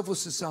civil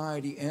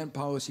society and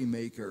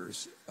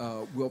policymakers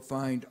will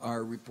find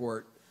our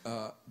report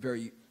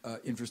very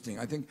interesting.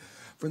 I think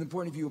from the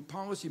point of view of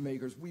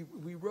policymakers,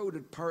 we wrote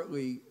it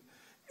partly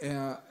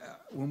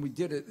when we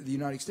did it, the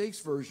United States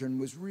version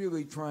was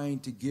really trying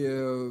to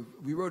give,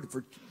 we wrote it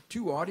for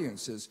two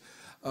audiences.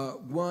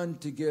 One,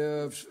 to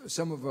give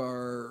some of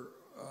our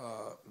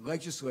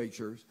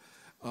legislatures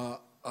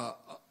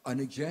an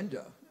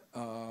agenda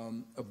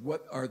of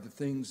what are the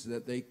things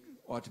that they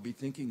ought to be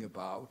thinking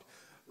about,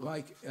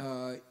 like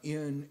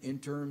in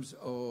terms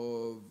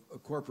of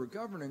corporate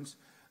governance,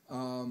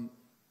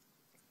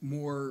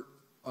 more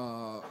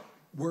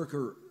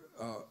worker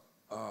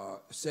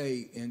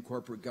say in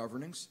corporate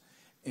governance,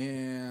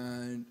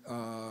 and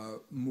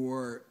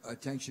more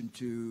attention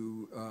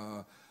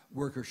to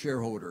worker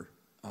shareholder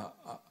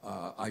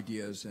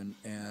ideas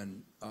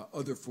and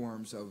other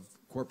forms of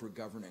corporate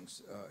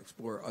governance,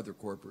 explore other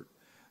corporate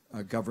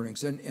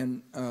governance,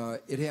 and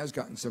it has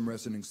gotten some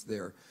resonance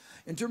there.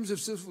 In terms of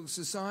civil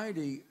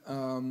society,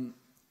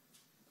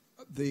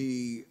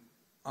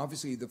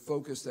 obviously the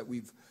focus that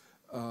we've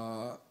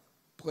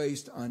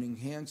placed on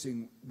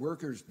enhancing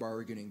workers'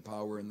 bargaining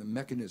power and the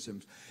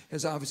mechanisms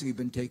has obviously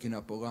been taken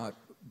up a lot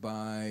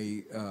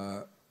by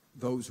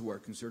those who are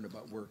concerned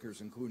about workers,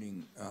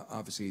 including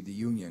obviously the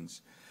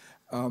unions.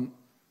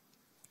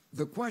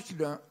 The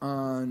question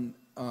on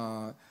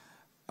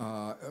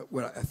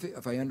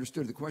if I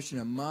understood the question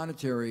on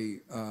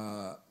monetary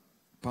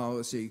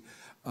policy,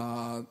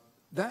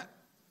 that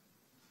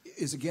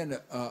is again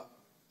a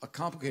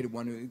complicated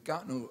one. It's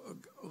gotten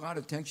a lot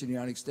of attention in the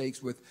United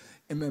States with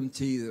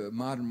MMT, the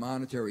modern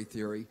monetary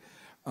theory.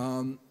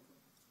 I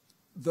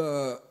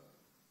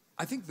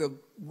think the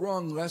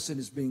wrong lesson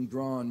is being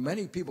drawn.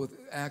 Many people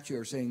actually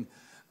are saying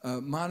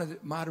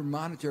modern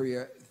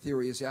monetary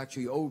theory is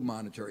actually old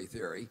monetary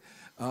theory.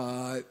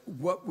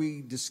 What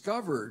we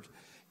discovered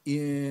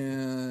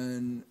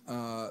in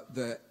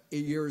the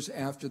years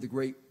after the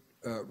Great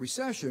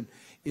Recession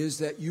is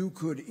that you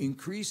could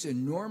increase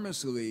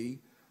enormously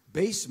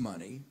base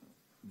money,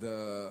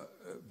 the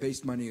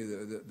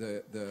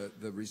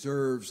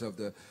reserves of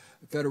the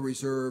Federal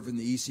Reserve and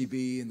the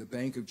ECB and the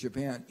Bank of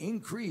Japan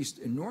increased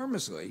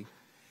enormously.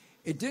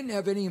 It didn't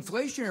have any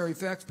inflationary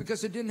effects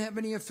because it didn't have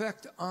any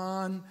effect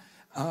on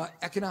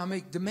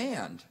economic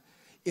demand.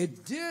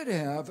 It did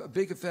have a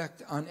big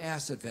effect on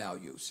asset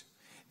values,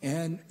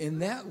 and in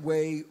that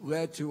way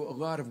led to a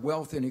lot of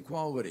wealth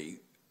inequality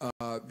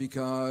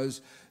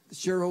because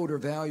shareholder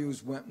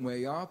values went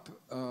way up,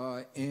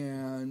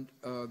 and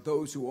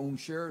those who own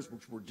shares,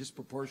 which were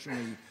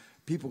disproportionately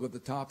people at the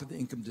top of the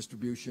income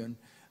distribution,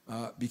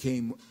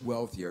 became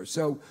wealthier.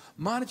 So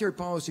monetary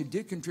policy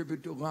did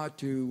contribute a lot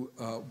to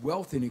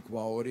wealth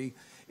inequality.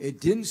 It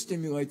didn't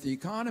stimulate the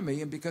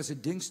economy, and because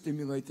it didn't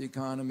stimulate the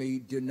economy,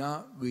 did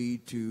not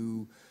lead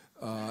to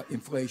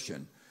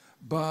inflation.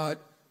 But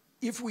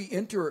if we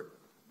enter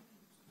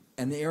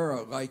an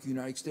era like the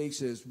United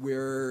States is,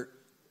 where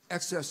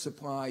excess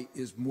supply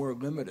is more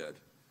limited,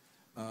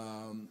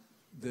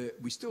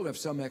 we still have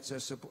some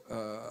excess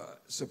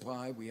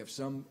supply. We have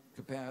some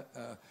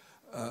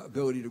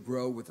ability to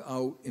grow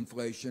without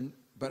inflation,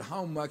 but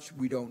how much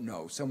we don't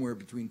know, somewhere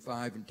between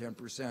 5 and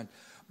 10%,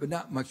 but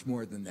not much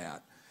more than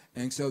that.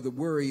 And so the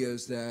worry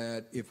is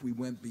that if we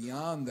went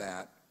beyond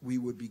that, we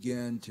would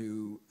begin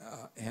to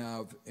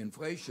have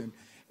inflation,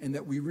 and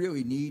that we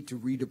really need to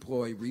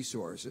redeploy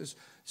resources,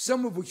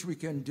 some of which we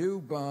can do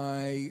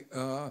by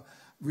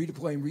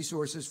redeploying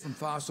resources from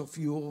fossil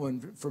fuel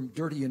and from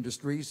dirty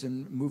industries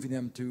and moving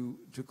them to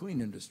clean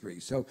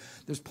industries. So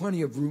there's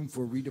plenty of room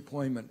for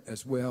redeployment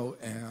as well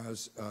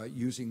as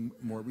using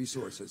more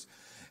resources.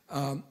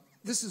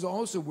 This is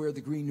also where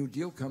the Green New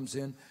Deal comes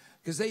in,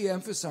 because they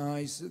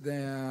emphasize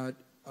that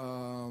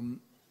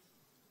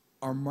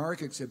our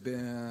markets have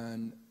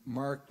been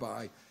marked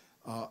by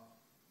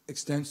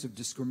extensive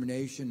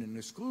discrimination and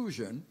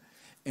exclusion,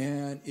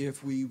 and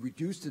if we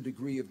reduce the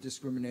degree of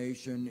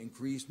discrimination,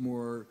 increase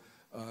more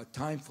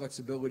time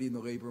flexibility in the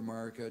labor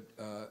market,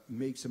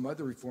 make some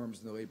other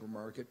reforms in the labor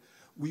market,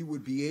 we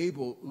would be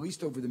able, at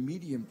least over the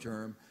medium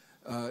term,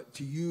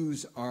 to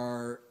use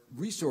our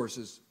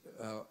resources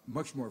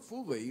much more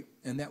fully,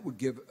 and that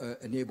would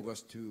enable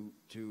us to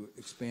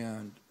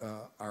expand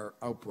our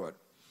output.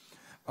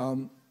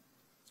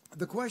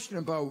 The question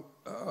about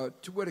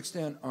to what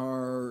extent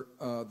are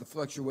the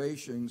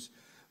fluctuations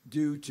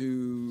due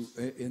to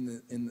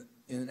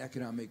in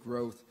economic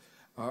growth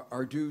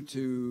are due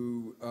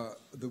to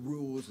the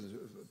rules,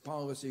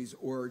 policies,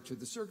 or to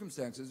the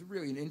circumstances,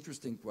 really an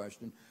interesting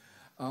question.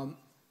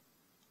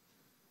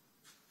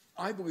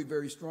 I believe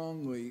very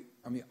strongly,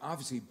 I mean,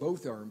 obviously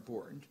both are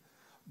important,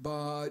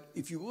 but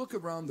if you look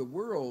around the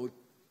world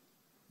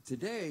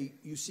today,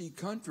 you see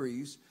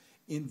countries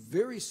in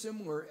very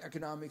similar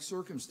economic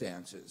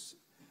circumstances.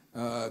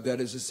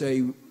 That is to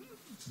say,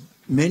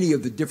 many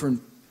of the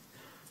different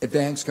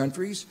advanced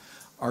countries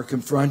are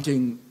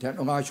confronting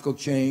technological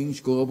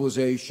change,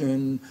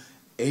 globalization,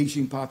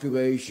 aging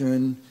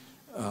population,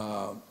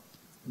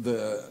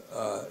 the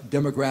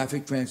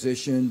demographic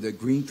transition, the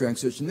green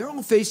transition. They're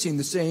all facing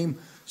the same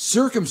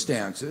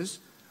circumstances,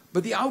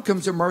 but the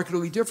outcomes are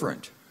markedly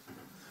different.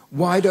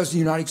 Why does the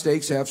United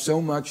States have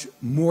so much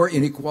more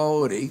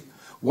inequality?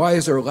 Why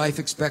is our life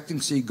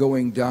expectancy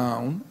going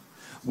down?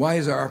 Why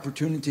is our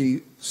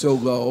opportunity so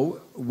low?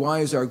 Why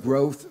is our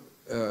growth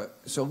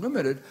so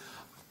limited?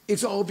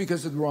 It's all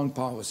because of the wrong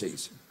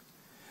policies.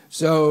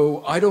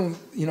 So I don't,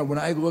 you know, when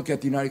I look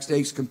at the United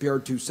States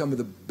compared to some of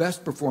the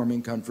best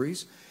performing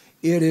countries,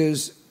 it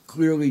is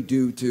clearly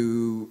due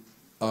to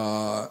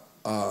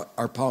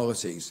our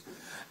policies.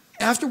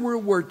 After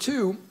World War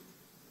II,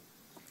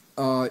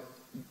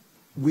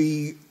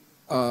 we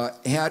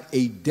had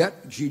a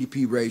debt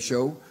GDP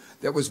ratio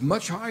that was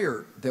much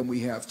higher than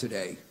we have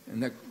today,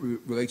 and that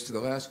relates to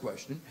the last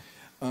question.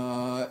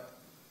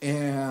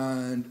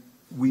 And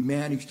we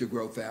managed to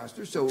grow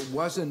faster, so it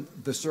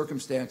wasn't the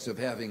circumstance of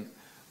having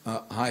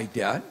high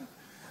debt.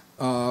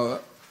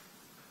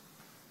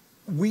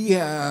 We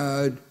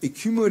had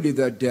accumulated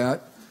that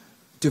debt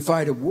to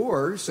fight a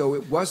war, so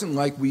it wasn't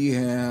like we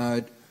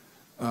had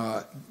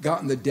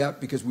gotten the debt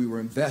because we were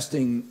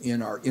investing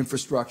in our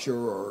infrastructure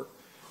or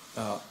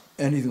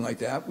anything like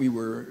that. We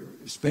were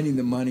spending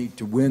the money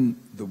to win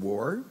the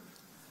war,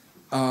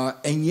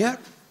 and yet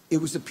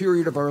it was the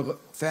period of our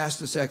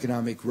fastest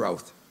economic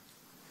growth.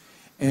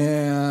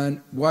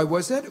 And why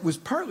was that? It was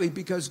partly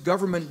because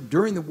government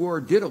during the war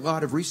did a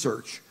lot of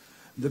research.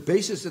 The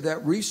basis of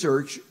that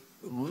research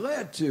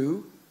led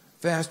to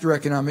faster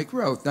economic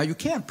growth. Now, you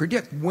can't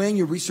predict when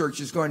your research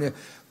is going to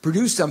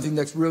produce something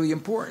that's really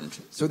important.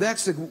 So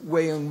that's the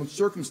way in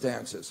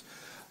circumstances.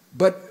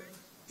 But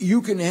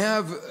you can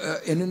have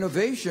an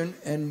innovation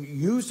and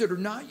use it or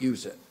not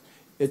use it.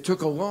 It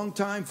took a long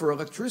time for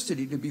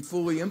electricity to be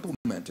fully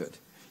implemented.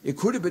 It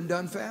could have been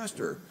done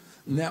faster.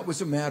 And that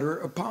was a matter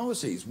of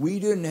policies. We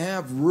didn't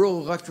have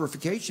rural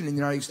electrification in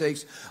the United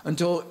States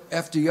until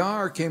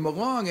FDR came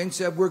along and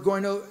said, we're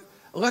going to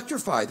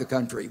electrify the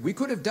country. We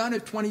could have done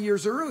it 20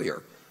 years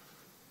earlier.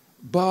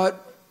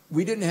 But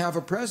we didn't have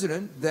a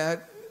president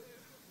that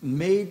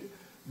made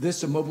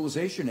this a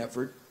mobilization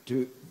effort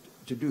to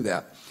do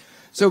that.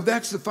 So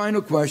that's the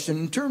final question.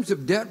 In terms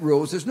of debt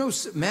rules, there's no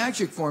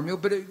magic formula,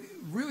 but it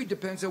really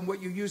depends on what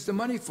you use the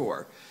money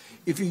for.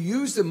 If you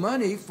use the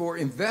money for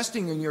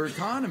investing in your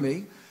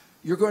economy,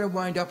 you're going to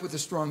wind up with a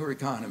stronger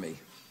economy.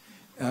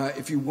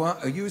 If you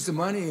use the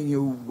money and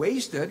you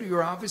waste it,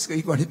 you're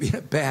obviously going to be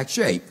in bad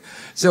shape.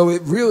 So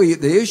it really,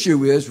 the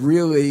issue is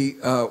really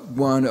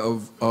one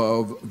of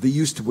the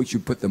use to which you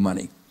put the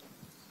money.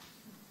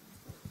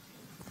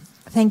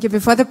 Thank you.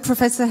 Before the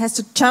professor has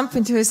to jump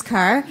into his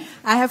car,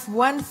 I have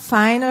one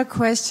final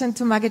question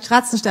to Margit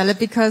Ratzenstaller,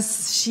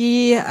 because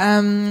she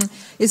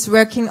is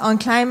working on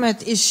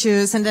climate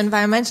issues and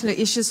environmental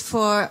issues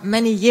for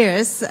many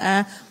years.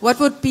 What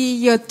would be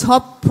your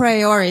top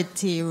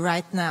priority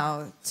right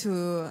now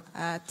to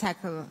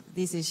tackle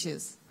these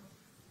issues?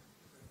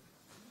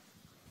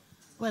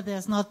 Well,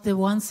 there's not the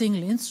one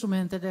single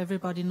instrument that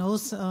everybody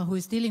knows who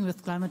is dealing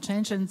with climate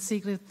change, and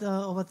Stiglitz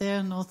over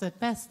there knows that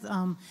best,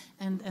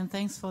 and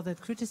thanks for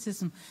that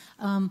criticism.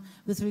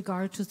 With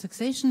regard to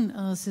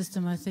taxation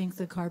system, I think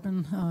the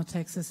carbon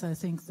taxes, I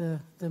think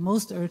the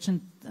most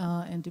urgent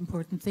and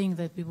important thing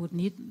that we would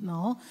need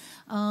now,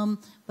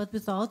 but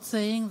without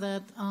saying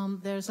that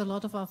there's a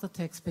lot of other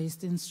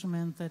tax-based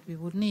instruments that we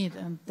would need,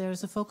 and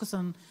there's a focus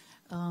on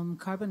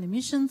carbon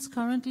emissions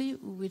currently,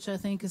 which I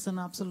think is an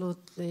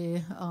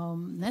absolutely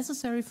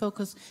necessary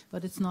focus,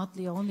 but it's not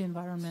the only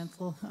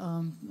environmental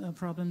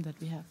problem that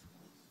we have.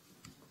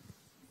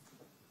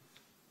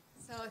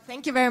 So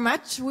thank you very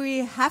much.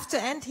 We have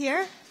to end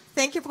here.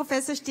 Thank you,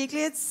 Professor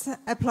Stiglitz.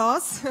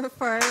 Applause for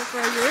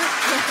you.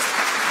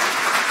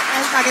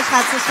 And Margit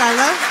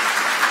Ratzenstaller.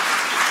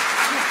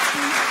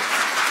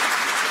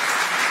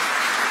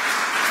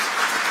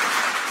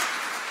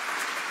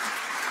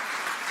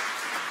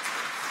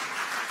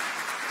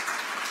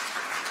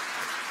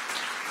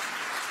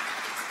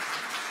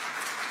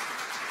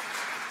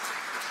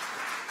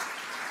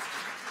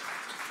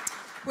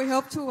 We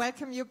hope to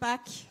welcome you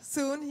back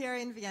soon here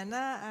in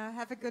Vienna.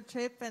 Have a good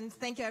trip, and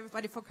thank you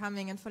everybody for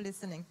coming and for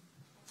listening.